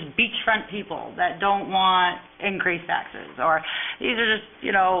 these are just beachfront people that don't want increased taxes, or these are just,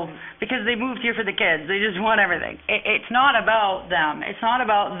 because they moved here for the kids, they just want everything. It's not about them. It's not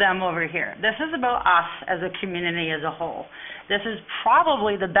about them over here. This is about us as a community as a whole. This is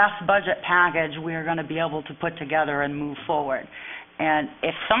probably the best budget package we are going to be able to put together and move forward. And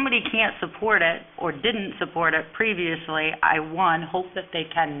if somebody can't support it or didn't support it previously, I, hope that they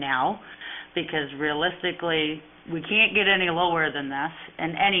can now, because realistically, we can't get any lower than this,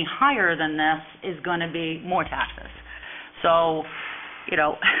 and any higher than this is going to be more taxes. So,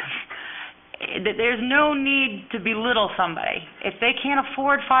 there's no need to belittle somebody. If they can't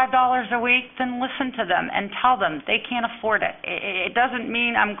afford $5 a week, then listen to them and tell them they can't afford it. It doesn't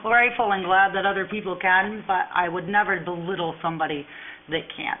mean I'm grateful and glad that other people can, but I would never belittle somebody that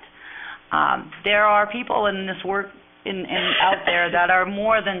can't. There are people in this work out there that are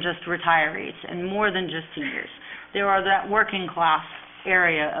more than just retirees and more than just seniors. There are that working class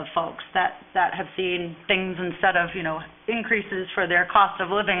area of folks that have seen things instead of, increases for their cost of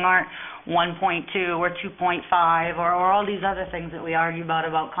living aren't 1.2 or 2.5 or all these other things that we argue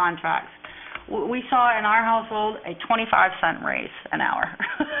about contracts. We saw in our household a 25-cent raise an hour.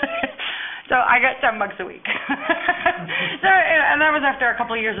 So I got $10 a week. And that was after a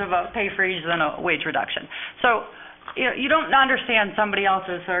couple of years of a pay freeze and a wage reduction. So you don't understand somebody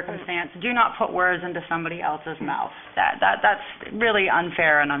else's circumstance. Do not put words into somebody else's mouth. That's really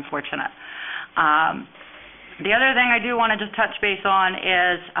unfair and unfortunate. The other thing I do want to just touch base on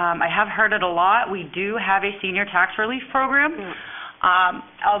is I have heard it a lot. We do have a senior tax relief program.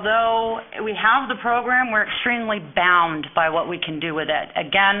 Although we have the program, we're extremely bound by what we can do with it.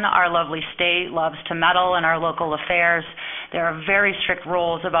 Again, our lovely state loves to meddle in our local affairs. There are very strict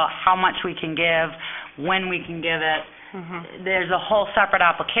rules about how much we can give, when we can give it. There's a whole separate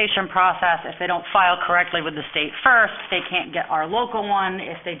application process. If they don't file correctly with the state first, they can't get our local one.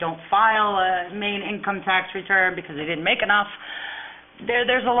 If they don't file a Maine income tax return because they didn't make enough,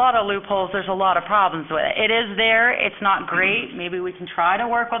 there's a lot of loopholes. There's a lot of problems with it. It is there. It's not great. Maybe we can try to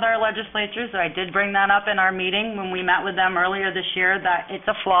work with our legislatures. I did bring that up in our meeting when we met with them earlier this year, that it's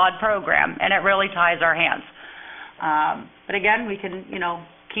a flawed program, and it really ties our hands. But again, we can,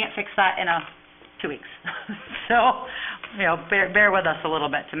 can't fix that in 2 weeks. So, bear with us a little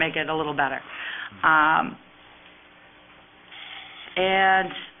bit to make it a little better.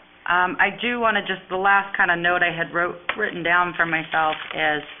 I do want to the last kind of note I had written down for myself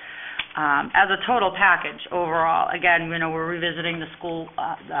is, as a total package overall, again, we're revisiting the school,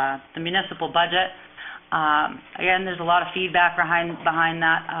 the municipal budget. Again, there's a lot of feedback behind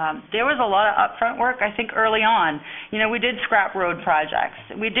that. There was a lot of upfront work, I think, early on. We did scrap road projects.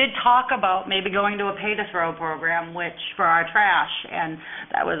 We did talk about maybe going to a pay-to-throw program, which for our trash, and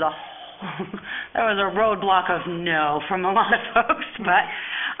that was a roadblock of no from a lot of folks. But,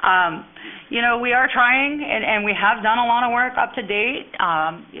 we are trying, and we have done a lot of work up to date.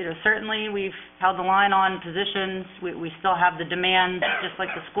 Certainly we've held the line on positions. We still have the demand, just like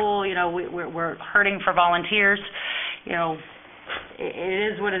the school. We're hurting for volunteers.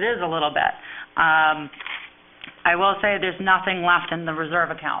 It is what it is a little bit. I will say there's nothing left in the reserve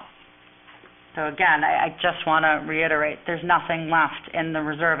account. So again, I just want to reiterate, there's nothing left in the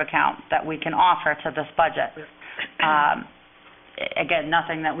reserve account that we can offer to this budget. Again,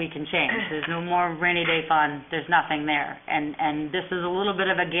 nothing that we can change. There's no more rainy day fund. There's nothing there. And this is a little bit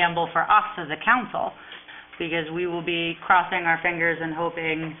of a gamble for us as a council, because we will be crossing our fingers and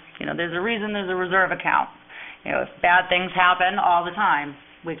hoping, there's a reason there's a reserve account. If bad things happen all the time,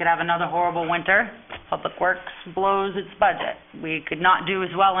 we could have another horrible winter. Public Works blows its budget. We could not do as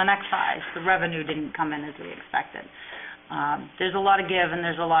well in excise. The revenue didn't come in as we expected. There's a lot of give and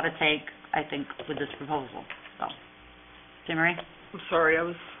there's a lot of take, I think, with this proposal. So, Jean Marie? I'm sorry,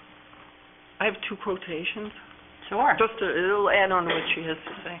 I have two quotations. Sure. It'll add on to what she has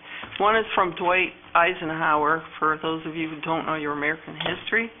to say. One is from Dwight Eisenhower. For those of you who don't know your American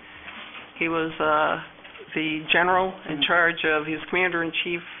history, he was the general in charge of, he was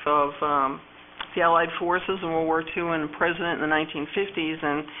commander-in-chief of the Allied forces in World War II and president in the 1950s,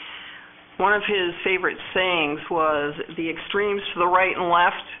 and one of his favorite sayings was, the extremes to the right and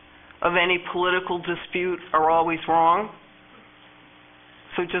left of any political dispute are always wrong.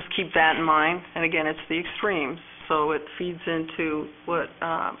 So just keep that in mind. And again, it's the extremes, so it feeds into what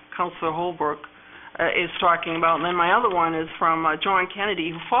Councilor Holbrook is talking about. And then my other one is from John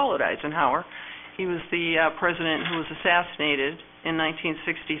Kennedy, who followed Eisenhower. He was the president who was assassinated in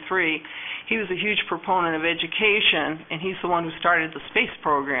 1963. He was a huge proponent of education, and he's the one who started the space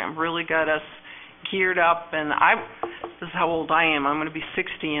program, really got us geared up. And this is how old I am. I'm going to be 60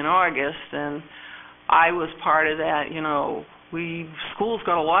 in August, and I was part of that. Schools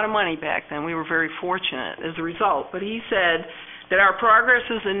got a lot of money back then. We were very fortunate as a result. But he said that our progress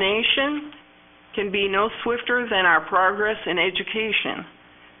as a nation can be no swifter than our progress in education.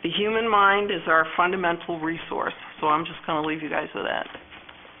 The human mind is our fundamental resource. So I'm just going to leave you guys with that.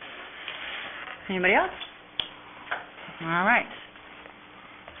 Anybody else? All right.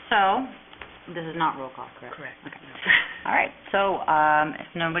 So, this is not roll call, correct? Correct. Okay. All right. So, if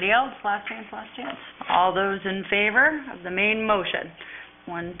nobody else, last chance. All those in favor of the main motion?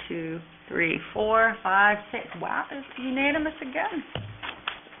 1, 2, 3, 4, 5, 6. Wow, it's unanimous again.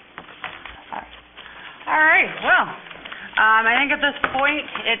 All right. Well, I think at this point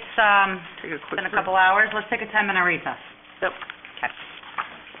it's been a couple hours. Let's take a 10-minute recess. Yep. Okay.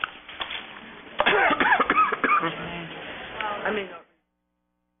 I mean.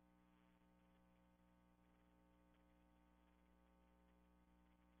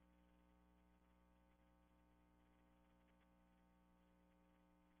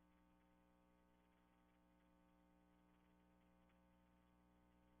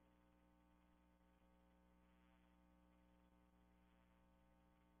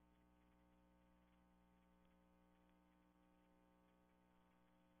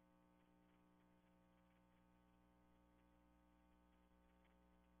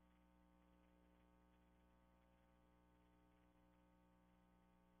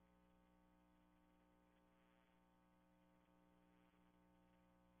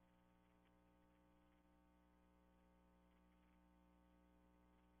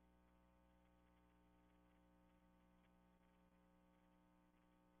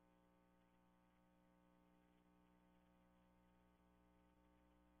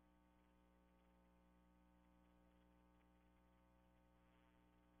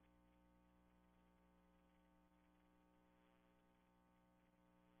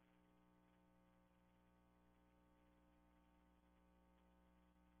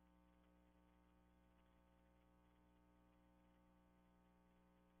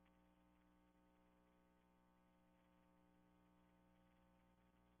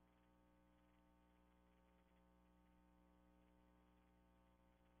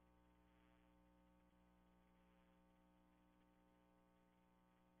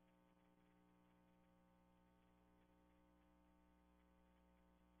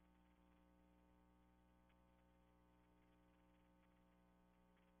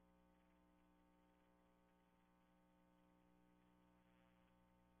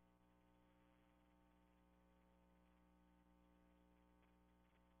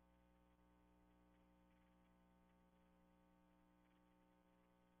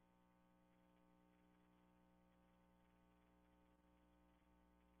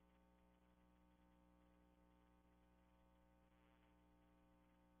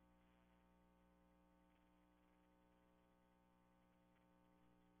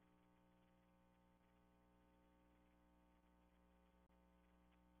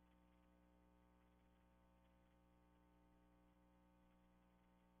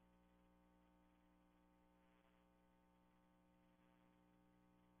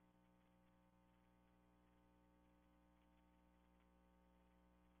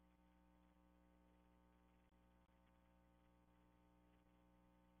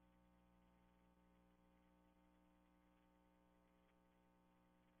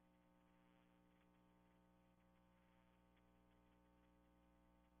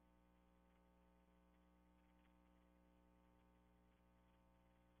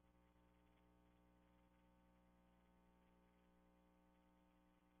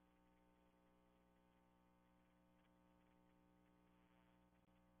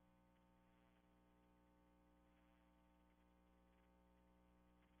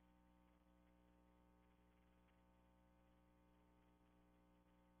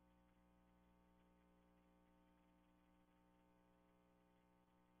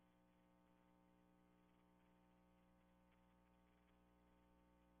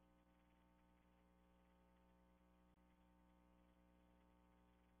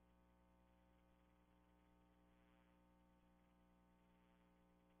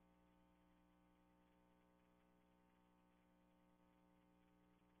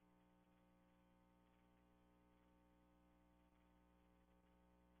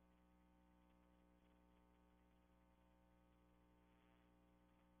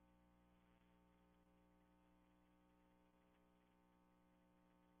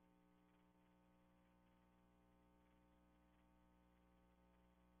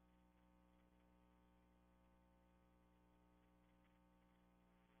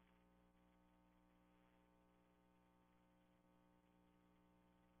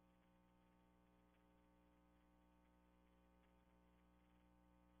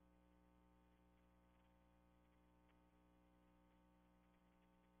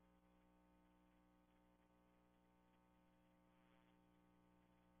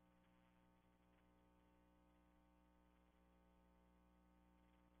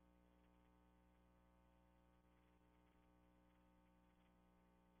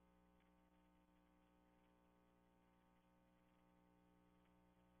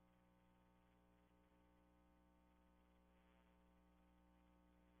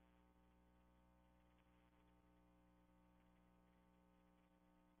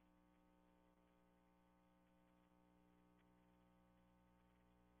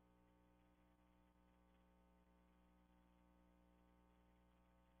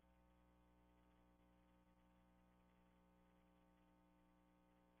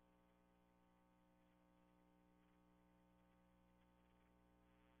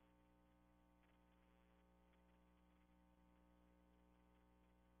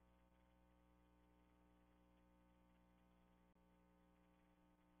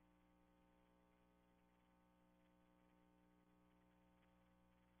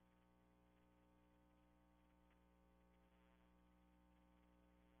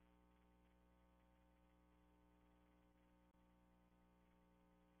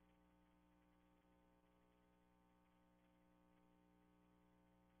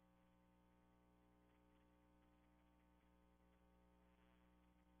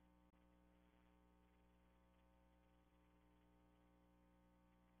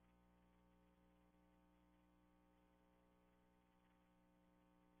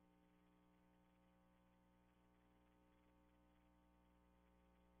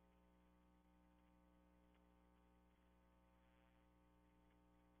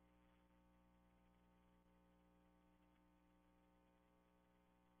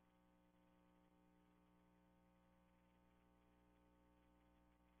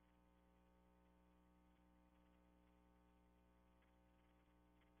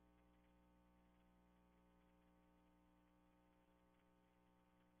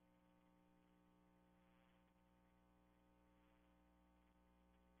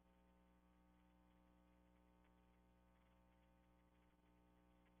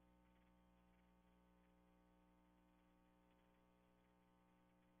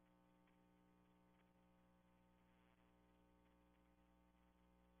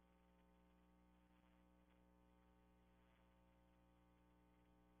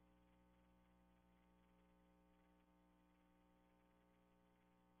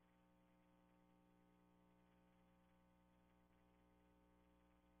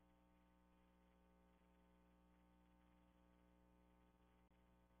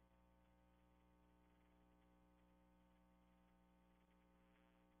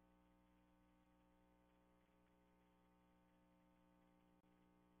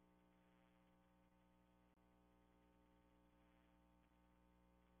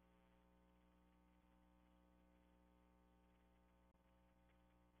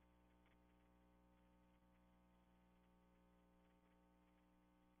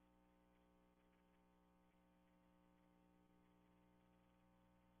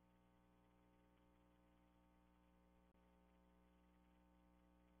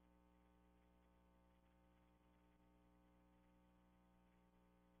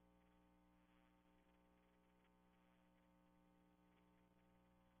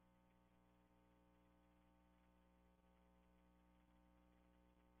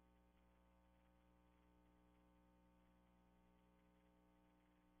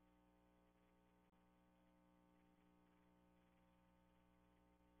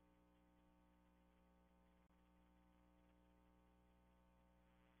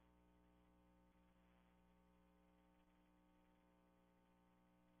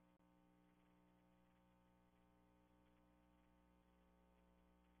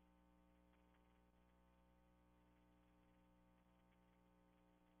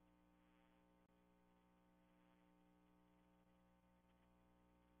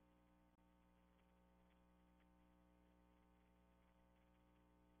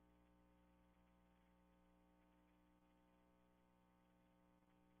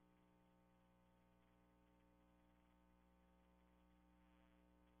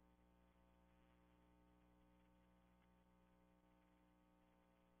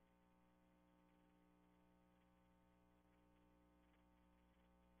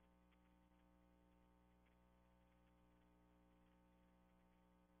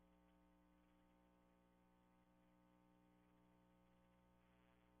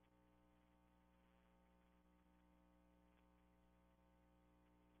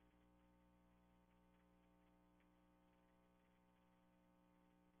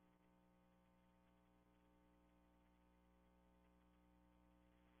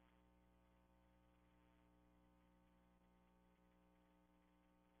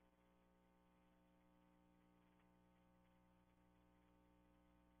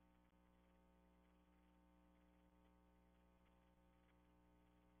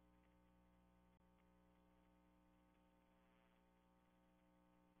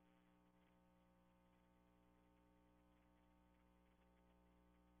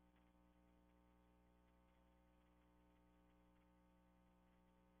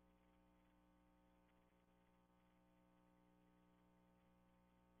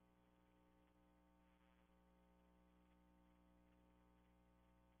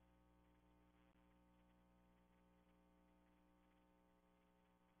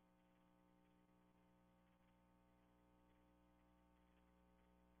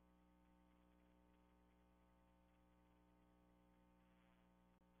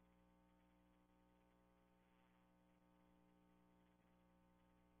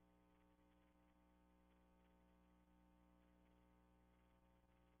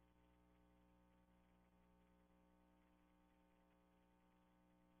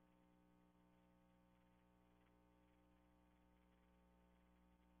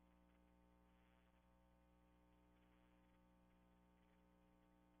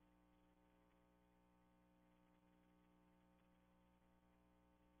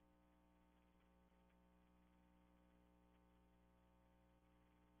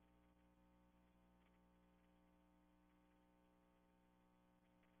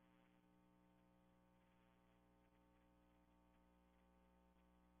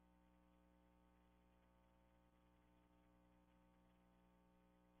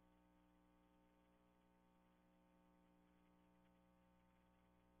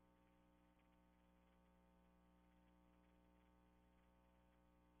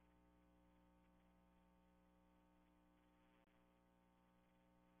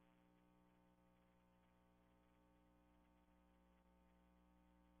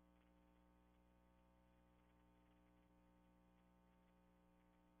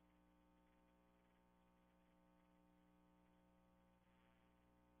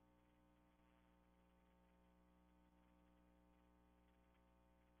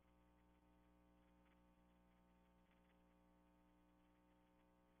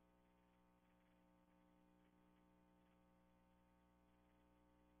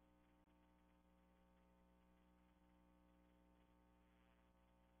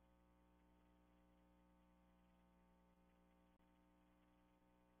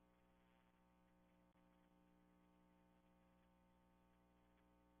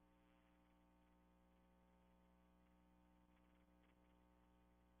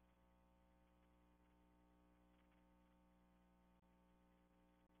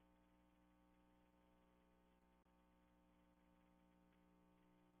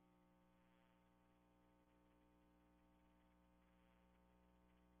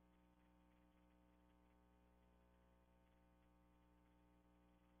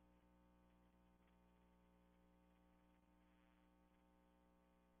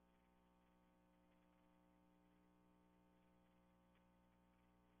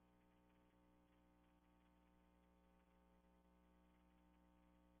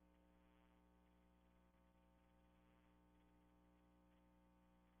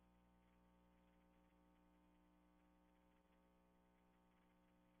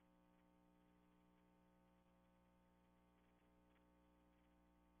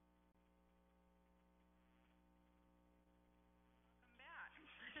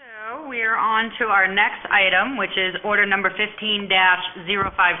 we are on to our next item, which is order number 15-057.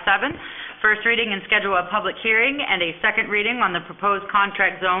 First reading and schedule a public hearing and a second reading on the proposed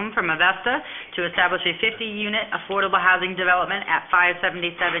contract zone from Avesta to establish a 50-unit affordable housing development at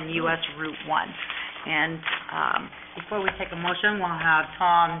 577 U.S. Route 1. And before we take a motion, we'll have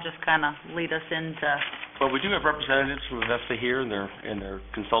Tom just kind of lead us into... Well, we do have representatives from Avesta here and their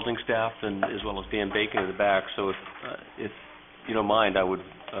consulting staff, and as well as Dan Bacon in the back. So if you don't mind, I would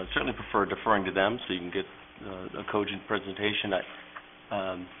certainly prefer deferring to them so you can get a cogent presentation.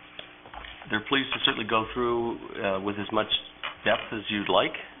 They're pleased to certainly go through with as much depth as you'd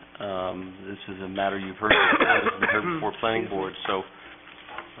like. This is a matter you've heard before planning board. So,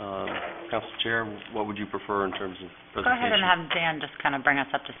 Council Chair, what would you prefer in terms of presentation? Go ahead and have Dan just kind of bring us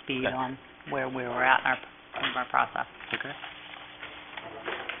up to speed on where we were at in our process. Okay.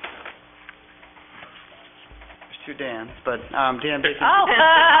 There's two Dans, but Dan Bacon. Oh!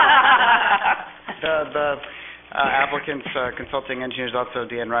 The applicant's consulting engineer is also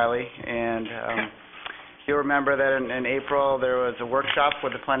Dan Riley, and you'll remember that in April there was a workshop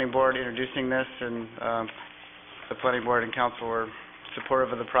with the planning board introducing this, and the planning board and council were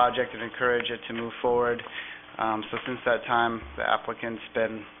supportive of the project and encouraged it to move forward. So since that time, the applicant's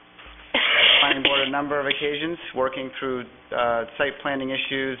been planning board a number of occasions, working through site planning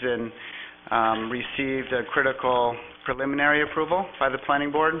issues, and received a critical preliminary approval by the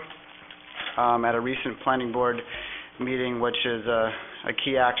planning board at a recent planning board meeting, which is a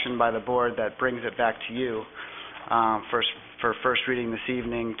key action by the board that brings it back to you for first reading this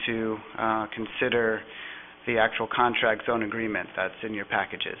evening to consider the actual contract zone agreement that's in your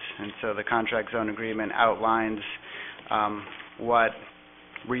packages. And so the contract zone agreement outlines what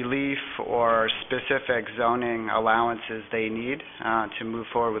relief or specific zoning allowances they need to move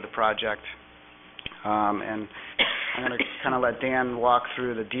forward with the project. And I'm going to kind of let Dan walk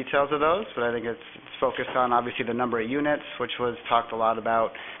through the details of those, but I think it's focused on obviously the number of units, which was talked a lot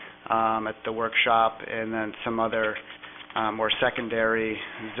about at the workshop, and then some other more secondary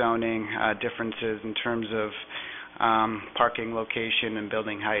zoning differences in terms of parking location and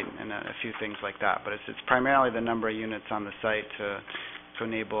building height and a few things like that. But it's primarily the number of units on the site to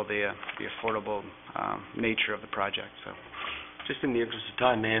enable the affordable nature of the project. So, just in the interest of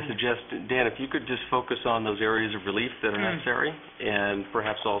time, may I suggest, Dan, if you could just focus on those areas of relief that are necessary, and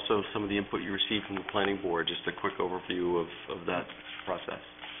perhaps also some of the input you received from the planning board, just a quick overview of that process.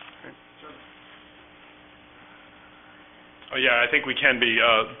 Yeah, I think we can be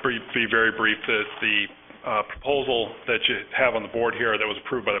very brief. The proposal that you have on the board here that was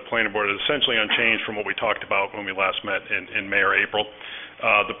approved by the planning board is essentially unchanged from what we talked about when we last met in May or April.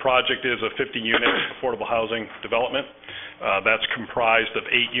 The project is a 50-unit affordable housing development. That's comprised of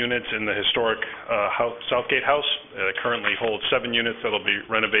 8 units in the historic Southgate House. It currently holds 7 units that will be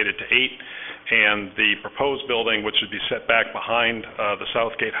renovated to 8. And the proposed building, which would be set back behind the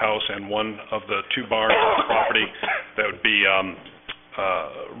Southgate House and one of the 2 barns on the property that would be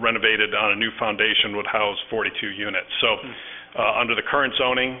renovated on a new foundation, would house 42 units. So under the current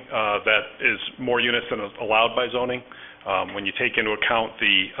zoning, that is more units than is allowed by zoning. When you take into account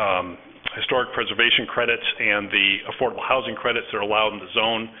the historic preservation credits and the affordable housing credits that are allowed in the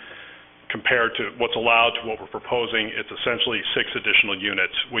zone compared to what's allowed to what we're proposing, it's essentially 6 additional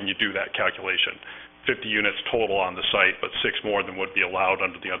units when you do that calculation. 50 units total on the site, but 6 more than would be allowed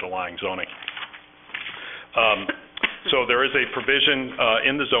under the underlying zoning. So there is a provision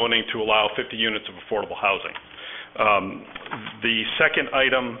in the zoning to allow 50 units of affordable housing. The second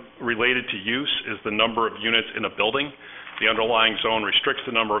item related to use is the number of units in a building. The underlying zone restricts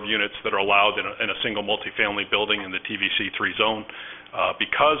the number of units that are allowed in a single multifamily building in the TVC3 zone.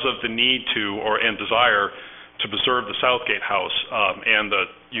 Because of the need to and desire to preserve the Southgate House and the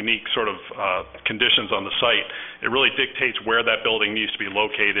unique sort of conditions on the site, it really dictates where that building needs to be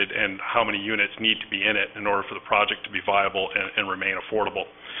located and how many units need to be in it in order for the project to be viable and remain affordable.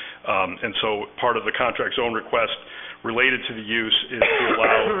 And so part of the contract zone request related to the use is to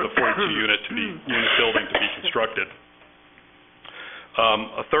allow the 42-unit building to be constructed.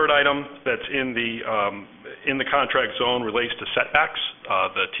 A third item that's in the contract zone relates to setbacks.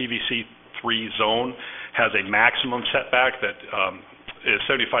 The TVC3 zone has a maximum setback that is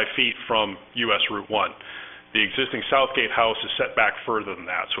 75 feet from U.S. Route 1. The existing Southgate House is set back further than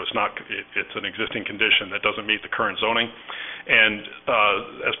that, so it's an existing condition that doesn't meet the current zoning. And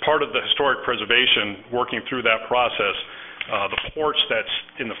as part of the historic preservation, working through that process, The porch that's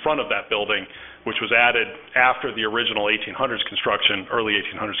in the front of that building, which was added after the original 1800s construction, early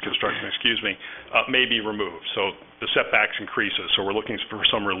 1800s construction, may be removed. So the setbacks increases. So we're looking for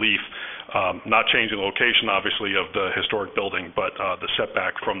some relief, not changing the location, obviously, of the historic building, but the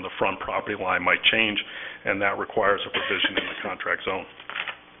setback from the front property line might change, and that requires a provision in the contract zone.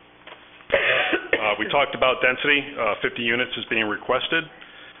 We talked about density. 50 units is being requested.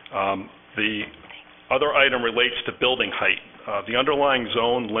 The other item relates to building height. The underlying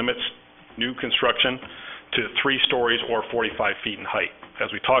zone limits new construction to 3 stories or 45 feet in height.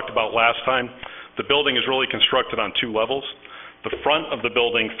 As we talked about last time, the building is really constructed on 2 levels. The front of the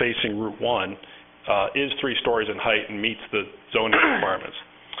building facing Route 1 is 3 stories in height and meets the zoning requirements.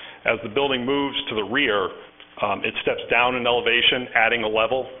 As the building moves to the rear, it steps down in elevation, adding a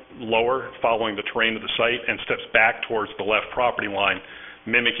level lower following the terrain of the site, and steps back towards the left property line,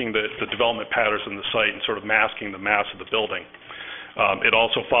 mimicking the development patterns in the site and sort of masking the mass of the building. It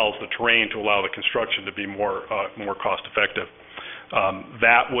also follows the terrain to allow the construction to be more cost effective.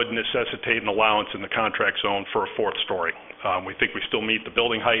 That would necessitate an allowance in the contract zone for a 4th story. We think we still meet the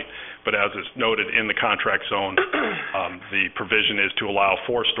building height, but as is noted in the contract zone, the provision is to allow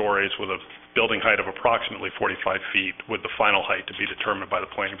 4 stories with a building height of approximately 45 feet, with the final height to be determined by the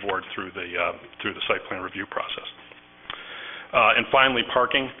planning board through the site plan review process. And finally,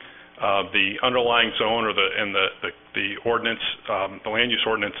 parking. The underlying zone or the ordinance, the land use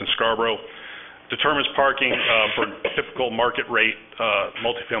ordinance in Scarborough, determines parking for typical market rate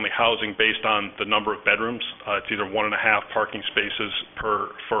multifamily housing based on the number of bedrooms. It's either 1.5 parking spaces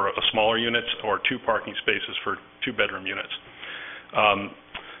for a smaller units or 2 parking spaces for 2-bedroom units.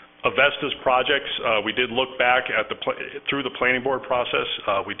 Avesta's projects, we did look back at through the planning board process.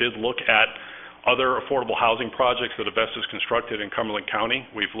 We did look at other affordable housing projects that Avesta's constructed in Cumberland County.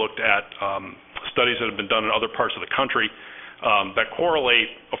 We've looked at studies that have been done in other parts of the country that correlate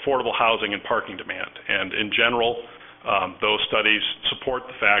affordable housing and parking demand. And in general, those studies support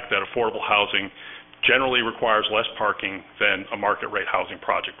the fact that affordable housing generally requires less parking than a market rate housing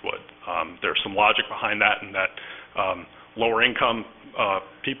project would. There's some logic behind that, in that lower income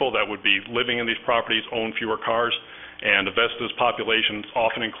people that would be living in these properties own fewer cars, and Avesta's population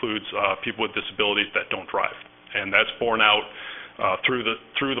often includes people with disabilities that don't drive. And that's borne out through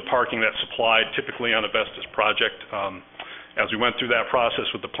the parking that's supplied typically on Avesta's project. As we went through that process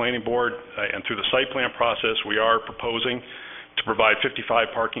with the planning board and through the site plan process, we are proposing to provide 55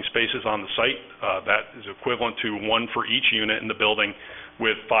 parking spaces on the site. That is equivalent to 1 for each unit in the building,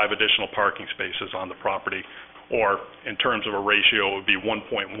 with 5 additional parking spaces on the property. Or in terms of a ratio, it would be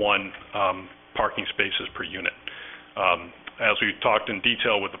 1.1 parking spaces per unit. As we talked in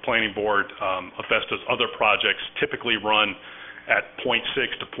detail with the planning board, Avesta's other projects typically run at 0.6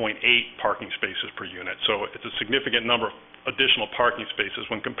 to 0.8 parking spaces per unit. So it's a significant number of additional parking spaces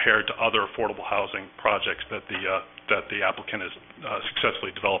when compared to other affordable housing projects that the applicant has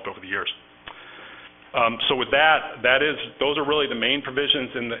successfully developed over the years. So with those are really the main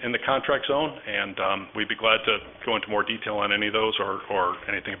provisions in the contract zone, and we'd be glad to go into more detail on any of those or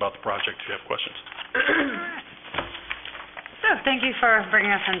anything about the project if you have questions. So thank you for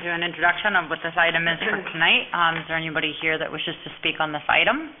bringing us into an introduction of what this item is for tonight. Is there anybody here that wishes to speak on this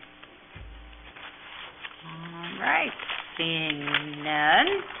item? All right. Seeing none.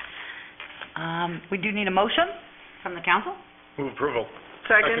 We do need a motion from the council. Move approval.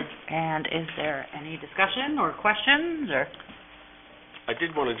 Second. And is there any discussion or questions? Or I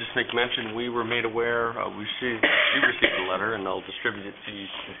did want to just make mention, we were made aware, we received a letter, and I'll distribute it to you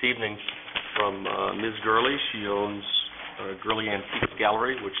this evening, from Ms. Gurley. She owns Gurley Antiques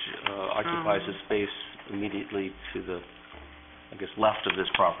Gallery, which occupies a space immediately to the, left of this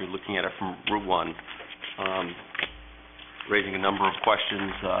property, looking at it from Route 1, raising a number of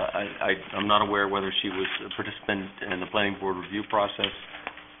questions. I'm not aware whether she was a participant in the planning board review process,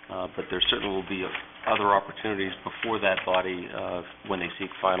 but there certainly will be other opportunities before that body when they seek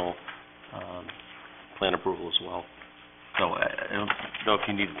final plan approval as well. So I don't know if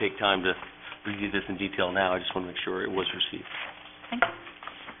you need to take time to review this in detail now. I just want to make sure it was received. Thank you.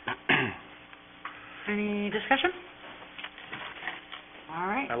 Any discussion? All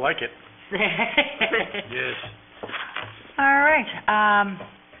right. I like it. Yes. All right.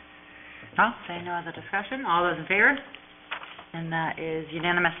 Say no other discussion. All those in favor? And that is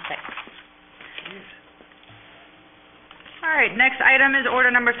unanimous. All right, next item is order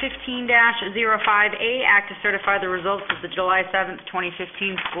number 15-05A, act to certify the results of the July 7th, 2015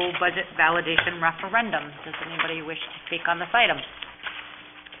 school budget validation referendum. Does anybody wish to speak on this item?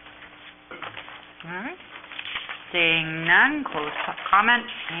 All right. Seeing none, close comment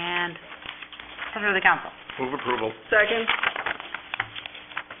and pleasure of the council. Move approval. Second.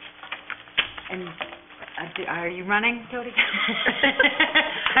 And are you running, Jody?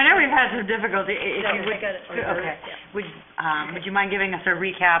 I know we've had some difficulty. If you would, I got it. okay. Would you mind giving us a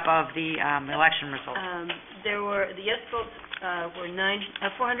recap of the election results? There were, the yes votes were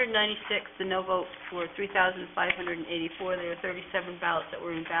 496, the no votes were 3,584. There were 37 ballots that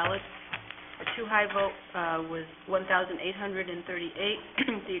were invalid. The too high vote was 1,838.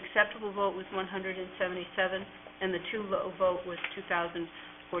 The acceptable vote was 177, and the too low vote was 2,047.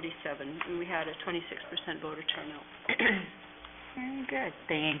 And we had a 26% voter turnout. Very good.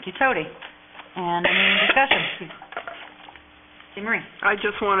 Thank you, Tody. And any discussion? Marie. I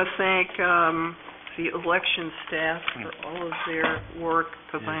just want to thank the election staff for all of their work,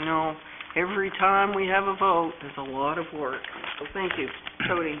 because I know every time we have a vote, there's a lot of work. So thank you,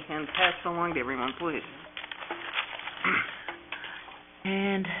 Tody, and pass it along to everyone, please.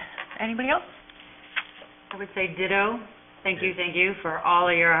 And anybody else? I would say ditto. Thank you for all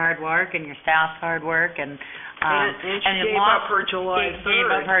of your hard work and your staff's hard work, and she gave up her July 3rd.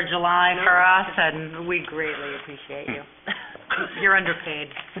 Gave up her July for us, and we greatly appreciate you. You're underpaid.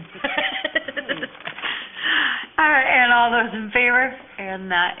 All right, and all those in favor,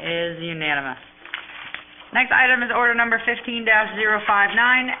 and that is unanimous. Next item is order number 15-059,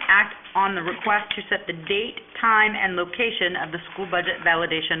 act on the request to set the date, time, and location of the school budget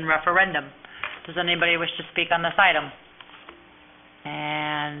validation referendum. Does anybody wish to speak on this item?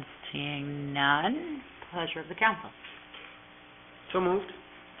 And seeing none, pleasure of the council. So moved.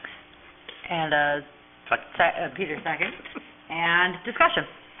 And Peter, second. And discussion.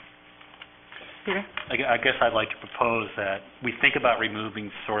 Peter? I guess I'd like to propose that we think about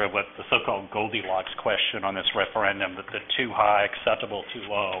removing sort of what the so-called Goldilocks question on this referendum, that the too high, acceptable, too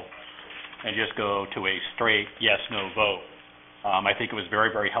low, and just go to a straight yes/no vote. I think it was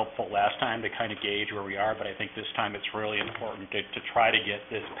very, very helpful last time to kind of gauge where we are, but I think this time it's really important to try to get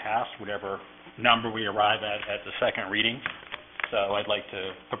this past whatever number we arrive at the second reading. So I'd like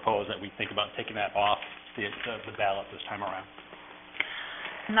to propose that we think about taking that off the ballot this time around.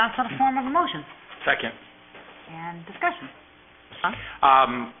 And that's in the form of a motion. Second. And discussion. Huh?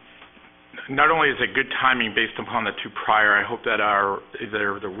 Not only is it good timing based upon the two prior, I hope that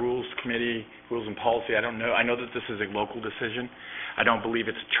the Rules Committee, Rules and Policy, I know that this is a local decision. I don't believe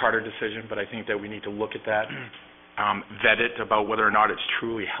it's a charter decision, but I think that we need to look at that, vet it about whether or not it's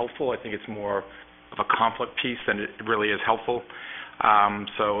truly helpful. I think it's more of a conflict piece than it really is helpful.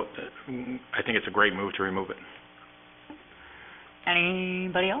 So I think it's a great move to remove it.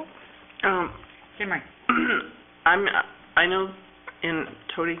 Anybody else? Jimmy. I know, and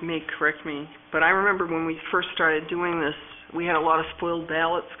Tody may correct me, but I remember when we first started doing this, we had a lot of spoiled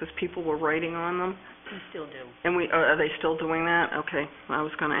ballots because people were writing on them. We still do. And are they still doing that? Okay, I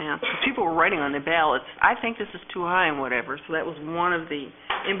was going to ask. People were writing on the ballots, I think this is too high and whatever, so that was one of the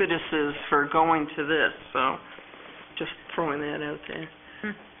impetuses for going to this, so just throwing that out there.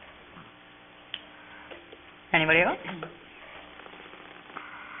 Anybody else?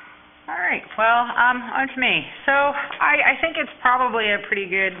 All right, well, on to me. So I think it's probably a pretty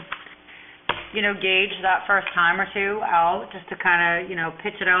good, gauge that first time or two out, just to kind of,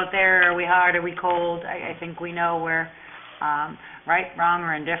 pitch it out there. Are we hot? Are we cold? I think we know we're right, wrong,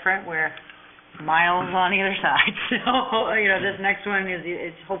 or indifferent. We're miles on either side. So, this next one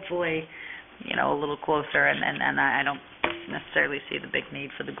is hopefully, a little closer, and I don't necessarily see the big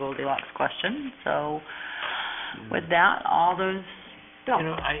need for the Goldilocks question. So with that, all those...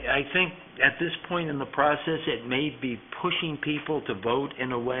 I think at this point in the process, it may be pushing people to vote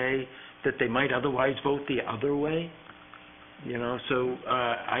in a way that they might otherwise vote the other way. So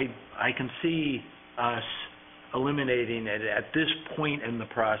I can see us eliminating it at this point in the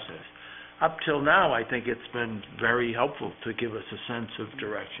process. Up till now, I think it's been very helpful to give us a sense of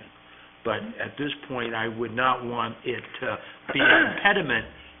direction. But at this point, I would not want it to be an impediment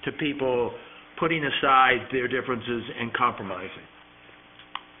to people putting aside their differences and compromising.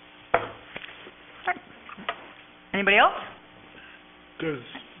 Anybody else? Does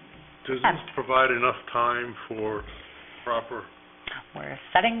this provide enough time for proper We're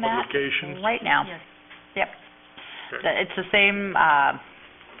setting that publications right now. Yes. Yep. Okay. It's the same, I'm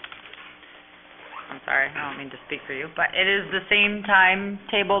sorry, I don't mean to speak for you, but it is the same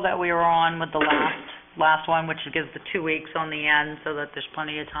timetable that we were on with the last one, which gives the 2 weeks on the end so that there's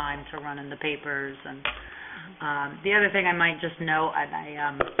plenty of time to run in the papers. And the other thing I might just note,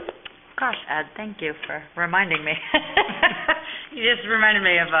 and gosh, Ed, thank you for reminding me. You just reminded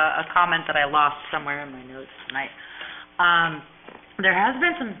me of a comment that I lost somewhere in my notes tonight. There has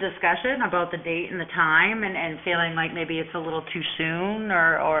been some discussion about the date and the time and feeling like maybe it's a little too soon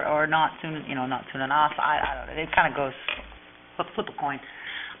or not soon, not soon enough. I don't know. It kind of goes flip a coin.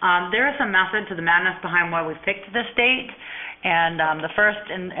 There is some method to the madness behind why we've picked this date, and the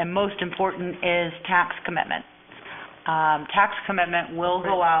first and most important is tax commitment. Tax commitment will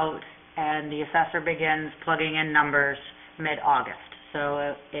go out, and the assessor begins plugging in numbers mid-August.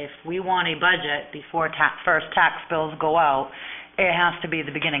 So if we want a budget before first tax bills go out, it has to be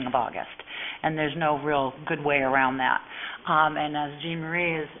the beginning of August, and there's no real good way around that. And as Jean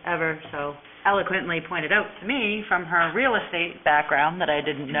Marie has ever so eloquently pointed out to me from her real estate background that I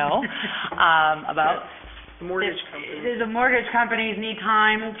didn't know about, the mortgage companies need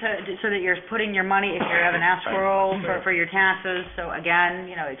time so that you're putting your money, if you have an escrow for your taxes. So again,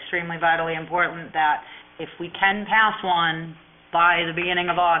 extremely vitally important that if we can pass one by the beginning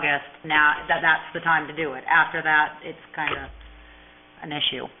of August, now that's the time to do it. After that, it's kind of an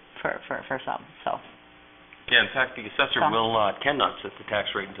issue for some. So. Yeah, in fact, the assessor cannot set the tax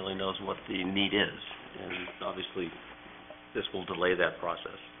rate until he knows what the need is, and obviously, this will delay that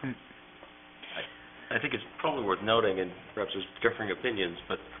process. I think it's probably worth noting, and perhaps there's differing opinions,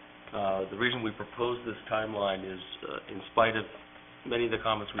 but the reason we propose this timeline is, in spite of many of the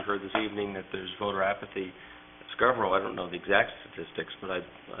comments we've heard this evening that there's voter apathy. Scarborough, I don't know the exact statistics, but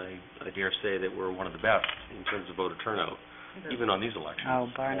I dare say that we're one of the best in terms of voter turnout, even on these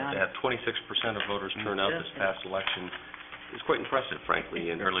elections. Bar none. To have 26% of voters turn out this past election is quite impressive,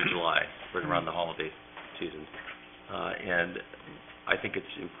 frankly, in early July, right around the holiday season. And I think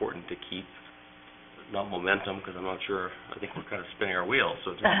it's important to keep, not momentum, because I'm not sure, I think we're kind of spinning our wheels,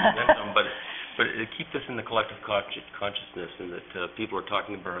 so it's not momentum, but to keep this in the collective consciousness, and that people are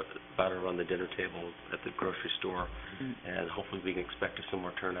talking about it around the dinner table, at the grocery store, and hopefully we can expect a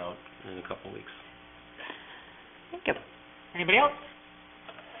similar turnout in a couple of weeks. Thank you. Anybody else?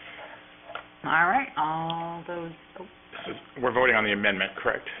 All right, all those. We're voting on the amendment,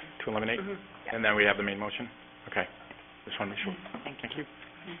 correct, to eliminate? And then we have the main motion? Okay. Just want to make sure. Thank you.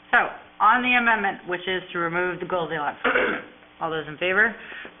 So, on the amendment, which is to remove the Goldilocks, all those in favor?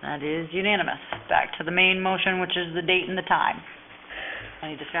 That is unanimous. Back to the main motion, which is the date and the time.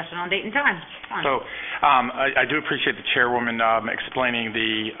 Any discussion on date and time? So, I do appreciate the chairwoman explaining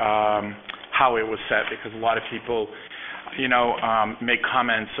how it was set, because a lot of people, make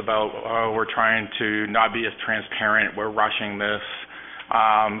comments about, we're trying to not be as transparent, we're rushing this,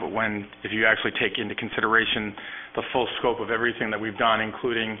 when if you actually take into consideration the full scope of everything that we've done,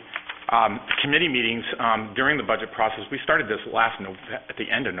 including committee meetings during the budget process. We started this at the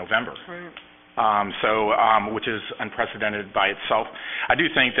end of November. Which is unprecedented by itself. I do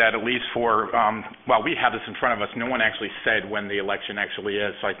think that at least while we have this in front of us, no one actually said when the election actually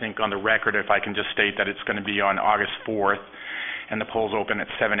is. So I think on the record, if I can just state that it's going to be on August 4th, and the polls open at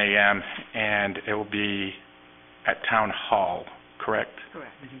 7 a.m., and it will be at Town Hall, correct?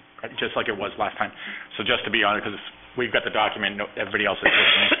 Correct. Just like it was last time. So just to be honest, because we've got the document, everybody else is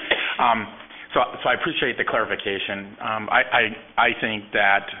listening. So I appreciate the clarification. I think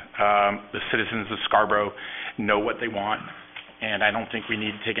that the citizens of Scarborough know what they want, and I don't think we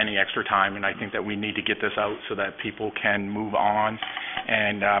need to take any extra time, and I think that we need to get this out so that people can move on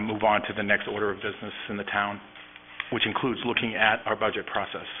and move on to the next order of business in the town, which includes looking at our budget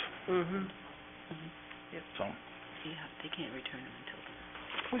process. So. Yeah, they can't return them until then.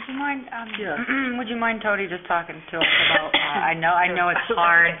 Would you mind, would you mind, Tody, just talking to us about, I know it's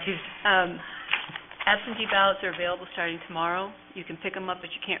hard to... Absentee ballots are available starting tomorrow. You can pick them up,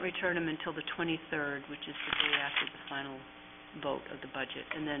 but you can't return them until the 23rd, which is the day after the final vote of the budget.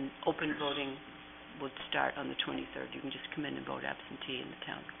 And then open voting would start on the 23rd. You can just come in and vote absentee in the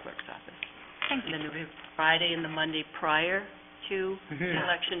town clerk's office. Thank you. And then the Friday and the Monday prior to the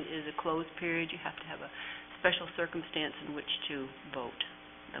election is a closed period. You have to have a special circumstance in which to vote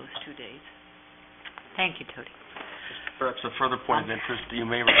those 2 days. Thank you, Tody. Perhaps a further point of interest, you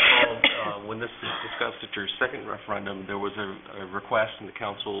may recall when this was discussed at your second referendum, there was a request, and the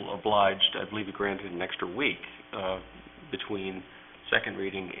council obliged, I believe it granted an extra week between second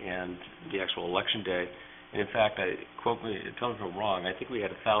reading and the actual election day. And in fact, tell me if I'm wrong, I think we had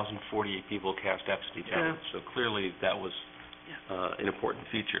 1,048 people cast absentee ballots. So clearly that was an important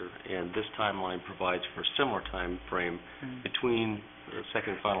feature, and this timeline provides for a similar time frame between the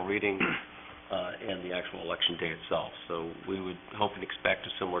second and final reading and the actual election day itself. So we would hope and expect a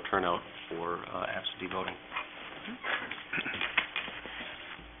similar turnout for absentee voting.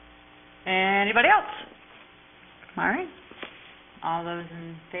 Anybody else? All right. All those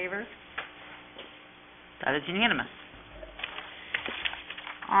in favor? That is unanimous.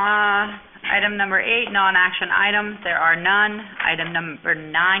 Item number 8, non-action items. There are none. Item number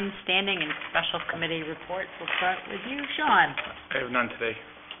 9, standing and special committee reports. We'll start with you, Sean. I have none today.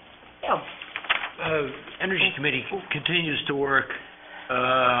 Energy Committee continues to work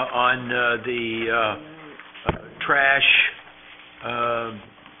on the trash,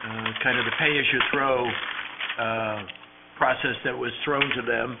 kind of the pay-as-you-throw process that was thrown to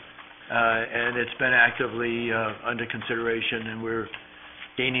them, and it's been actively under consideration, and we're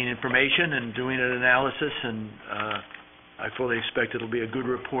gaining information and doing an analysis, and I fully expect it'll be a good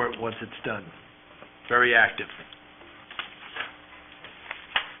report once it's done. Very active.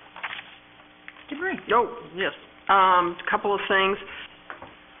 Yes. A couple of things.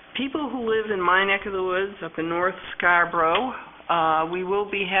 People who live in my neck of the woods up in North Scarborough, we will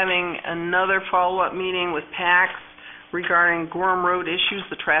be having another follow-up meeting with PACS regarding Gorham Road issues,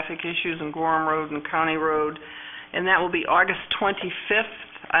 the traffic issues in Gorham Road and County Road, and that will be August 25th.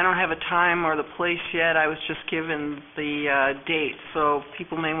 I don't have a time or the place yet. I was just given the date, so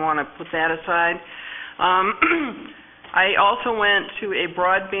people may want to put that aside. I also went to a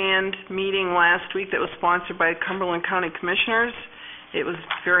broadband meeting last week that was sponsored by Cumberland County Commissioners. It was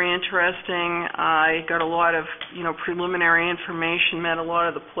very interesting. I got a lot of, preliminary information, met a lot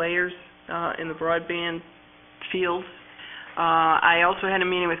of the players in the broadband field. I also had a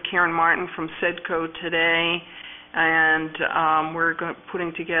meeting with Karen Martin from SEDCO today, and we're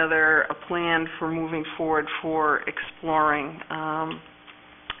putting together a plan for moving forward for exploring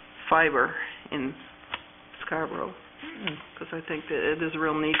fiber in Scarborough, because I think that there's a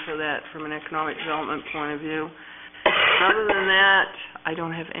real need for that from an economic development point of view. Other than that, I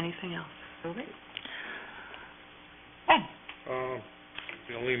don't have anything else. Okay.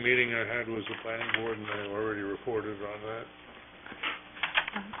 The only meeting I had was the planning board, and I already reported on that.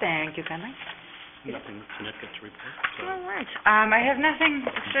 Thank you, kindly. Nothing significant to report. So. All right. I have nothing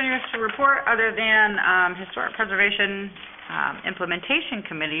strenuous to report other than Historic Preservation Implementation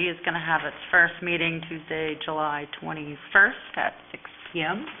Committee is going to have its first meeting Tuesday, July 21st at 6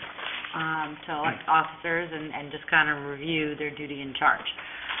 p.m. To elect officers and just kind of review their duty and charge.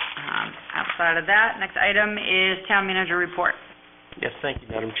 Outside of that, next item is Town Manager Report. Yes, thank you,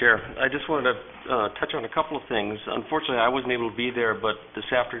 Madam Chair. I just wanted to touch on a couple of things. Unfortunately, I wasn't able to be there, but this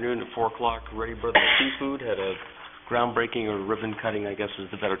afternoon at 4 o'clock, Ready Brothers Seafood had a groundbreaking, or ribbon cutting, I guess is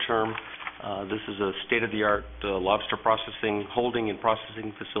the better term. This is a state-of-the-art lobster holding and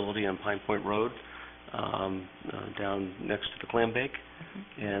processing facility on Pine Point Road, down next to the clam bake.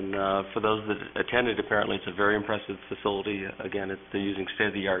 And for those that attended, apparently it's a very impressive facility. Again, they're using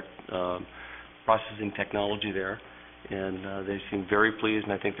state-of-the-art processing technology there. And they seem very pleased,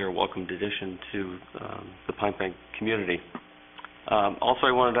 and I think they're a welcomed addition to the Pine Point community. Also,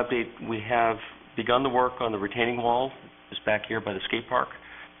 I wanted to update, we have begun the work on the retaining wall. It's back here by the skate park.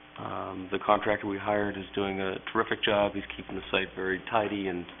 The contractor we hired is doing a terrific job. He's keeping the site very tidy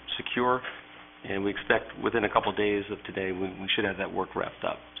and secure, and we expect within a couple of days of today we should have that work wrapped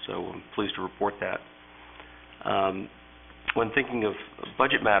up. So I'm pleased to report that. When thinking of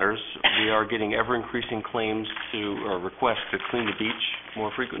budget matters, we are getting ever-increasing claims or requests to clean the beach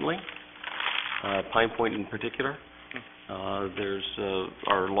more frequently, Pine Point in particular.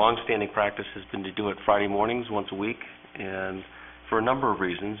 Our long-standing practice has been to do it Friday mornings once a week, and for a number of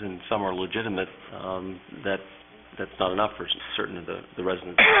reasons, and some are legitimate, that's not enough for certain of the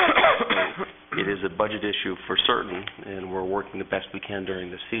residents. So it is a budget issue for certain, and we're working the best we can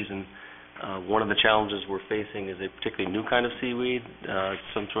during the season. One of the challenges we're facing is a particularly new kind of seaweed,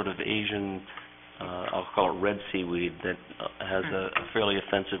 some sort of Asian, I'll call it red seaweed, that has a fairly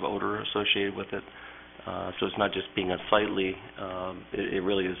offensive odor associated with it. So it's not just being unsightly, it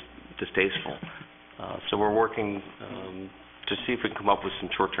really is distasteful. So we're working to see if we can come up with some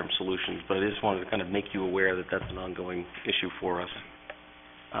short-term solutions, but I just wanted to kind of make you aware that that's an ongoing issue for us.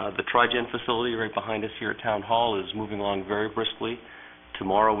 The Tri-Gen facility right behind us here at Town Hall is moving along very briskly.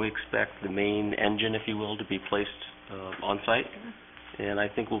 Tomorrow we expect the main engine, if you will, to be placed on site, and I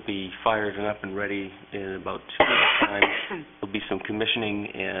think we'll be fired and up and ready in about 2 weeks' time. There'll be some commissioning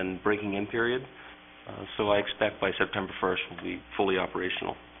and breaking in period, so I expect by September 1st we'll be fully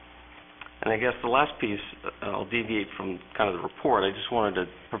operational. And I guess the last piece, I'll deviate from kind of the report. I just wanted to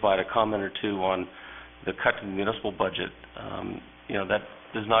provide a comment or two on the cut to the municipal budget. That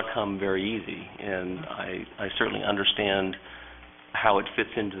does not come very easy, and I certainly understand how it fits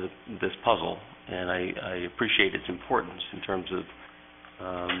into this puzzle, and I appreciate its importance in terms of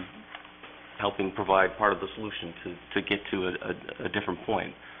helping provide part of the solution to get to a different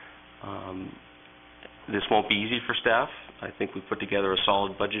point. This won't be easy for staff. I think we put together a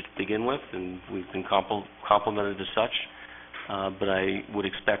solid budget to begin with, and we've been complimented as such. but I would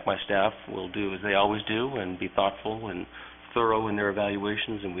expect my staff will do as they always do and be thoughtful and thorough in their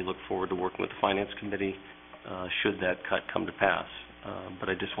evaluations, and we look forward to working with the Finance Committee should that cut come to pass. But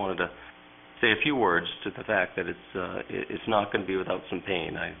I just wanted to say a few words to the fact that it's not going to be without some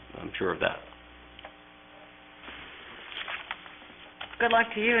pain. I'm sure of that. Good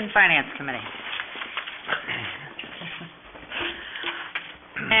luck to you and Finance Committee.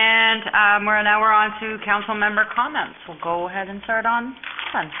 And we're on to council member comments. We'll go ahead and start on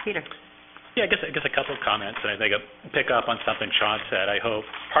Peter. Yeah, I guess a couple of comments, and I think I'll pick up on something Sean said. I hope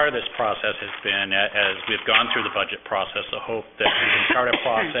part of this process has been, as we've gone through the budget process, I hope that we can start a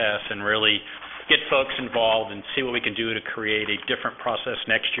process and really get folks involved and see what we can do to create a different process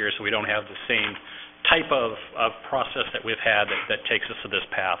next year so we don't have the same type of process that we've had that takes us to this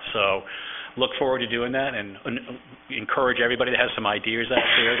path. So look forward to doing that and encourage everybody that has some ideas out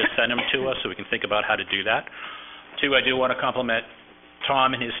there to send them to us so we can think about how to do that. Two, I do want to compliment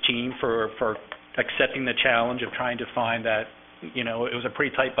Tom and his team for accepting the challenge of trying to find that, it was a pretty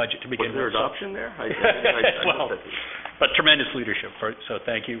tight budget to begin with. Was there adoption there? Well, but tremendous leadership. So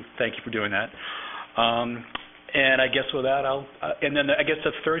thank you for doing that. And I guess with that, and then I guess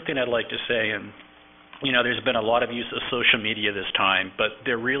the third thing I'd like to say, and there's been a lot of use of social media this time, but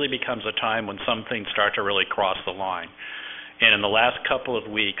there really becomes a time when some things start to really cross the line. And in the last couple of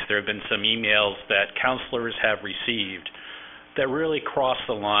weeks, there have been some emails that counselors have received that really cross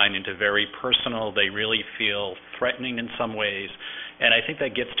the line into very personal. They really feel threatening in some ways. And I think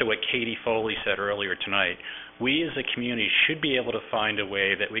that gets to what Katie Foley said earlier tonight. We as a community should be able to find a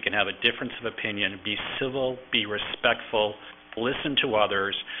way that we can have a difference of opinion, be civil, be respectful, listen to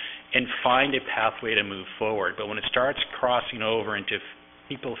others, and find a pathway to move forward. But when it starts crossing over into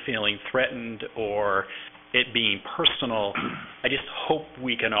people feeling threatened or it being personal, I just hope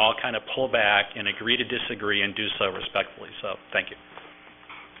we can all kind of pull back and agree to disagree and do so respectfully. So, thank you.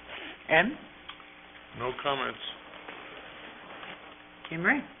 Ed? No comments. Jean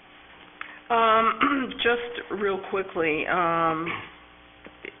Marie? Just real quickly,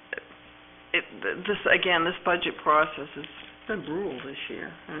 this budget process has been brutal this year.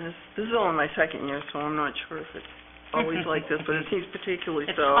 And this is only my second year, so I'm not sure if it's always like this, but it seems particularly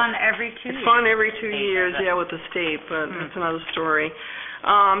so. It's fun every 2 years. It's fun every 2 years, with the state, but that's another story.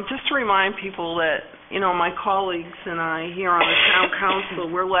 Just to remind people that, my colleagues and I here on the town council,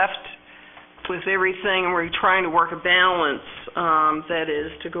 we're left with everything, and we're trying to work a balance, that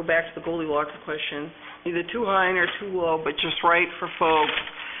is, to go back to the Goldilocks question, neither too high nor too low, but just right for folks.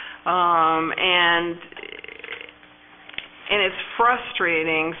 And it's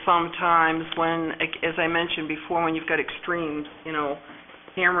frustrating sometimes when, as I mentioned before, when you've got extremes,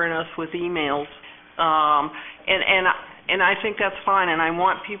 hammering us with emails. And I think that's fine, and I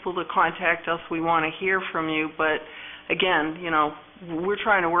want people to contact us. We want to hear from you, but again, we're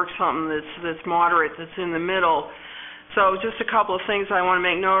trying to work something that's moderate, that's in the middle. So just a couple of things I want to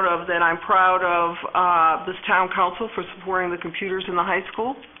make note of, that I'm proud of this town council for supporting the computers in the high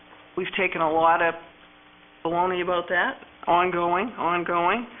school. We've taken a lot of baloney about that. Ongoing.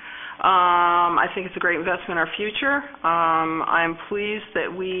 I think it's a great investment in our future. I'm pleased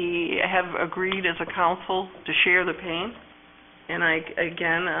that we have agreed as a council to share the pain. And I,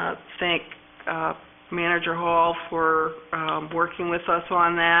 again, thank Manager Hall for working with us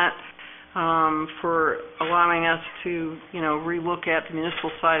on that, for allowing us to, relook at the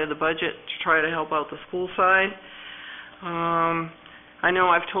municipal side of the budget to try to help out the school side. I know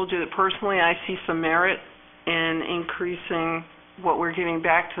I've told you that personally I see some merit in increasing what we're giving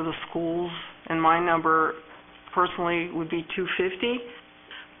back to the schools, and my number personally would be $250.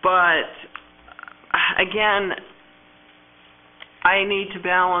 But again, I need to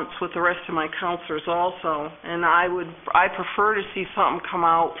balance with the rest of my counselors also, and I prefer to see something come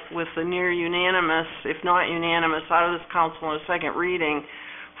out with a near unanimous, if not unanimous, out of this council in a second reading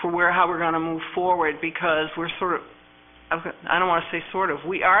for how we're going to move forward, because we're sort of, I don't want to say sort of,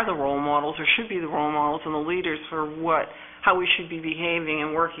 we are the role models, or should be the role models and the leaders for how we should be behaving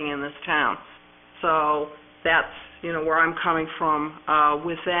and working in this town. So that's, where I'm coming from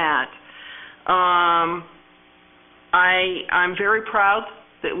with that. I'm very proud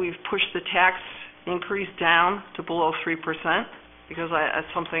that we've pushed the tax increase down to below 3%, because that's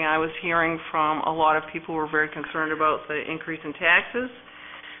something I was hearing from a lot of people who were very concerned about the increase in taxes,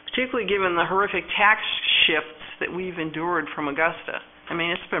 particularly given the horrific tax shifts that we've endured from Augusta. I mean,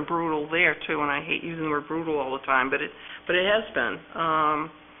 it's been brutal there too, and I hate using the word brutal all the time, but it has been.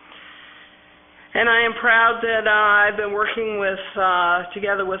 And I am proud that I've been working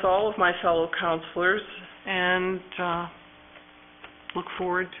together with all of my fellow counselors, and look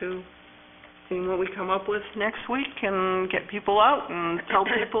forward to seeing what we come up with next week and get people out and tell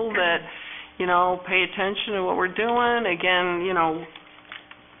people that, you know, pay attention to what we're doing. Again, you know,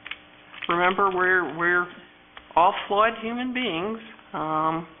 remember we're all flawed human beings.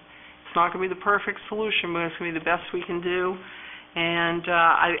 It's not going to be the perfect solution, but it's going to be the best we can do. And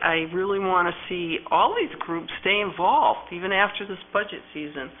I really want to see all these groups stay involved, even after this budget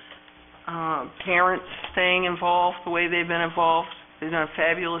season. Parents staying involved the way they've been involved. They've done a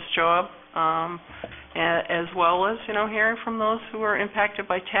fabulous job, as well as, you know, hearing from those who are impacted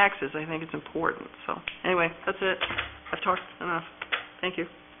by taxes. I think it's important. So anyway, that's it. I've talked enough. Thank you.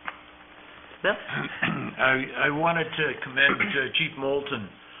 Bill? I wanted to commend Chief Moulton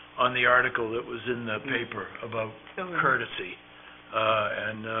on the article that was in the paper about courtesy.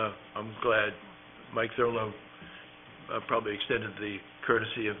 And I'm glad Mike Thurlow probably extended the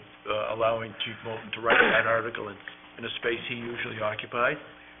courtesy of allowing Chief Moulton to write that article in a space he usually occupied.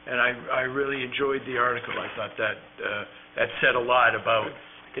 And I really enjoyed the article. I thought that said a lot about,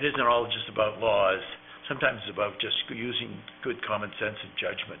 it isn't all just about laws. Sometimes it's about just using good common sense and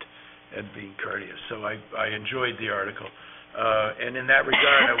judgment and being courteous. So I enjoyed the article. And in that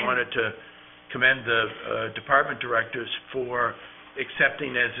regard, I wanted to commend the department directors for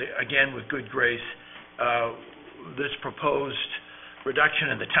accepting, as again with good grace, this proposed reduction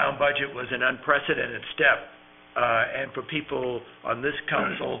in the town budget was an unprecedented step, and for people on this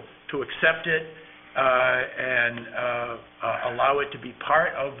council to accept it and allow it to be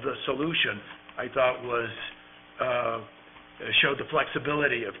part of the solution, I thought was showed the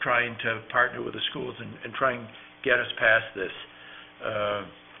flexibility of trying to partner with the schools and try and get us past this.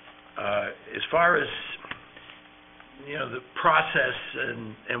 As far as, you know, the process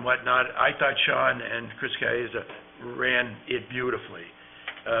and whatnot, I thought Sean and Chris Caeza ran it beautifully.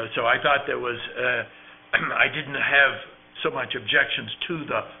 So I thought there was, I didn't have so much objections to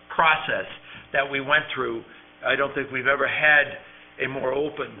the process that we went through. I don't think we've ever had a more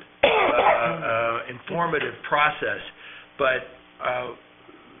open, informative process. But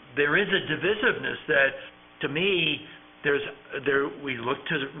there is a divisiveness that, to me, we look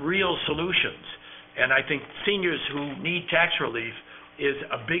to real solutions. And I think seniors who need tax relief is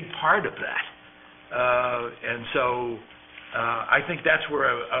a big part of that. And so I think that's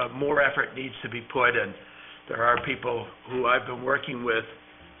where more effort needs to be put. And there are people who I've been working with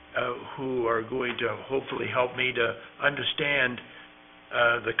who are going to hopefully help me to understand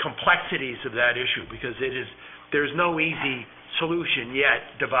the complexities of that issue, because there's no easy solution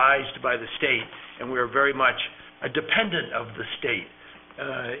yet devised by the state, and we're very much dependent of the state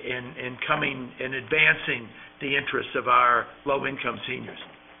in coming and advancing the interests of our low-income seniors.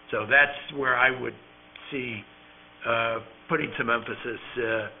 So that's where I would see putting some emphasis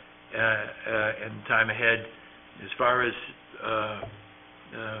in time ahead. As far as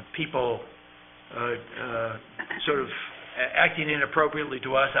people sort of acting inappropriately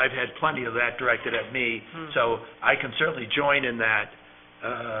to us, I've had plenty of that directed at me, so I can certainly join in that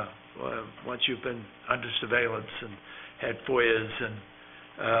once you've been under surveillance and had FOIAs and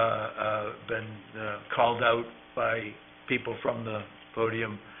been called out by people from the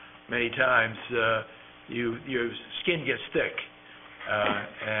podium many times, your skin gets thick,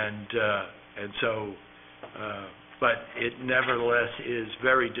 and so, but it nevertheless is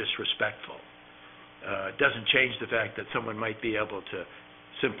very disrespectful. It doesn't change the fact that someone might be able to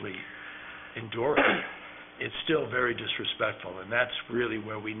simply endure it. It's still very disrespectful, and that's really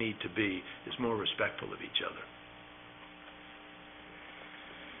where we need to be, is more respectful of each other.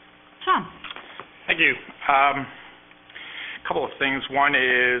 Tom. Thank you. A couple of things. One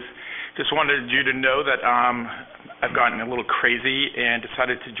is, just wanted you to know that I've gotten a little crazy and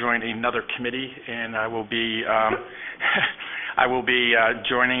decided to join another committee, and I will be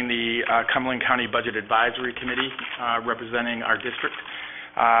joining the Cumberland County Budget Advisory Committee, representing our district.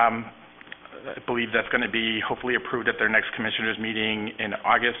 I believe that's going to be hopefully approved at their next commissioners meeting in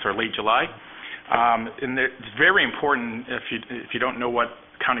August or late July. And it's very important, if you don't know what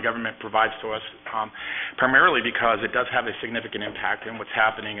county government provides to us, primarily because it does have a significant impact in what's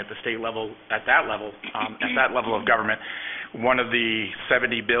happening at the state level, at that level of government. One of the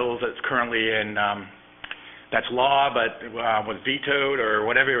 70 bills that's currently in that's law but was vetoed, or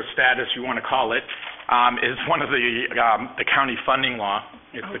whatever status you want to call it, is one of the county funding law.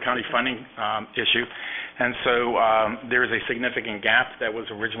 It's the county funding issue. And so there is a significant gap that was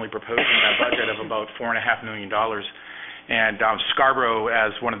originally proposed in that budget of about $4.5 million. And Scarborough,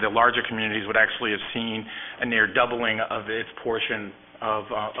 as one of the larger communities, would actually have seen a near doubling of its portion of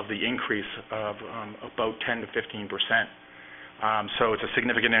the increase of about 10 to 15%. So it's a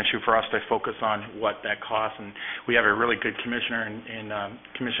significant issue for us to focus on what that costs, and we have a really good commissioner in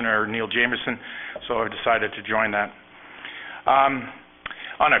Commissioner Neil Jamerson, so I've decided to join that.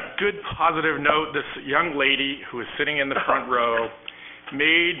 On a good positive note, this young lady who is sitting in the front row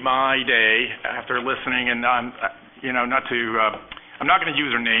made my day after listening, and I'm not going to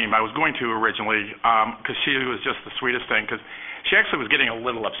use her name. I was going to originally because she was just the sweetest thing, because she actually was getting a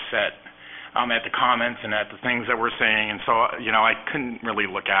little upset at the comments and at the things that we're saying, and so I couldn't really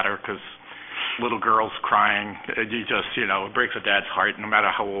look at her because little girls crying, it breaks a dad's heart no matter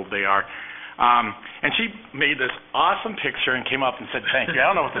how old they are. And she made this awesome picture and came up and said thank you. I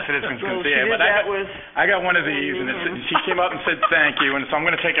don't know what the citizens can see it, but I got one of these, and she came up and said thank you, and so I'm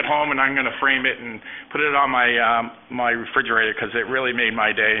going to take it home and I'm going to frame it and put it on my refrigerator because it really made my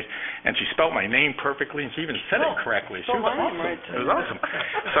day. And she spelled my name perfectly, and she even said it correctly. She was awesome. It was awesome.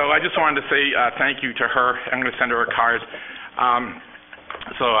 So I just wanted to say thank you to her. I'm going to send her a card.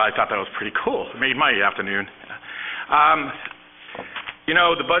 So I thought that was pretty cool. It made my afternoon.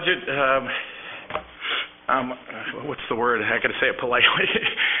 The budget, what's the word? I got to say it politely.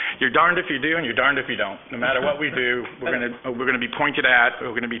 You're darned if you do, and you're darned if you don't. No matter what we do, we're going to be pointed at.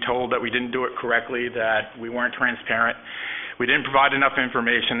 We're going to be told that we didn't do it correctly, that we weren't transparent. We didn't provide enough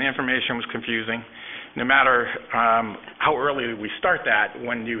information. The information was confusing. No matter how early we start that,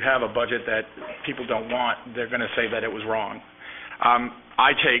 when you have a budget that people don't want, they're going to say that it was wrong.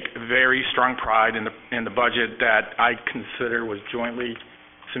 I take very strong pride in the budget that I consider was jointly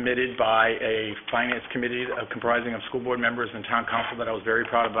submitted by a finance committee comprising of school board members and town council that I was very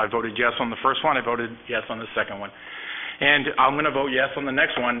proud of. I voted yes on the first one. I voted yes on the second one. And I'm going to vote yes on the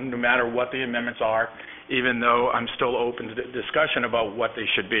next one, no matter what the amendments are, even though I'm still open to discussion about what they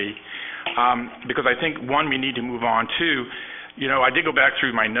should be. Because I think, one, we need to move on. Two, I did go back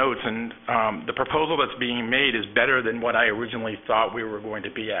through my notes, and the proposal that's being made is better than what I originally thought we were going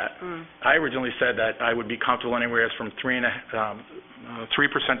to be at. I originally said that I would be comfortable anywhere from 3%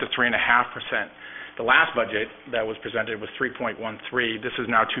 to 3.5%. The last budget that was presented was 3.13. This is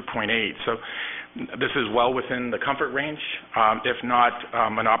now 2.8. So this is well within the comfort range, if not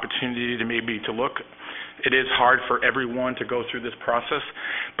an opportunity to maybe to look. It is hard for everyone to go through this process,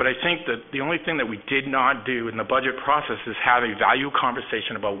 but I think that the only thing that we did not do in the budget process is have a value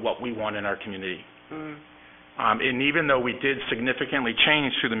conversation about what we want in our community. And even though we did significantly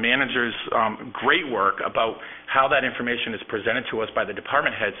change through the manager's great work about how that information is presented to us by the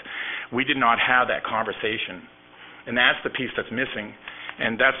department heads, we did not have that conversation. And that's the piece that's missing.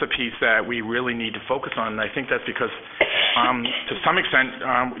 And that's the piece that we really need to focus on. And I think that's because, to some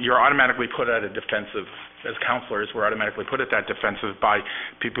extent, you're automatically put at a defensive. As counselors, we're automatically put at that defensive by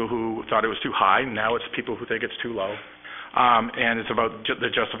people who thought it was too high. Now it's people who think it's too low. And it's about the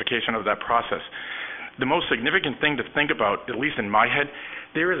justification of that process. The most significant thing to think about, at least in my head,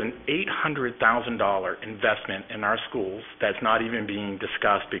 there is an $800,000 investment in our schools that's not even being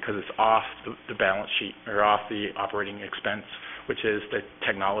discussed because it's off the balance sheet or off the operating expense, which is the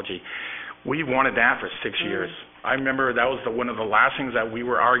technology. We wanted that for 6 years. I remember that was one of the last things that we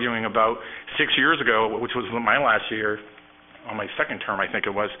were arguing about 6 years ago, which was my last year, on my second term, I think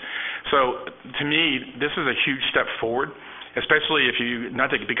it was. So to me, this is a huge step forward, especially if you, not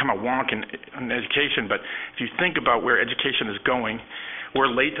to become a wonk in education, but if you think about where education is going, we're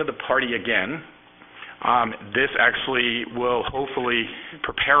late to the party again. This actually will hopefully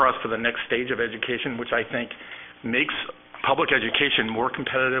prepare us for the next stage of education, which I think makes public education more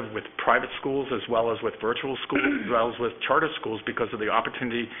competitive with private schools as well as with virtual schools as well as with charter schools because of the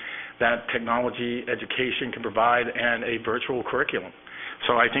opportunity that technology education can provide and a virtual curriculum.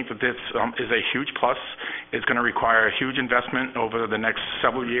 So I think that this is a huge plus. It's going to require a huge investment over the next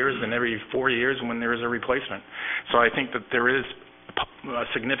several years and every 4 years when there is a replacement. So I think that there is a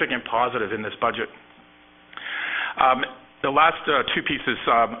significant positive in this budget. The last two pieces,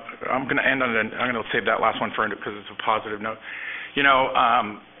 I'm going to end on it. I'm going to save that last one for because it's a positive note.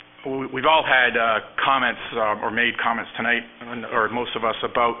 We've all had comments or made comments tonight, or most of us,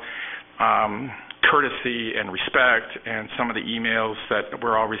 about courtesy and respect and some of the emails that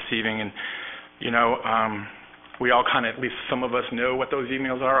we're all receiving. And, we all kind of, at least some of us know what those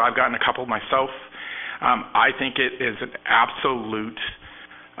emails are. I've gotten a couple myself. I think it is an absolute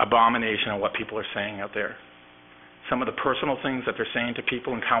abomination of what people are saying out there. Some of the personal things that they're saying to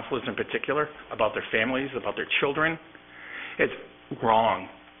people and counselors in particular about their families, about their children, it's wrong.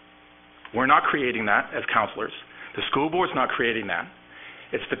 We're not creating that as counselors. The school board's not creating that.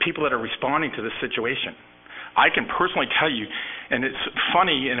 It's the people that are responding to this situation. I can personally tell you, and it's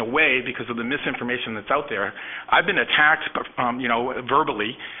funny in a way because of the misinformation that's out there, I've been attacked,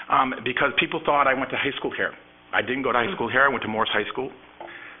 verbally because people thought I went to high school here. I didn't go to high school here. I went to Morse High School.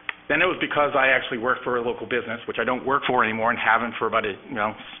 Then it was because I actually worked for a local business, which I don't work for anymore and haven't for about 6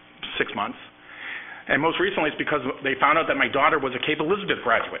 months. And most recently, it's because they found out that my daughter was a Cape Elizabeth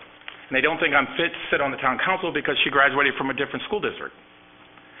graduate. And they don't think I'm fit to sit on the town council because she graduated from a different school district.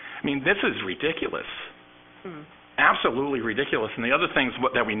 I mean, this is ridiculous. Absolutely ridiculous. And the other things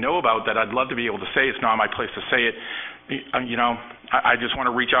that we know about that I'd love to be able to say, it's not my place to say it, I just want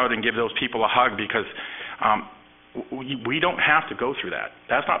to reach out and give those people a hug because we don't have to go through that.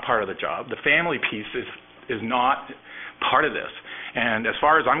 That's not part of the job. The family piece is not part of this. And as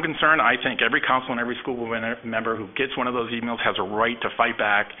far as I'm concerned, I think every council and every school member who gets one of those emails has a right to fight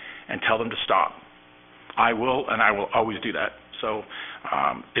back and tell them to stop. I will, and I will always do that. So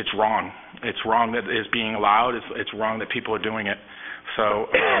it's wrong. It's wrong that it's being allowed. It's wrong that people are doing it. So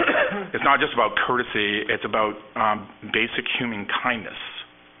it's not just about courtesy. It's about basic human kindness.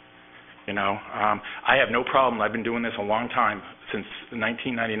 I have no problem. I've been doing this a long time, since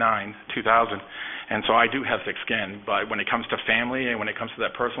 1999, 2000, and so I do have thick skin. But when it comes to family and when it comes to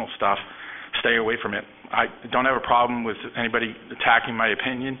that personal stuff, stay away from it. I don't have a problem with anybody attacking my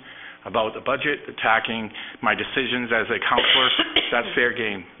opinion about the budget, attacking my decisions as a counselor. That's fair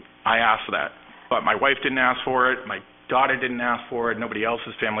game. I asked for that. But my wife didn't ask for it. My daughter didn't ask for it. Nobody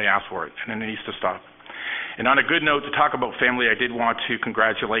else's family asked for it. And it needs to stop. And on a good note, to talk about family, I did want to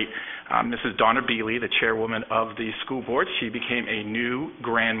congratulate Mrs. Donna Bealey, the chairwoman of the school board. She became a new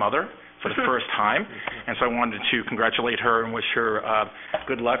grandmother for the first time. And so I wanted to congratulate her and wish her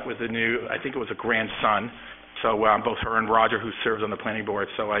good luck with the new, I think it was a grandson. So both her and Roger, who serves on the planning board.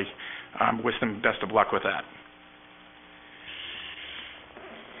 So I wish them best of luck with that.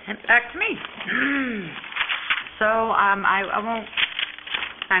 And back to me. So I won't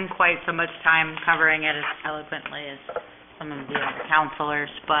spend quite so much time covering it as eloquently as some of the other counselors,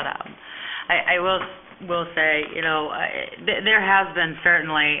 but I will say, there has been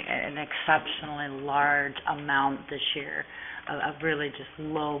certainly an exceptionally large amount this year of really just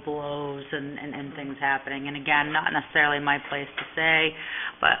low blows and things happening. And again, not necessarily my place to say,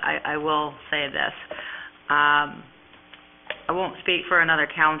 but I will say this. I won't speak for another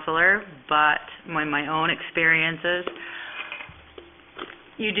counselor, but my own experiences,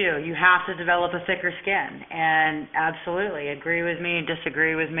 you have to develop a thicker skin. And absolutely, agree with me,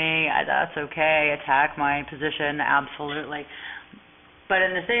 disagree with me, that's okay, attack my position, absolutely. But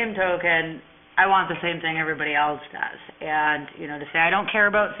in the same token, I want the same thing everybody else does. And, to say I don't care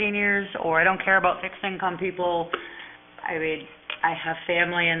about seniors or I don't care about fixed income people, I mean, I have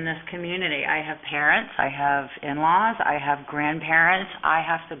family in this community. I have parents, I have in-laws, I have grandparents. I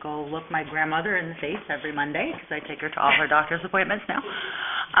have to go look my grandmother in the face every Monday because I take her to all her doctor's appointments now.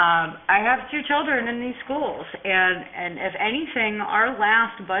 I have 2 children in these schools, and if anything, our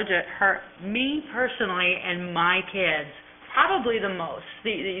last budget hurt me personally and my kids probably the most.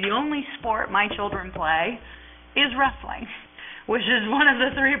 The only sport my children play is wrestling, which is one of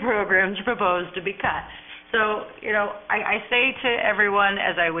the 3 programs proposed to be cut. So, I say to everyone,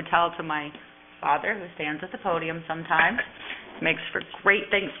 as I would tell to my father, who stands at the podium sometimes, makes for great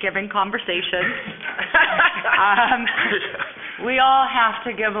Thanksgiving conversation. We all have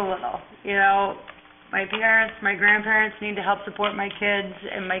to give a little. My parents, my grandparents need to help support my kids,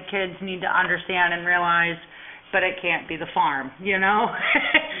 and my kids need to understand and realize, but it can't be the farm,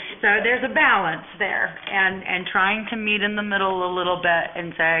 So there's a balance there, and trying to meet in the middle a little bit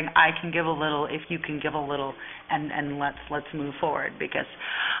and saying, I can give a little if you can give a little, and let's move forward, because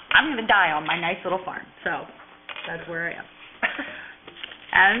I'm going to die on my nice little farm. So that's where I am.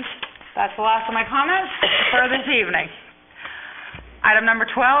 And that's the last of my comments for this evening. Item number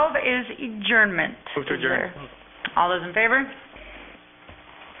 12 is adjournment. Move to adjourn. All those in favor?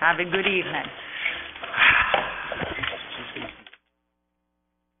 Have a good evening.